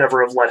voice would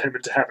never have let him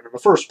into heaven in the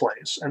first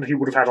place, and he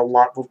would have had a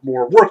lot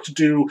more work to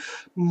do,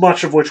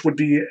 much of which would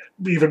be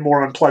even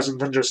more unpleasant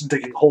than just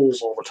digging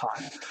holes all the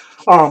time.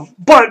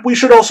 But we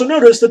should also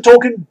notice that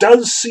Tolkien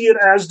does see it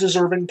as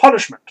deserving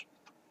punishment.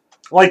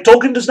 Like,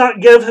 Tolkien does not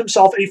give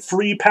himself a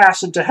free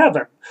pass into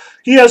heaven.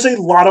 He has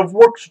a lot of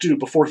work to do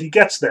before he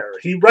gets there.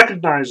 He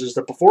recognizes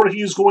that before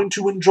he is going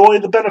to enjoy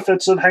the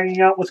benefits of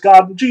hanging out with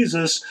God and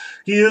Jesus,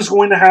 he is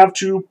going to have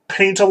to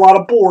paint a lot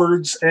of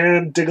boards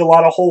and dig a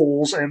lot of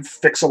holes and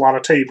fix a lot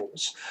of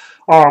tables.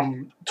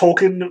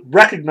 Tolkien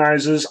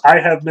recognizes, I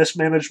have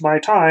mismanaged my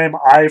time,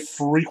 I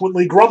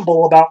frequently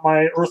grumble about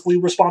my earthly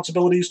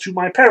responsibilities to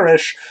my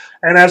parish,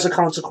 and as a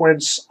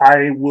consequence,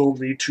 I will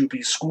need to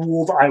be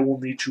schooled, I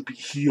will need to be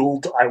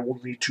healed, I will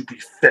need to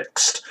be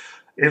fixed,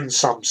 in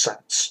some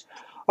sense.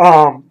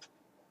 But,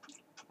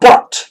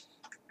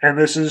 and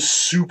this is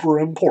super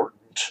important,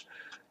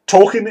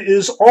 Tolkien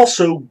is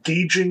also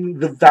gauging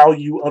the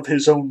value of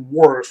his own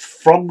worth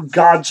from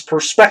God's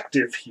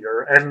perspective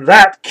here, and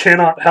that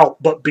cannot help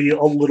but be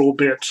a little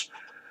bit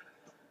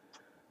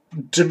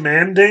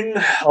demanding,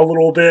 a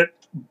little bit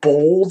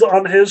bold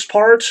on his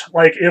part.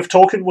 Like, if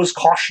Tolkien was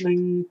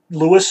cautioning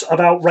Lewis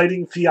about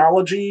writing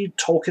theology,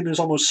 Tolkien is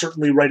almost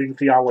certainly writing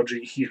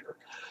theology here,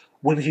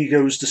 when he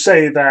goes to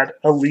say that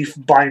A Leaf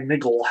by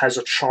Niggle has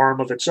a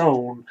charm of its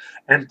own,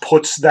 and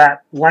puts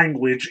that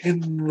language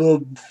in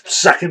the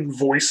second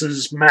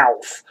voice's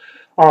mouth,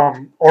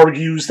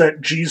 argues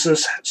that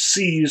Jesus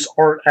sees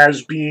art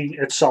as being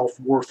itself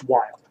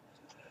worthwhile.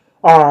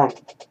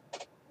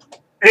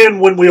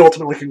 And when we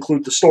ultimately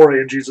conclude the story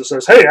and Jesus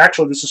says, hey,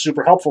 actually this is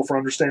super helpful for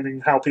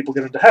understanding how people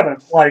get into heaven,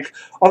 like,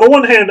 on the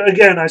one hand,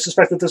 again, I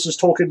suspect that this is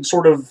Tolkien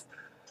sort of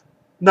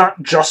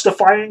not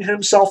justifying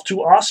himself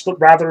to us, but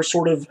rather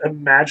sort of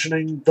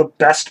imagining the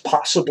best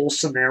possible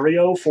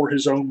scenario for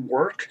his own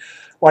work.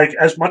 Like,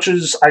 as much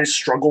as I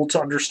struggle to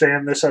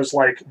understand this as,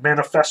 like,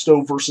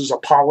 manifesto versus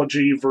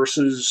apology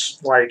versus,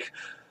 like,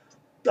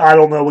 I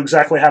don't know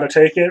exactly how to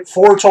take it,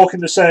 for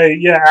Tolkien to say,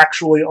 yeah,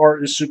 actually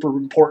art is super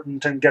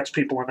important and gets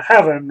people into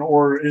heaven,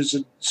 or is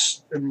an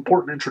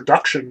important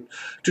introduction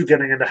to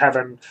getting into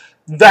heaven,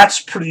 that's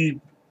pretty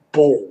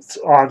bold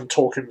on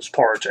Tolkien's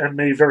part, and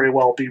may very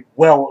well be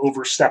well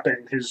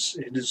overstepping his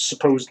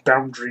supposed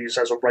boundaries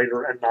as a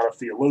writer and not a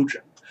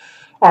theologian.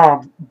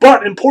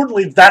 But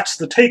importantly, that's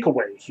the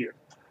takeaway here.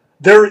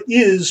 There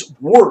is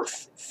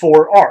worth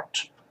for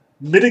art.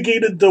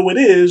 Mitigated though it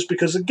is,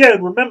 because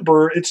again,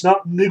 remember, it's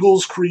not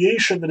Niggle's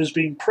creation that is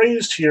being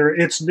praised here,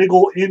 it's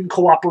Niggle in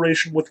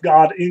cooperation with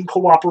God, in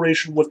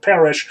cooperation with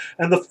Parrish,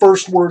 and the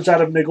first words out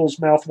of Niggle's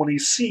mouth when he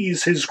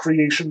sees his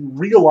creation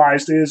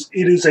realized is,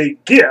 it is a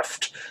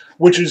gift,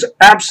 which is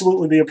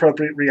absolutely the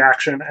appropriate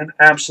reaction, and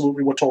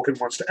absolutely what Tolkien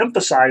wants to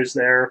emphasize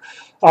there.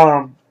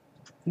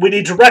 We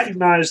need to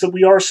recognize that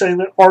we are saying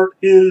that art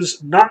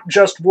is not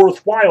just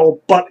worthwhile,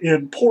 but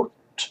important.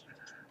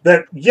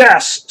 That,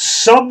 yes,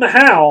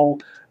 somehow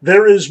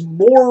there is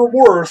more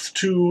worth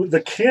to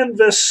the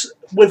canvas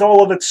with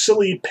all of its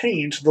silly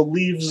paint, the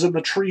leaves and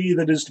the tree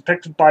that is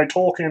depicted by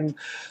Tolkien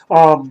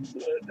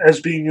as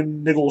being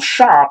in Niggle's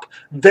shop,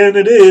 than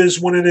it is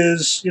when it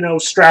is,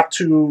 strapped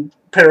to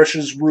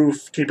Parrish's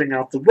roof, keeping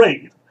out the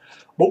rain.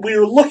 What we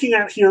are looking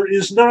at here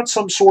is not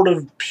some sort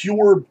of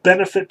pure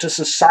benefit to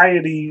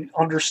society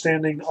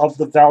understanding of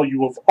the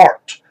value of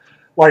art.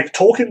 Like,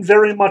 Tolkien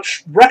very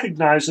much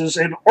recognizes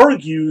and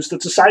argues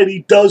that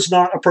society does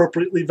not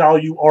appropriately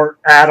value art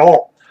at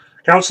all.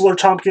 Counselor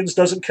Tompkins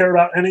doesn't care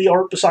about any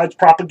art besides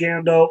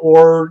propaganda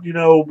or,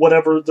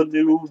 whatever the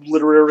new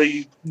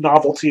literary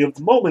novelty of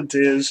the moment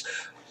is.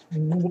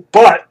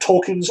 But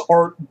Tolkien's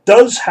art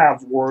does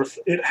have worth.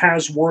 It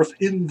has worth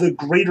in the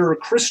greater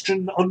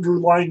Christian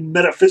underlying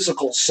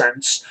metaphysical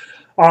sense,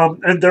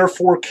 and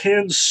therefore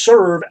can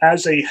serve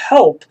as a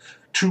help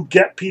to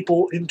get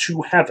people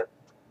into heaven.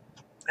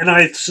 And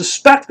I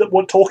suspect that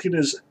what Tolkien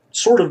is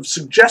sort of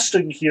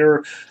suggesting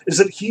here is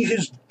that he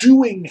is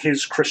doing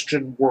his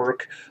Christian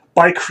work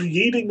by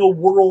creating a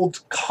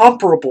world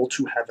comparable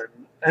to heaven,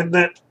 and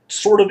that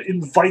sort of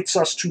invites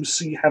us to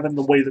see heaven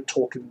the way that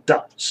Tolkien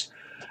does.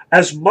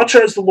 As much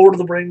as The Lord of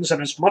the Rings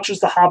and as much as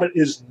The Hobbit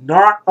is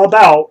not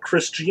about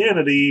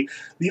Christianity,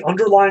 the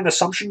underlying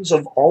assumptions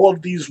of all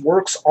of these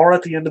works are,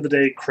 at the end of the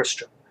day,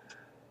 Christian.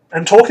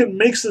 And Tolkien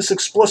makes this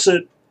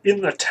explicit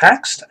in the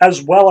text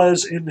as well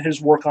as in his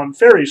work on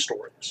fairy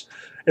stories.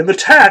 In the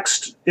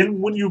text,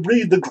 when you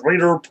read the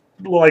greater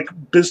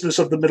business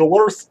of the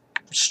Middle-earth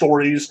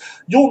stories,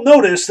 you'll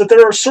notice that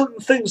there are certain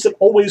things that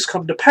always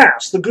come to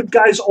pass. The good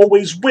guys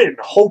always win.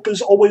 Hope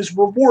is always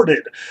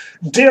rewarded.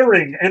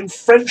 Daring and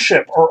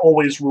friendship are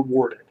always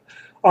rewarded.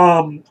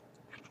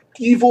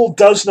 Evil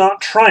does not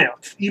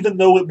triumph, even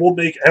though it will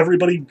make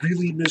everybody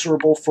really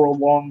miserable for a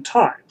long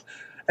time.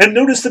 And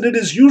notice that it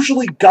is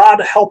usually God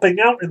helping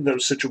out in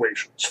those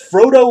situations.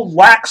 Frodo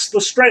lacks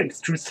the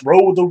strength to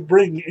throw the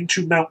ring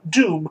into Mount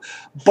Doom,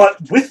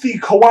 but with the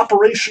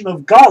cooperation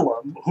of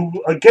Gollum,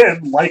 who,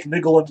 again, like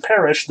Niggle and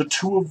Parrish, the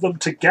two of them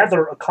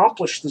together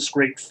accomplish this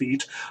great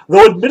feat,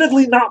 though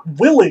admittedly not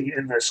willing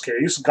in this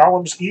case.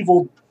 Gollum's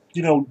evil,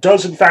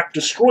 does in fact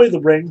destroy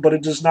the ring, but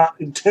it does not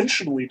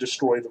intentionally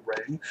destroy the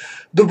ring.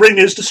 The ring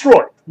is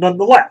destroyed,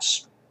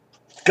 nonetheless.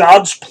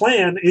 God's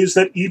plan is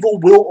that evil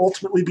will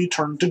ultimately be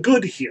turned to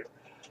good here.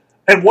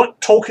 And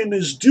what Tolkien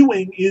is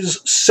doing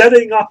is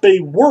setting up a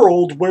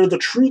world where the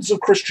truths of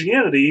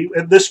Christianity,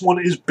 and this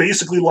one is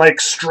basically like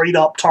straight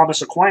up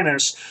Thomas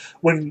Aquinas,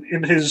 when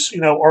in his,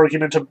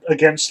 argument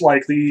against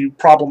the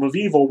problem of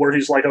evil, where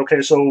he's like,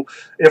 okay, so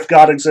if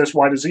God exists,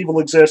 why does evil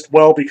exist?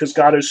 Well, because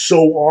God is so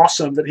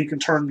awesome that he can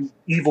turn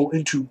evil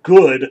into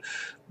good.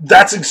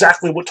 That's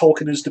exactly what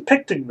Tolkien is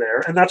depicting there,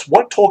 and that's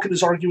what Tolkien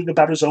is arguing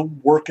about his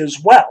own work as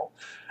well.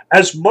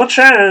 As much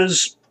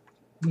as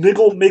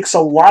Niggle makes a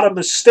lot of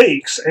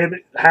mistakes and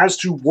has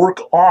to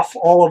work off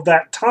all of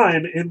that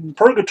time in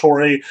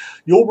purgatory,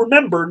 you'll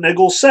remember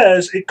Niggle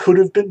says it could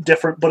have been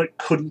different, but it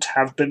couldn't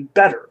have been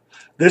better.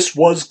 This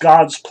was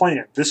God's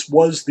plan. This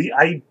was the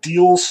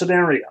ideal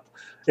scenario.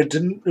 It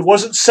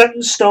wasn't set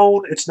in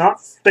stone. It's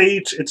not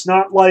fate. It's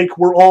not like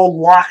we're all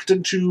locked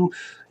into,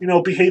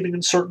 behaving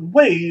in certain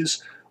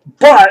ways,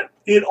 but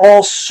it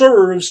all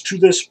serves to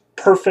this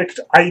perfect,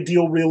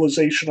 ideal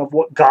realization of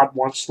what God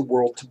wants the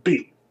world to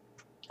be.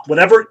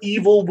 Whatever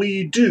evil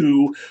we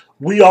do,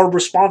 we are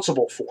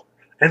responsible for,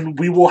 and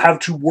we will have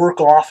to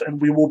work off,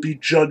 and we will be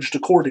judged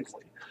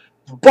accordingly.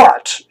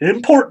 But,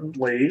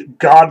 importantly,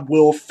 God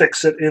will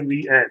fix it in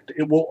the end.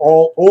 It will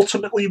all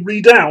ultimately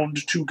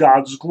redound to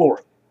God's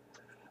glory.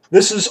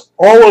 This is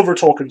all over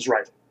Tolkien's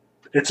writing.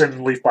 It's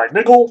in Leaf by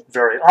Niggle,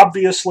 very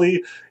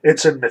obviously.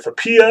 It's in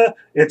Mythopoeia.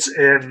 It's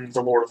in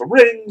The Lord of the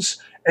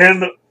Rings.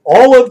 And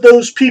all of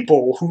those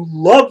people who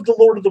love The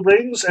Lord of the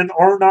Rings and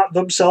are not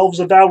themselves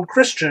avowed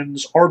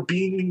Christians are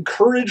being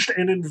encouraged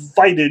and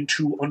invited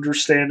to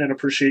understand and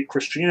appreciate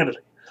Christianity.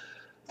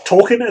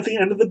 Tolkien, at the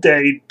end of the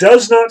day,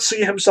 does not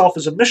see himself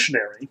as a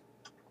missionary,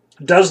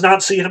 does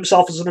not see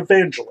himself as an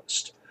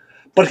evangelist,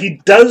 but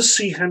he does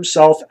see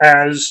himself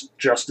as,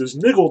 just as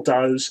Niggle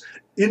does,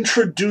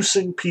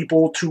 introducing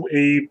people to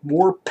a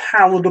more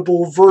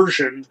palatable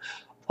version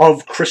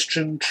of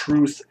Christian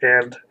truth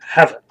and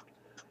heaven.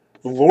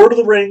 The Lord of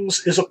the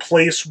Rings is a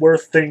place where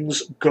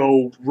things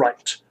go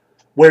right,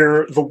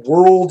 where the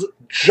world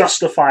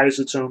justifies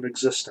its own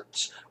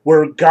existence,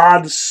 where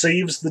God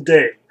saves the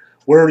day,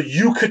 where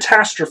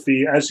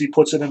eucatastrophe, as he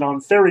puts it in On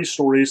Fairy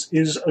Stories,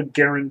 is a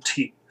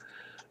guarantee.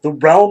 The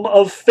realm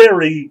of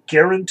fairy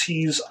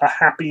guarantees a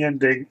happy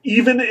ending,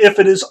 even if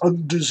it is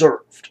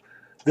undeserved.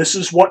 This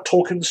is what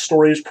Tolkien's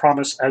stories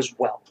promise as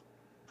well.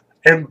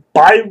 And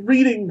by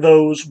reading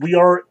those, we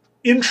are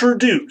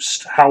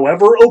introduced,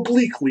 however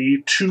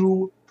obliquely,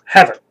 to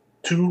heaven,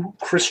 to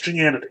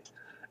Christianity,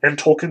 and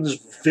Tolkien's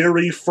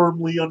very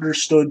firmly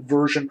understood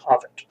version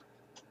of it.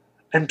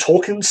 And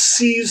Tolkien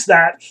sees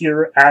that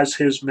here as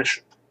his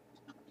mission.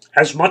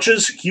 As much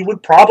as he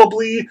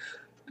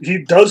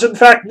does in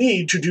fact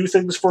need to do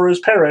things for his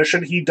parish,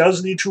 and he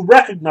does need to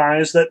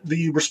recognize that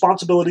the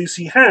responsibilities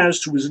he has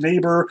to his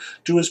neighbor,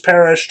 to his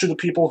parish, to the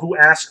people who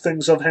ask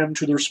things of him,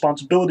 to the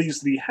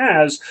responsibilities that he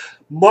has,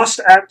 must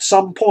at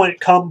some point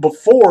come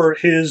before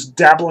his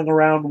dabbling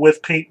around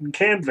with paint and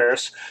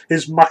canvas,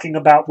 his mucking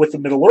about with the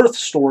Middle-earth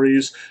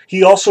stories.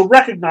 He also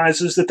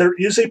recognizes that there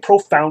is a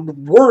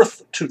profound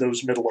worth to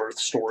those Middle-earth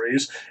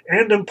stories,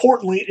 and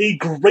importantly, a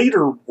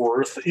greater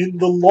worth in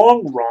the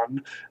long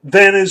run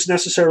than is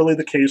necessarily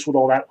the case with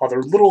all that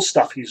other little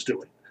stuff he's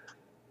doing.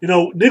 You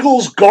know,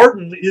 Niggle's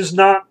garden is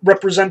not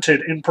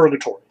represented in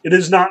Purgatory. It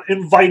is not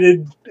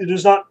invited, it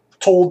is not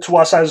told to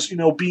us as,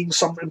 being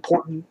some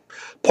important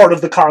part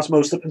of the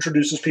cosmos that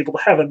introduces people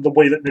to heaven the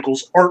way that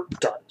Niggle's art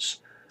does.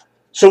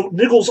 So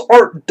Niggle's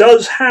art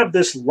does have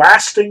this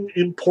lasting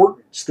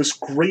importance, this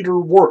greater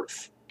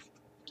worth.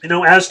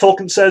 As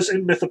Tolkien says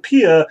in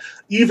Mythopoeia,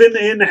 even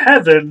in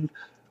heaven,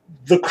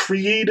 the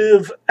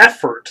creative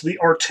effort, the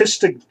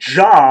artistic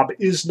job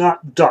is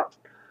not done.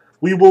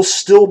 We will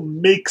still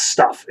make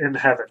stuff in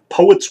heaven.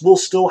 Poets will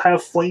still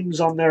have flames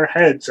on their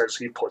heads, as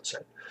he puts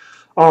it.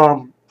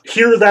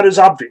 Here that is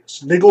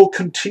obvious. Niggle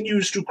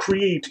continues to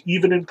create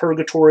even in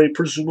Purgatory,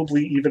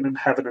 presumably even in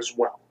heaven as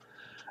well.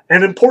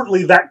 And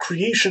importantly, that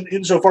creation,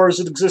 insofar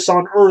as it exists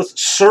on Earth,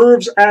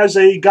 serves as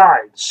a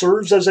guide,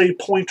 serves as a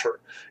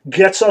pointer,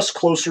 gets us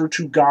closer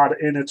to God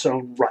in its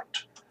own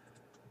right.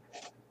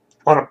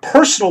 On a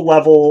personal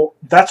level,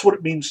 that's what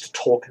it means to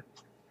Tolkien.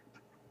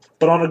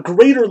 But on a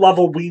greater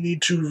level, we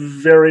need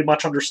to very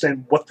much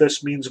understand what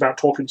this means about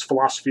Tolkien's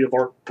philosophy of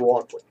art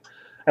broadly.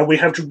 And we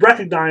have to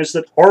recognize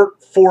that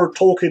art for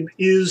Tolkien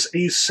is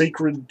a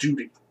sacred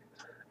duty.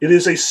 It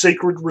is a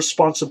sacred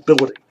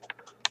responsibility.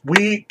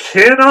 We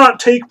cannot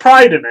take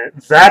pride in it.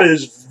 That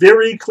is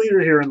very clear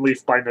here in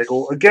Leaf by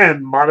Niggle.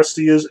 Again,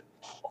 modesty is,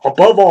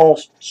 above all,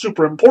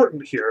 super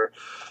important here.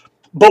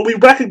 But we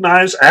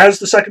recognize, as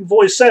the second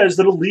voice says,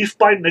 that a Leaf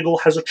by Niggle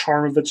has a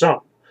charm of its own.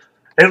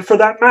 And for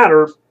that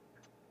matter,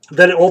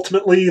 that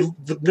ultimately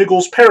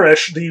Niggle's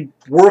parish, the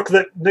work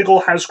that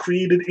Niggle has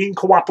created in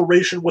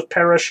cooperation with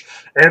parish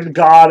and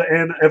God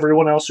and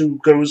everyone else who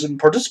goes and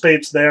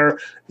participates there,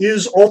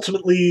 is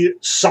ultimately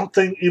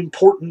something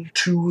important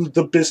to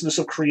the business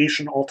of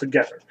creation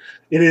altogether.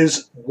 It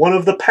is one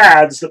of the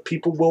paths that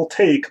people will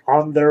take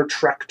on their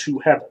trek to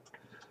heaven.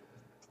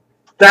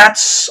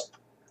 That's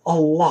a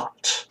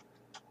lot.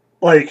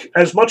 Like,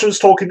 as much as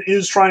Tolkien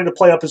is trying to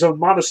play up his own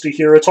modesty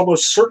here, it's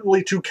almost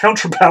certainly to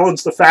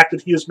counterbalance the fact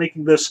that he is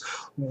making this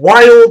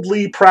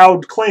wildly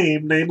proud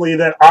claim, namely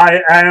that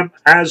I am,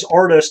 as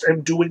artist,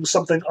 am doing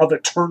something of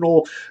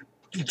eternal,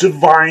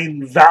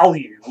 divine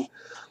value.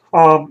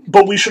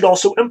 But we should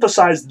also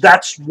emphasize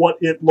that's what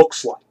it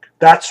looks like.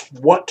 That's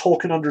what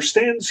Tolkien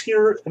understands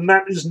here, and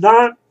that is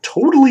not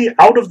totally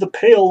out of the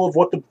pale of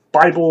what the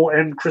Bible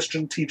and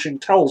Christian teaching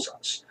tells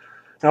us.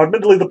 Now,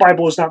 admittedly, the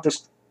Bible is not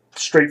this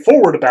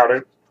straightforward about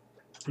it,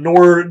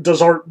 nor does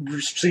art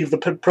receive the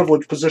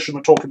privileged position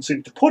that Tolkien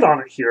seems to put on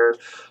it here,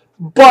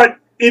 but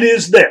it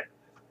is there.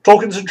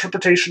 Tolkien's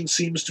interpretation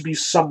seems to be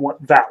somewhat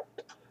valid.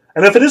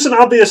 And if it isn't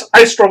obvious,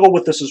 I struggle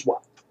with this as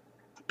well,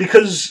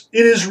 because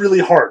it is really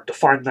hard to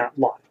find that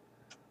line.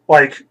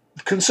 Like,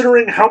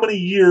 considering how many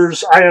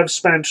years I have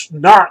spent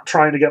not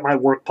trying to get my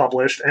work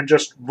published and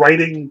just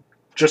writing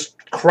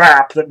just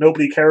crap that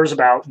nobody cares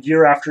about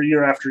year after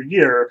year after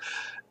year,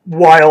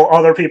 while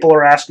other people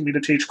are asking me to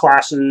teach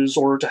classes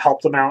or to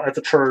help them out at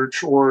the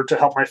church or to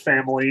help my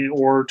family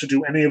or to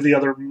do any of the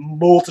other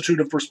multitude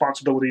of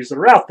responsibilities that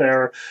are out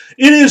there,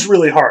 it is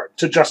really hard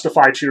to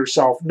justify to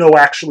yourself, no,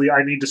 actually,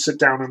 I need to sit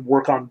down and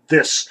work on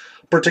this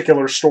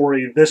particular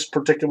story, this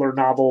particular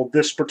novel,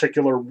 this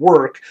particular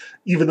work,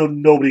 even though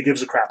nobody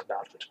gives a crap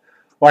about it.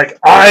 Like,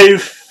 I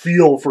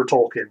feel for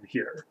Tolkien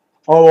here.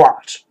 A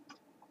lot.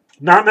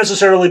 Not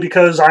necessarily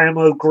because I am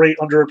a great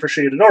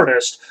underappreciated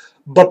artist,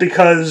 but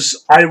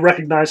because I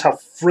recognize how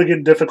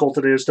friggin' difficult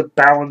it is to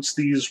balance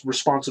these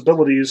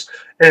responsibilities,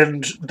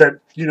 and that,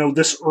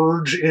 this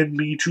urge in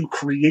me to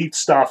create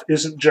stuff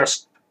isn't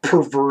just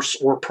perverse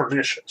or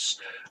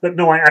pernicious. That,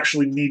 no, I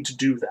actually need to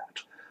do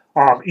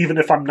that. Even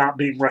if I'm not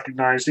being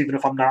recognized, even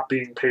if I'm not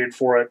being paid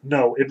for it,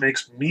 no, it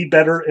makes me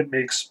better, it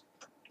makes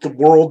the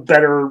world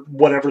better,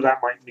 whatever that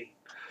might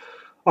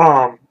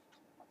mean.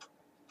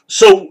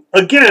 So,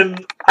 again,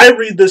 I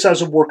read this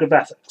as a work of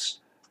ethics.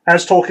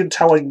 As Tolkien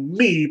telling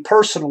me,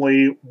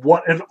 personally,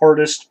 what an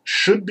artist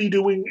should be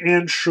doing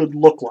and should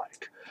look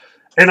like.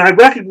 And I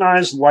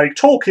recognize, like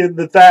Tolkien,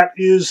 that that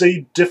is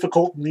a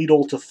difficult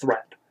needle to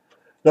thread.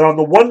 That on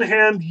the one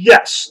hand,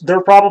 yes,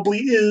 there probably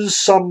is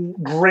some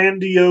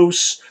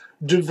grandiose,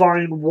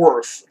 divine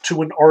worth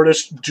to an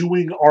artist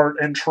doing art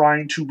and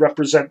trying to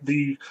represent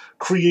the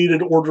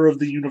created order of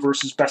the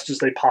universe as best as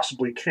they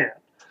possibly can.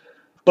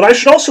 But I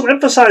should also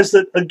emphasize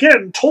that,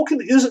 again,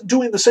 Tolkien isn't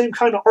doing the same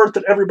kind of art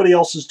that everybody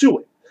else is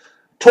doing.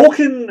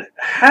 Tolkien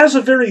has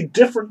a very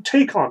different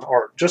take on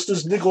art, just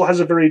as Niggle has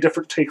a very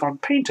different take on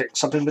painting,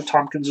 something that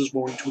Tompkins is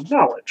willing to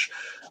acknowledge.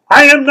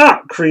 I am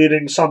not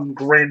creating some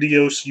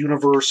grandiose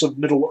universe of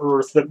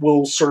Middle-earth that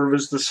will serve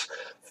as this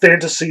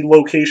fantasy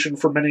location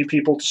for many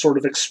people to sort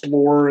of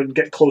explore and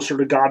get closer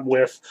to God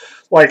with.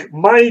 Like,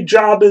 my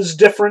job is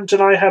different,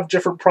 and I have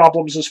different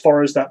problems as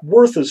far as that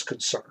worth is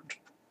concerned.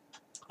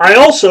 I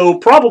also,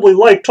 probably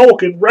like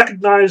Tolkien,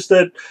 recognize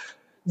that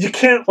you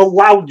can't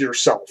allow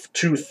yourself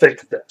to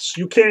think this.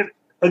 You can't,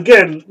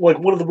 again, like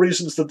one of the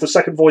reasons that the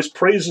second voice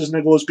praises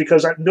Niggle is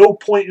because at no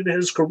point in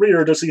his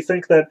career does he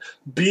think that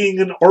being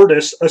an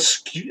artist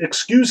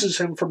excuses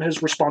him from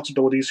his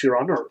responsibilities here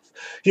on Earth.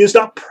 He is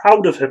not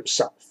proud of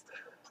himself.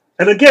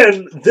 And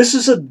again, this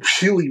is a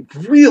really,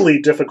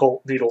 really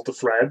difficult needle to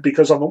thread,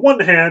 because on the one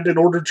hand, in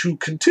order to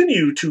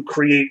continue to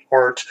create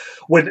art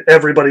when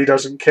everybody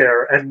doesn't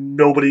care and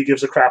nobody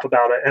gives a crap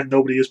about it and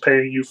nobody is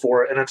paying you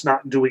for it and it's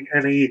not doing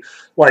any,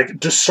 like,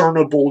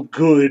 discernible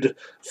good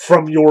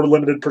from your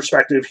limited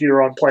perspective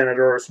here on planet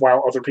Earth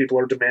while other people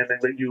are demanding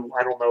that you,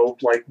 I don't know,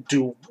 like,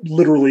 do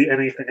literally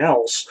anything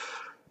else,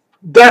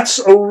 that's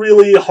a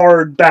really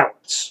hard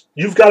balance.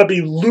 You've got to be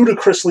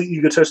ludicrously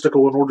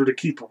egotistical in order to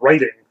keep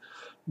writing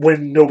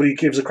when nobody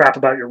gives a crap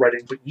about your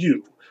writing but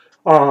you.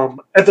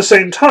 At the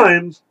same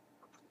time,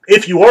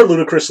 if you are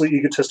ludicrously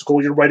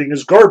egotistical, your writing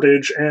is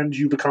garbage, and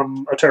you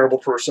become a terrible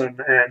person,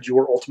 and you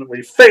are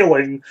ultimately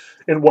failing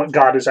in what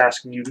God is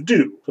asking you to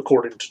do,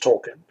 according to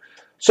Tolkien.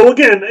 So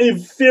again, a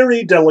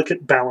very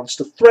delicate balance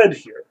to thread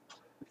here.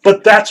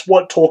 But that's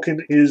what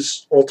Tolkien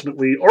is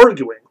ultimately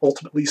arguing,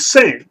 ultimately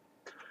saying.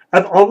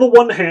 And on the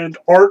one hand,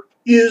 art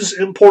is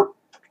important.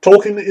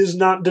 Tolkien is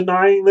not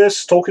denying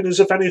this. Tolkien is,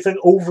 if anything,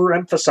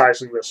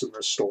 overemphasizing this in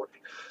this story.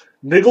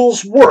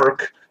 Niggle's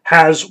work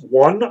has,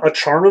 one, a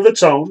charm of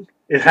its own.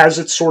 It has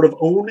its sort of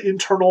own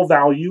internal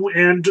value,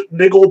 and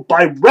Niggle,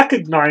 by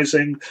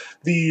recognizing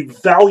the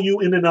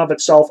value in and of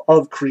itself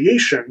of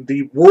creation,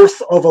 the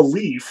worth of a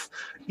leaf,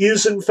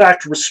 is in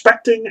fact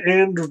respecting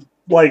and,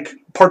 like,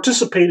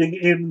 participating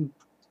in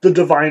the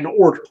divine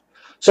order.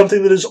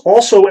 Something that is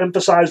also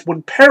emphasized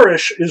when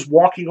Parrish is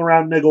walking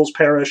around Niggle's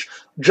parish,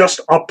 just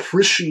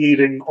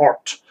appreciating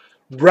art,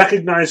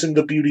 recognizing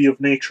the beauty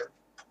of nature.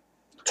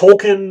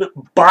 Tolkien,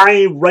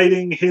 by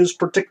writing his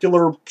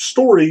particular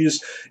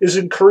stories, is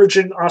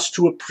encouraging us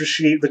to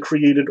appreciate the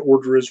created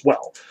order as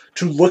well,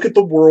 to look at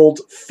the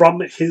world from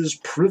his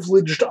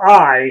privileged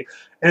eye,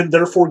 and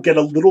therefore get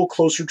a little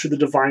closer to the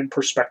divine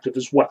perspective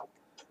as well.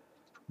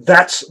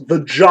 That's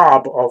the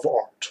job of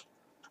art.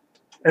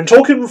 And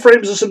Tolkien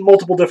frames this in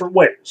multiple different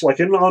ways.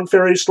 Like in On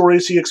Fairy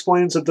Stories, he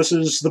explains that this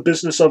is the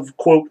business of,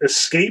 quote,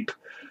 escape,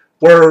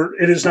 where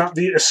it is not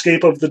the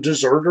escape of the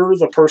deserter,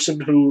 the person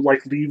who,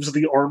 like, leaves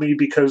the army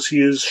because he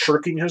is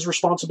shirking his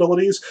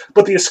responsibilities,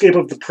 but the escape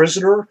of the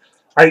prisoner,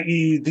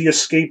 i.e. the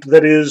escape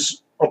that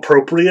is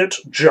appropriate,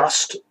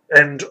 just,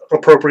 and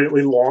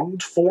appropriately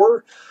longed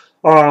for.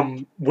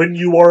 When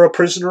you are a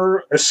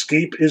prisoner,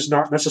 escape is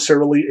not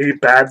necessarily a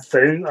bad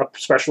thing,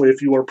 especially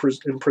if you are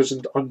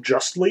imprisoned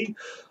unjustly.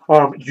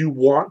 You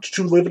want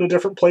to live in a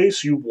different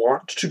place, you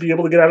want to be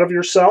able to get out of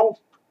your cell,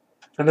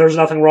 and there's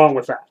nothing wrong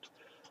with that.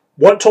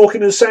 What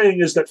Tolkien is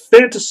saying is that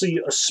fantasy,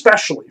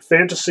 especially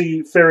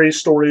fantasy fairy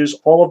stories,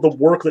 all of the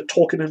work that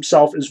Tolkien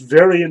himself is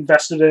very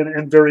invested in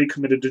and very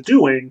committed to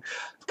doing,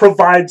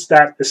 provides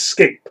that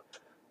escape.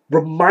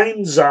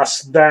 Reminds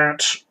us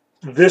that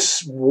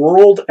this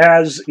world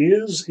as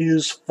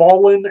is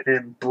fallen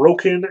and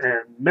broken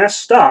and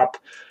messed up,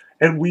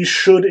 and we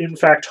should in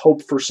fact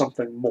hope for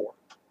something more.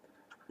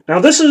 Now,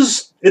 this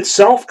is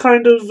itself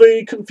kind of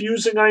a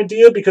confusing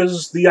idea,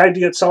 because the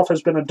idea itself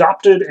has been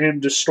adopted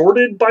and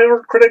distorted by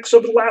art critics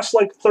over the last,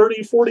 like,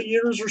 30, 40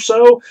 years or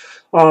so.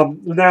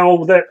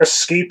 Now that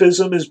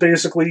escapism is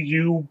basically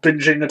you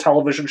binging a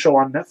television show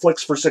on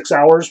Netflix for 6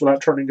 hours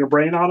without turning your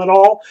brain on at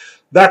all.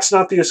 That's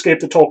not the escape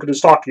that Tolkien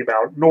is talking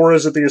about, nor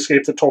is it the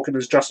escape that Tolkien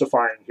is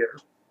justifying here.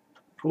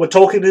 What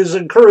Tolkien is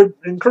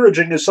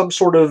encouraging is some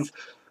sort of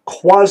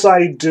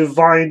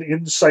quasi-divine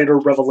insight or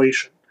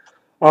revelation.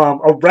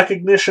 A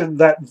recognition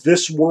that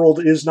this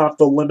world is not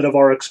the limit of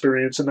our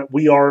experience, and that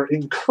we are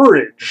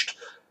encouraged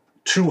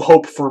to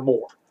hope for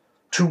more,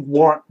 to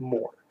want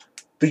more.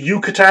 The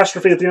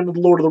eucatastrophe at the end of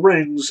The Lord of the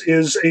Rings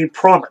is a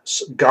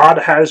promise. God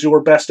has your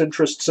best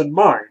interests in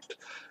mind.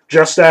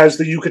 Just as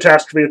the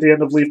eucatastrophe at the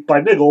end of Leaf by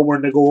Niggle, where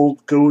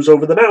Niggle goes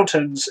over the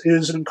mountains,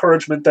 is an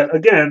encouragement that,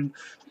 again,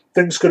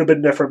 things could have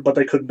been different, but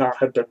they could not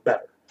have been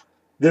better.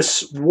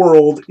 This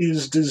world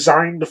is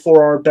designed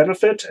for our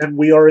benefit, and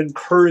we are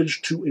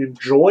encouraged to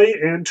enjoy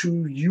and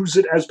to use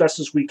it as best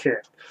as we can.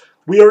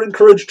 We are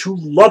encouraged to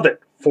love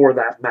it, for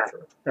that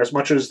matter, as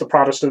much as the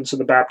Protestants and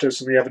the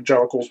Baptists and the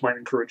Evangelicals might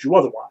encourage you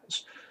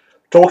otherwise.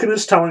 Tolkien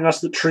is telling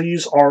us that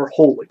trees are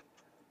holy.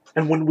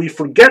 And when we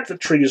forget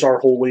that trees are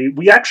holy,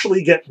 we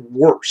actually get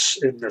worse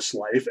in this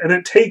life. And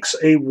it takes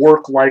a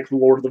work like The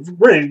Lord of the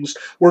Rings,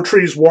 where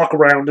trees walk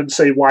around and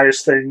say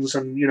wise things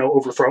and,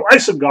 overthrow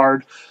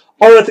Isengard,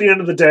 are at the end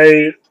of the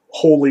day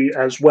holy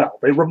as well.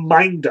 They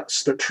remind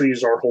us that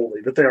trees are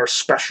holy, that they are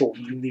special,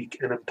 unique,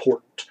 and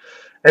important.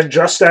 And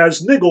just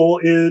as Nigel,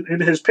 in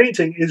his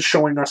painting, is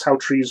showing us how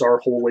trees are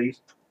holy,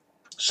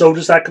 so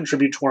does that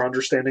contribute to our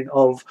understanding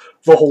of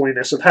the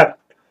holiness of heaven.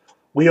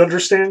 We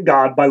understand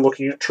God by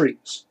looking at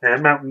trees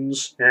and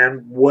mountains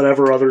and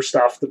whatever other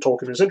stuff that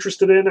Tolkien is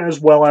interested in,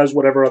 as well as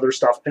whatever other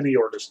stuff any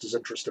artist is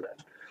interested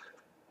in.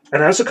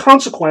 And as a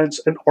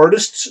consequence, an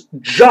artist's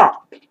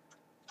job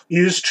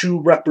is to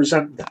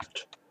represent that,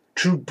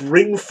 to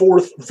bring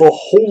forth the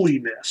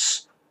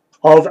holiness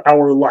of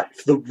our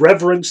life, the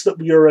reverence that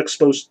we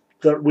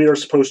are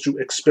supposed to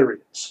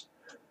experience.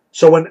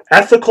 So an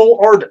ethical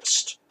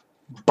artist,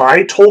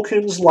 by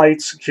Tolkien's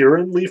lights here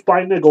in Leaf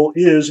by Nigel,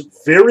 is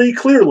very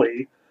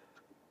clearly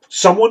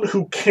someone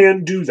who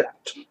can do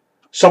that.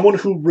 Someone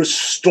who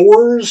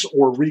restores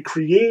or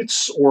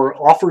recreates or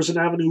offers an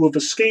avenue of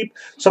escape,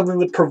 something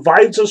that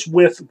provides us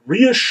with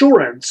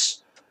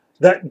reassurance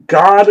that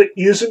God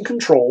is in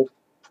control,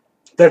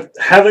 that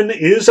heaven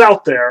is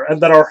out there,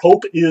 and that our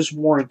hope is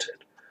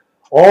warranted.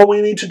 All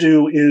we need to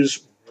do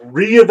is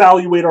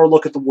reevaluate our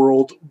look at the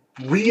world,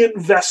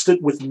 reinvest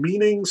it with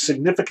meaning,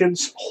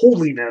 significance,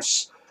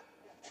 holiness,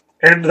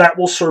 and that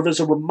will serve as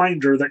a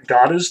reminder that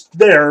God is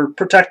there,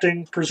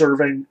 protecting,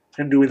 preserving,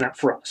 and doing that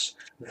for us.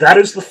 That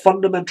is the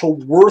fundamental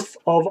worth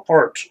of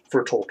art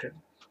for Tolkien.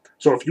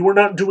 So if you are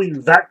not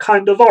doing that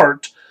kind of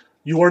art,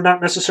 you are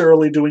not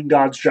necessarily doing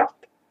God's job.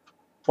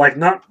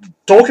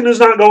 Tolkien is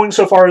not going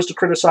so far as to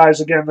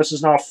criticize, again, this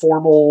is not a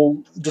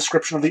formal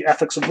description of the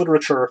ethics of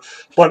literature,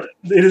 but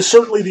it is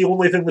certainly the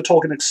only thing that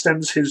Tolkien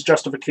extends his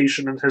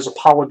justification and his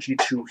apology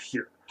to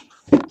here.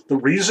 The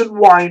reason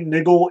why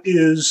Nigel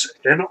is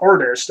an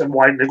artist and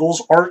why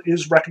Nigel's art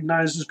is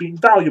recognized as being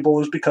valuable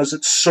is because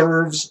it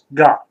serves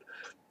God,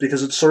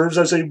 because it serves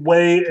as a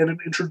way and an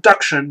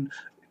introduction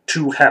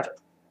to heaven.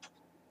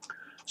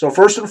 So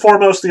first and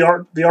foremost,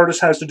 the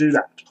artist has to do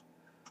that.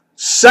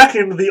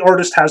 Second, the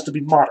artist has to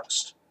be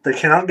modest. They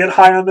cannot get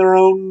high on their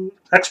own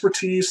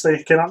expertise.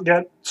 They cannot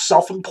get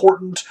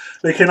self-important.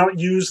 They cannot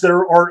use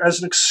their art as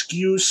an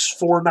excuse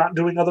for not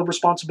doing other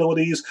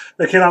responsibilities.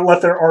 They cannot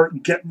let their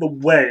art get in the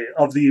way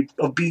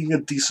of being a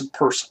decent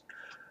person.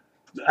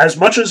 As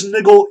much as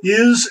Nigel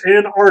is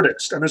an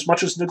artist, and as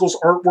much as Nigel's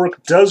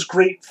artwork does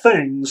great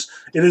things,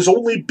 it is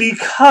only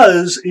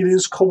because it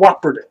is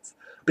cooperative.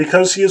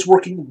 Because he is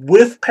working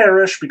with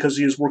Parish, because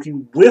he is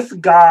working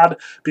with God,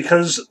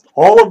 because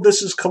all of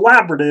this is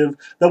collaborative,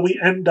 that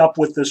we end up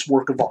with this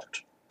work of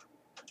art.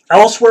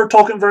 Elsewhere,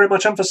 Tolkien very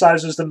much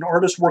emphasizes that an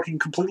artist working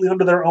completely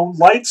under their own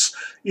lights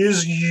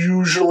is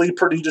usually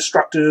pretty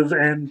destructive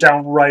and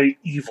downright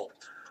evil.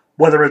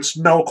 Whether it's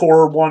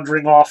Melkor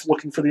wandering off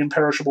looking for the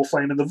imperishable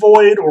flame in the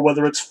void, or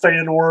whether it's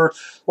Fëanor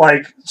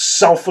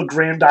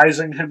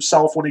self-aggrandizing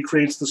himself when he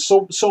creates the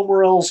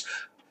Silmarils,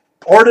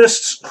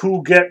 artists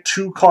who get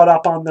too caught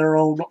up on their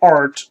own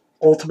art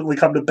ultimately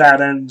come to bad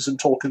ends in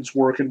Tolkien's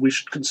work, and we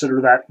should consider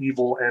that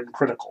evil and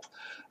critical.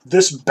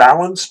 This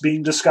balance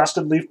being discussed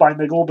in Leaf by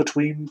Nigel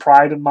between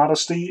pride and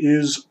modesty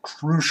is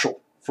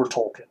crucial for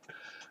Tolkien.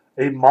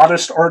 A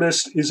modest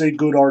artist is a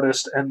good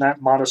artist, and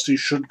that modesty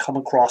should come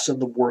across in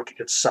the work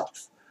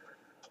itself.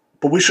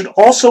 But we should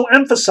also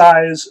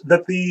emphasize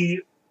that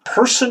the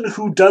person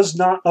who does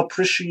not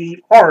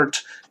appreciate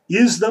art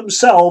is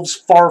themselves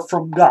far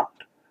from God.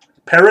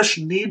 Parish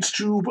needs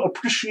to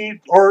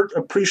appreciate art,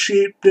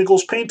 appreciate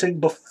Nigel's painting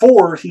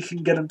before he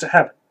can get into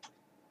heaven.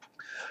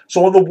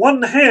 So on the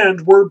one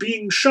hand, we're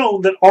being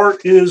shown that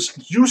art is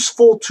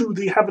useful to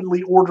the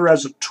heavenly order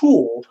as a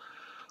tool,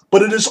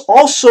 but it is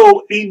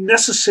also a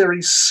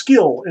necessary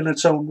skill in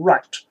its own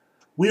right.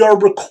 We are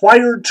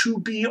required to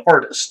be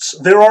artists.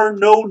 There are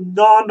no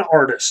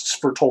non-artists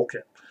for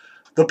Tolkien.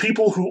 The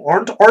people who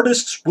aren't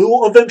artists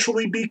will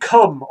eventually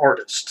become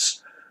artists.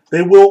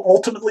 They will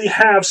ultimately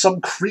have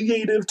some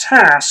creative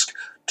task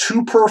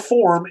to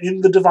perform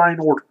in the divine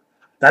order.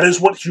 That is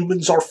what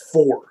humans are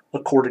for,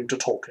 according to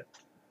Tolkien.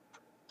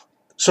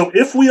 So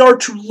if we are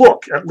to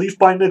look at Leaf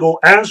by Nigel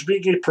as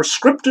being a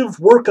prescriptive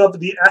work of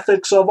the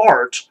ethics of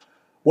art,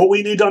 what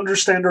we need to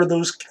understand are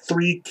those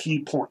three key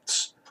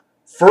points.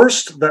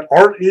 First, that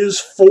art is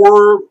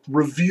for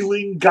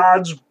revealing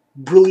God's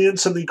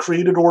brilliance in the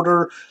created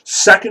order.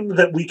 Second,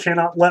 that we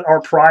cannot let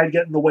our pride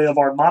get in the way of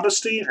our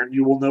modesty, and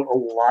you will note a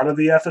lot of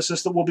the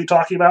ethicists that we'll be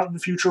talking about in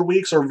future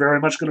weeks are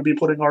very much going to be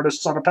putting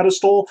artists on a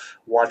pedestal.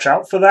 Watch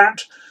out for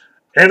that.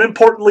 And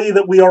importantly,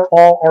 that we are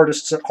all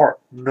artists at heart.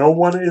 No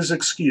one is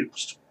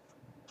excused.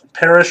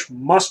 Parish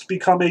must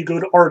become a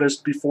good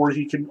artist before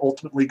he can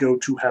ultimately go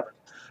to heaven.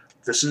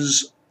 This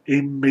is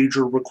a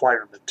major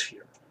requirement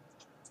here.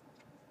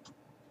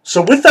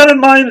 So with that in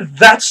mind,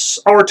 that's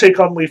our take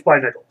on Leaf by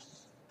Nigel.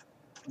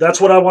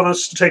 That's what I want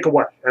us to take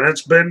away. And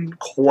it's been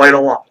quite a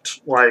lot.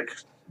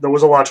 There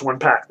was a lot to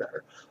unpack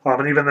there.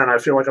 And even then, I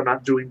feel like I'm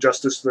not doing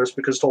justice to this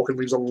because Tolkien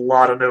leaves a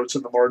lot of notes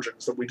in the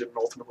margins that we didn't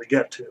ultimately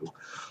get to.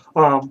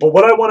 But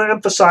what I want to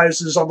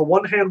emphasize is, on the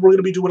one hand, we're going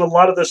to be doing a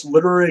lot of this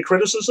literary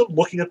criticism,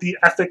 looking at the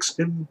ethics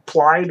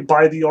implied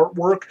by the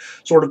artwork,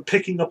 sort of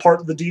picking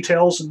apart the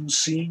details and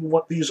seeing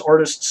what these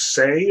artists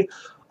say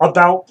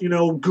about,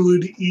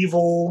 good,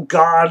 evil,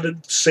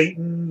 God,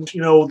 Satan,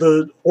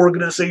 the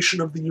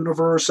organization of the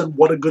universe, and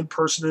what a good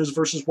person is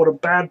versus what a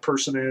bad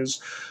person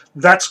is.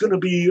 That's going to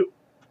be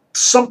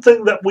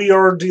something that we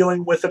are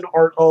dealing with in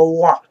art a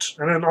lot.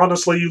 And then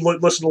honestly, you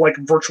listen to like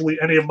virtually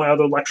any of my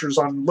other lectures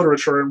on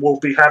literature and we'll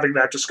be having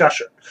that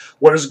discussion.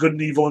 What is good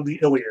and evil in the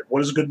Iliad?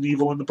 What is good and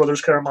evil in the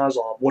Brothers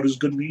Karamazov? What is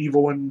good and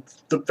evil in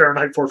the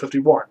Fahrenheit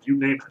 451? You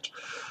name it.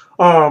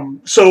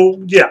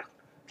 So yeah,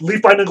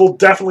 Leaf by Niggle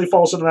definitely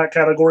falls into that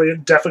category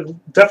and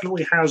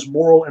definitely has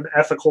moral and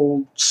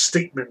ethical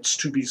statements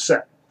to be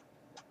said.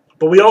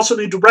 But we also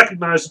need to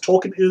recognize that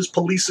Tolkien is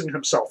policing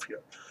himself here.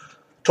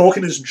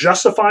 Tolkien is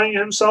justifying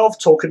himself.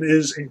 Tolkien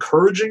is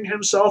encouraging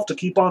himself to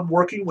keep on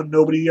working when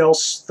nobody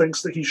else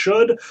thinks that he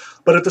should.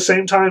 But at the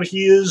same time,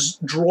 he is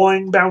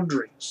drawing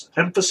boundaries,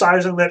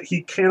 emphasizing that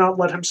he cannot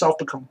let himself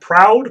become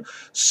proud,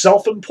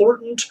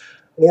 self-important,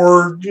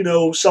 or,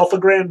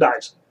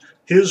 self-aggrandizing.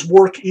 His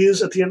work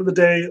is, at the end of the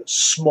day,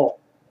 small.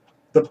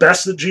 The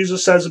best that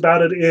Jesus says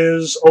about it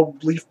is, a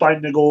leaf by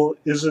niggle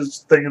is a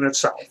thing in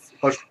itself.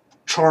 Has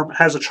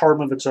a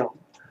charm of its own.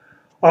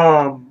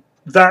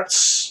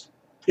 That's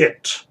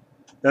it.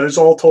 That is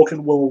all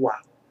Tolkien will allow.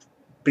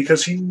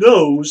 Because he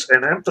knows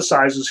and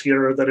emphasizes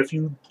here that if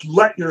you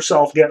let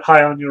yourself get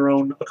high on your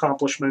own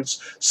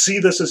accomplishments, see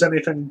this as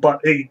anything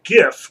but a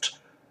gift,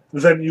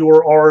 then you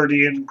are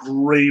already in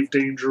grave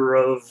danger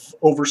of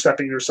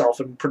overstepping yourself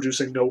and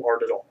producing no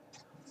art at all.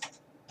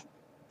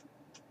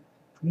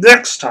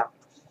 Next time,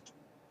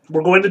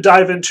 we're going to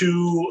dive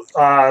into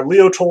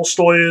Leo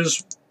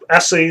Tolstoy's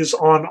essays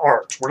on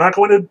art. We're not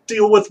going to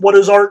deal with what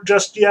is art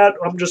just yet.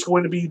 I'm just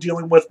going to be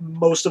dealing with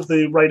most of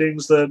the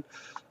writings that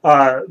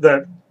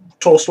that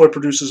Tolstoy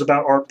produces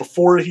about art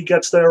before he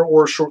gets there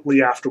or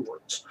shortly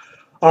afterwards.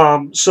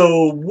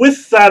 So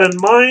with that in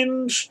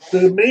mind,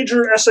 the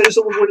major essays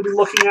that we're going to be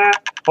looking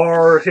at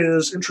are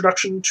his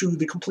introduction to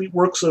the complete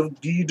works of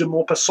Guy de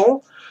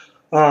Maupassant,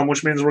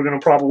 which means we're going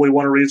to probably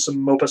want to read some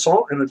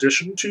Maupassant in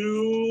addition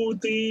to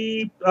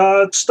the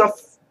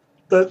stuff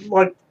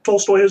that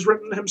Tolstoy has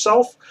written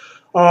himself.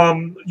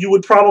 You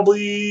would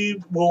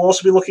probably will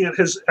also be looking at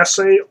his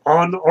essay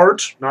on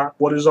art, not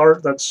what is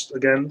art. That's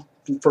again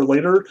for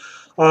later,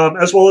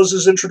 as well as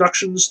his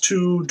introductions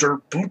to Der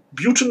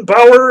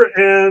Butenbauer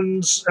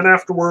and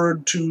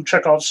afterward to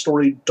Chekhov's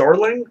story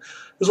Darling,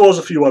 as well as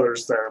a few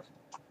others there.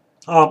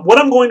 What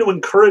I'm going to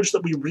encourage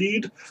that we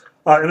read,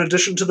 in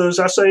addition to those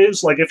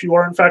essays, like if you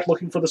are in fact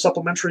looking for the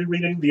supplementary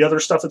reading, the other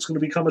stuff that's going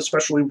to become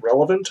especially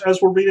relevant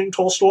as we're reading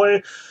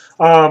Tolstoy.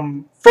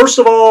 First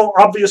of all,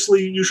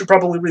 obviously, you should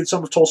probably read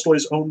some of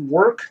Tolstoy's own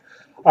work.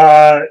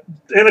 Anna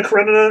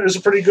Karenina is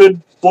a pretty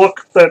good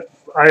book that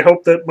I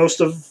hope that most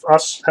of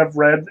us have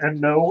read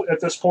and know at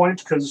this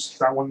point, because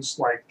that one's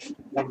like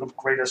one of the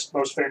greatest,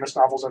 most famous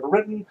novels ever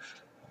written.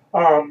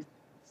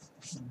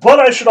 But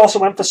I should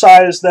also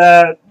emphasize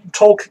that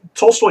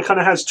Tolstoy kind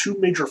of has two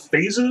major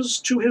phases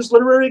to his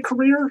literary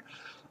career.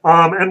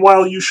 And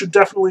while you should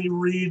definitely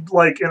read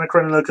Anna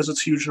Karenina because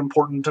it's huge and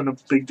important and a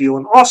big deal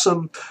and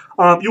awesome,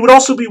 you would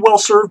also be well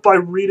served by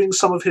reading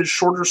some of his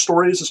shorter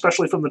stories,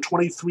 especially from the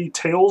 23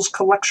 Tales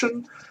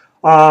collection.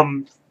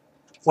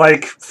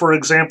 For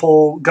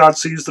example, God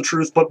Sees the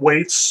Truth But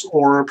Waits,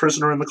 or A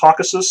Prisoner in the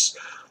Caucasus,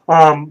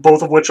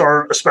 both of which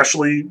are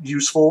especially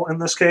useful in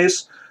this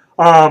case.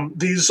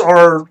 These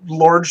are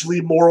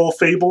largely moral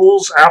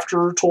fables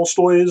after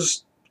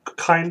Tolstoy's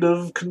kind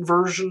of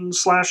conversion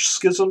 /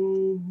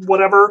 schism,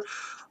 whatever.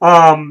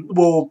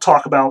 We'll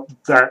talk about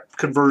that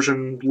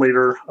conversion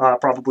later,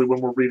 probably when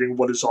we're reading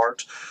What is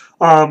Art.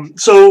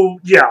 So,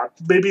 yeah,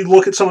 maybe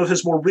look at some of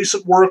his more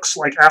recent works,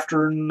 like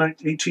after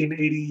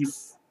 1880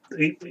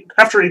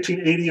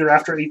 or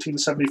after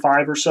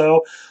 1875 or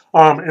so,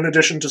 in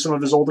addition to some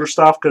of his older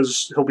stuff,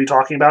 because he'll be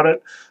talking about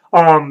it.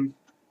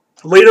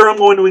 Later, I'm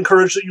going to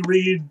encourage that you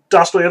read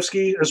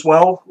Dostoevsky as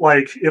well.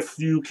 If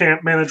you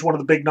can't manage one of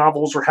the big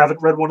novels or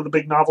haven't read one of the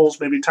big novels,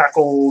 maybe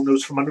tackle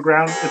Notes from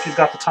Underground if you've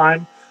got the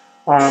time,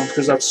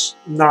 because that's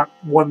not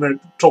one that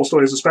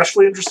Tolstoy is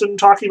especially interested in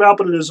talking about,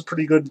 but it is a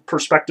pretty good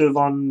perspective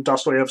on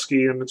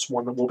Dostoevsky, and it's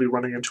one that we'll be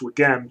running into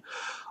again.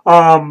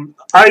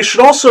 I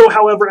should also,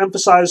 however,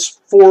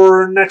 emphasize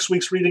for next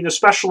week's reading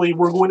especially,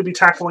 we're going to be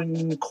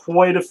tackling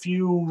quite a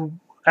few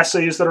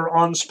essays that are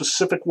on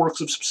specific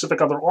works of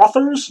specific other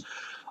authors.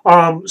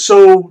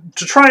 So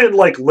to try and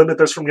limit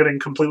this from getting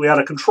completely out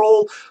of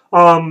control,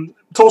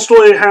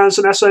 Tolstoy has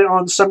an essay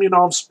on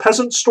Semyonov's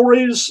peasant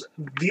stories.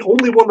 The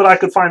only one that I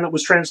could find that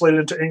was translated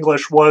into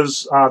English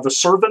was The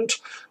Servant,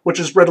 which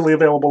is readily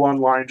available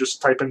online.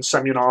 Just type in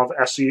Semyonov,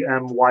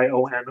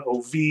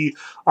 Semyonov,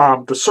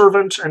 The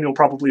Servant, and you'll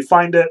probably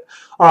find it.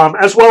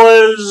 As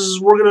well as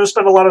we're going to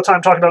spend a lot of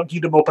time talking about Guy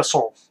de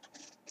Maupassant.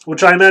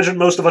 which I imagine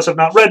most of us have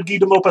not read Guy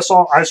de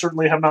Maupassant. I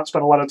certainly have not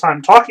spent a lot of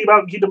time talking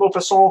about Guy de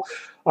Maupassant.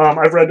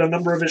 I've read a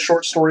number of his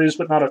short stories,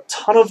 but not a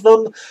ton of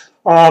them.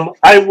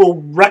 I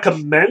will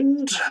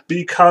recommend,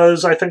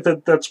 because I think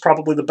that that's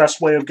probably the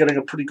best way of getting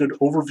a pretty good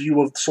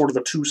overview of sort of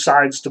the two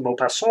sides to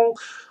Maupassant.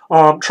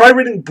 Try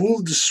reading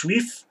Boule de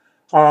Suif.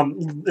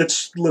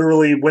 It's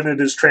literally, when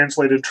it is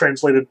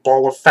translated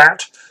ball of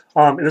fat.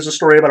 It is a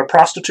story about a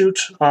prostitute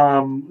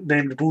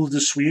named Boule de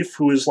Suif,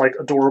 who is like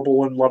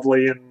adorable and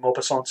lovely, and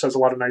Maupassant says a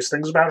lot of nice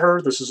things about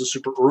her. This is a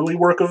super early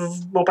work of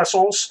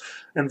Maupassant's,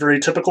 and very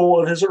typical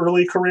of his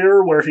early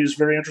career, where he's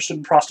very interested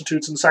in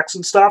prostitutes and sex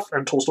and stuff,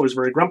 and Tolstoy's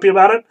very grumpy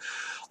about it.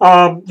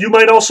 You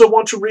might also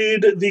want to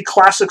read the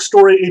classic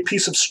story A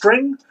Piece of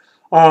String,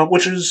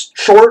 which is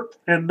short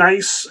and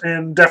nice,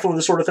 and definitely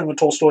the sort of thing that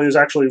Tolstoy is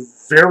actually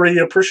very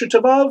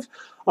appreciative of.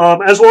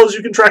 As well as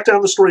you can track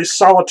down the story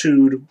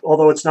Solitude,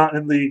 although it's not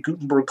in the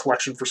Gutenberg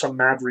collection for some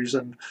mad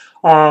reason.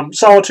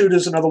 Solitude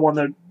is another one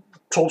that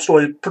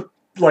Tolstoy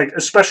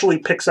especially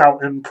picks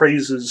out and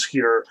praises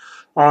here.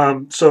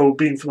 So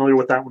being familiar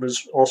with that one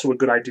is also a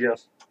good idea.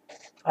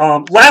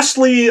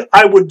 Lastly,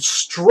 I would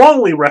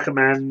strongly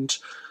recommend...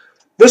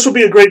 This would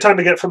be a great time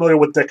to get familiar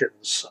with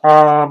Dickens,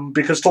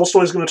 because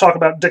Tolstoy is going to talk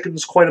about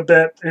Dickens quite a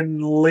bit in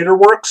later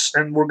works,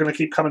 and we're going to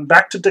keep coming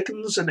back to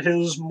Dickens and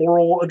his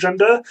moral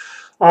agenda.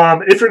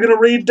 If you're going to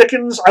read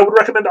Dickens, I would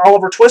recommend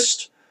Oliver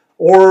Twist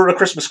or A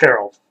Christmas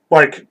Carol.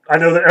 Like, I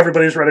know that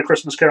everybody's read A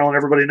Christmas Carol and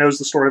everybody knows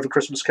the story of A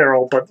Christmas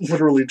Carol, but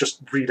literally just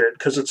read it,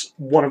 because it's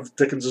one of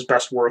Dickens'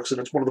 best works, and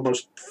it's one of the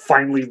most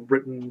finely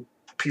written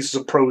pieces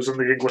of prose in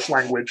the English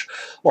language.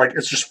 Like,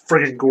 it's just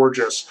friggin'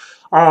 gorgeous.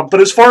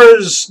 But as far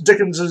as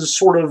Dickens's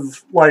sort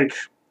of,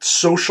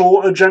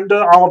 social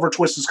agenda, Oliver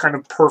Twist is kind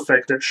of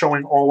perfect at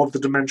showing all of the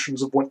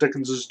dimensions of what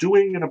Dickens is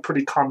doing in a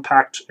pretty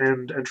compact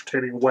and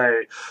entertaining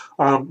way.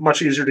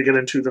 Much easier to get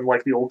into than,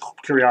 the Old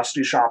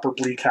Curiosity Shop or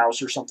Bleak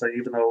House or something,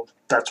 even though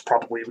that's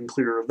probably even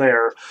clearer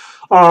there.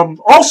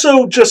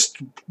 Also, just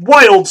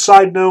wild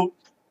side note,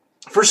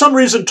 for some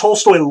reason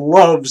Tolstoy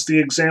loves the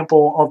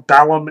example of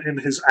Balaam and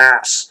his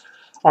ass.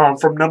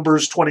 From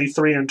Numbers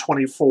 23 and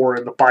 24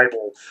 in the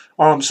Bible.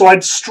 So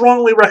I'd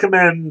strongly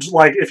recommend,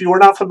 if you are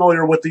not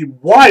familiar with the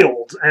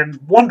wild and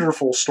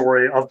wonderful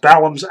story of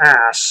Balaam's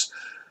ass,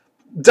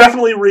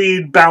 definitely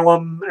read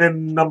Balaam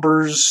in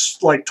Numbers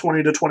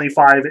 20 to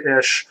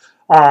 25-ish,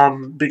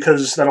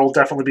 because that'll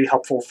definitely be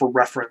helpful for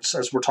reference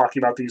as we're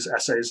talking about these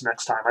essays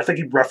next time. I think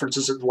he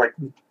references it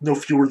in no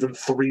fewer than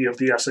 3 of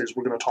the essays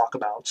we're going to talk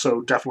about,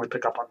 so definitely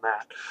pick up on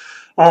that.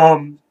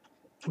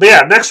 But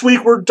yeah, next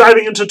week we're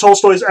diving into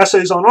Tolstoy's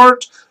essays on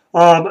art.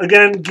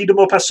 Again, Guy de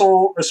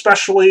Maupassant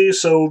especially,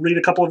 so read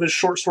a couple of his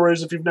short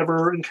stories if you've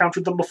never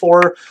encountered them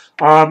before.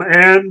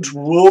 And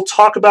we'll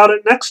talk about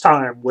it next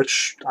time,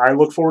 which I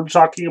look forward to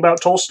talking about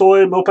Tolstoy,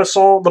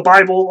 Maupassant, the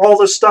Bible, all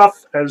this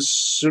stuff as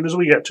soon as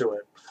we get to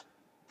it.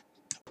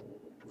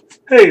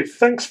 Hey,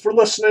 thanks for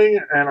listening,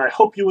 and I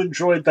hope you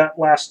enjoyed that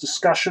last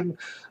discussion.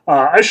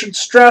 I should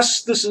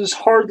stress this is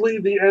hardly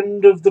the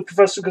end of the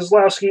Professor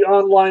Kozlowski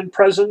online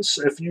presence.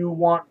 If you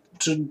want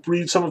to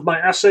read some of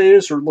my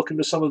essays or look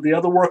into some of the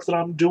other work that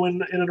I'm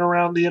doing in and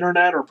around the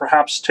internet, or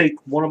perhaps take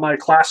one of my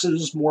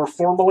classes more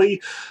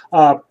formally,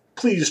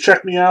 please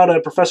check me out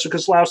at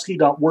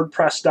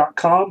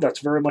professorkozlowski.wordpress.com. That's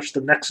very much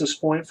the nexus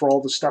point for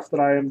all the stuff that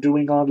I am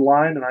doing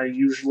online, and I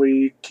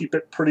usually keep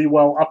it pretty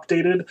well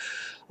updated.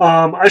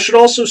 I should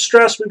also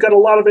stress we've got a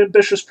lot of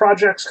ambitious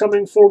projects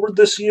coming forward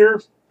this year.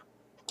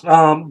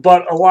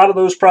 But a lot of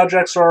those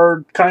projects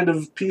are kind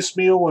of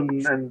piecemeal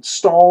and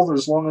stalled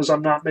as long as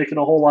I'm not making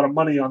a whole lot of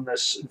money on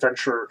this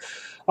venture.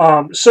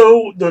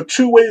 So the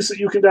 2 ways that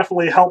you can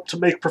definitely help to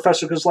make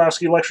Professor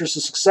Kozlowski Lectures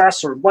a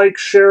success are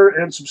share,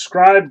 and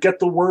subscribe. Get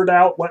the word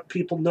out. Let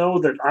people know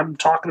that I'm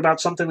talking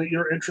about something that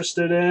you're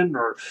interested in,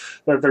 or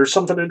that there's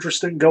something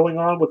interesting going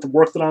on with the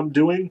work that I'm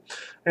doing.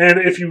 And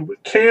if you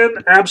can,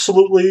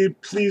 absolutely,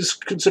 please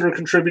consider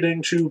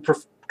contributing to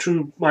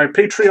my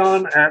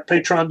Patreon at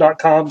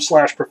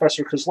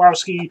patreon.com/Professor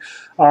Kozlowski.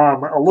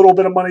 A little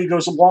bit of money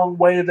goes a long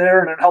way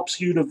there, and it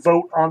helps you to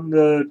vote on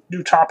the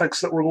new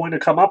topics that we're going to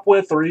come up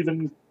with, or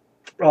even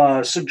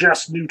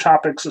suggest new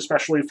topics,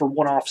 especially for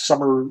one-off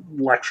summer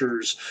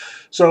lectures.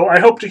 So I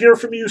hope to hear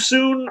from you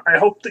soon. I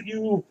hope that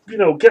you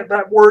get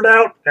that word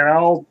out, and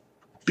I'll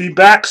be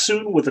back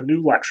soon with a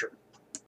new lecture.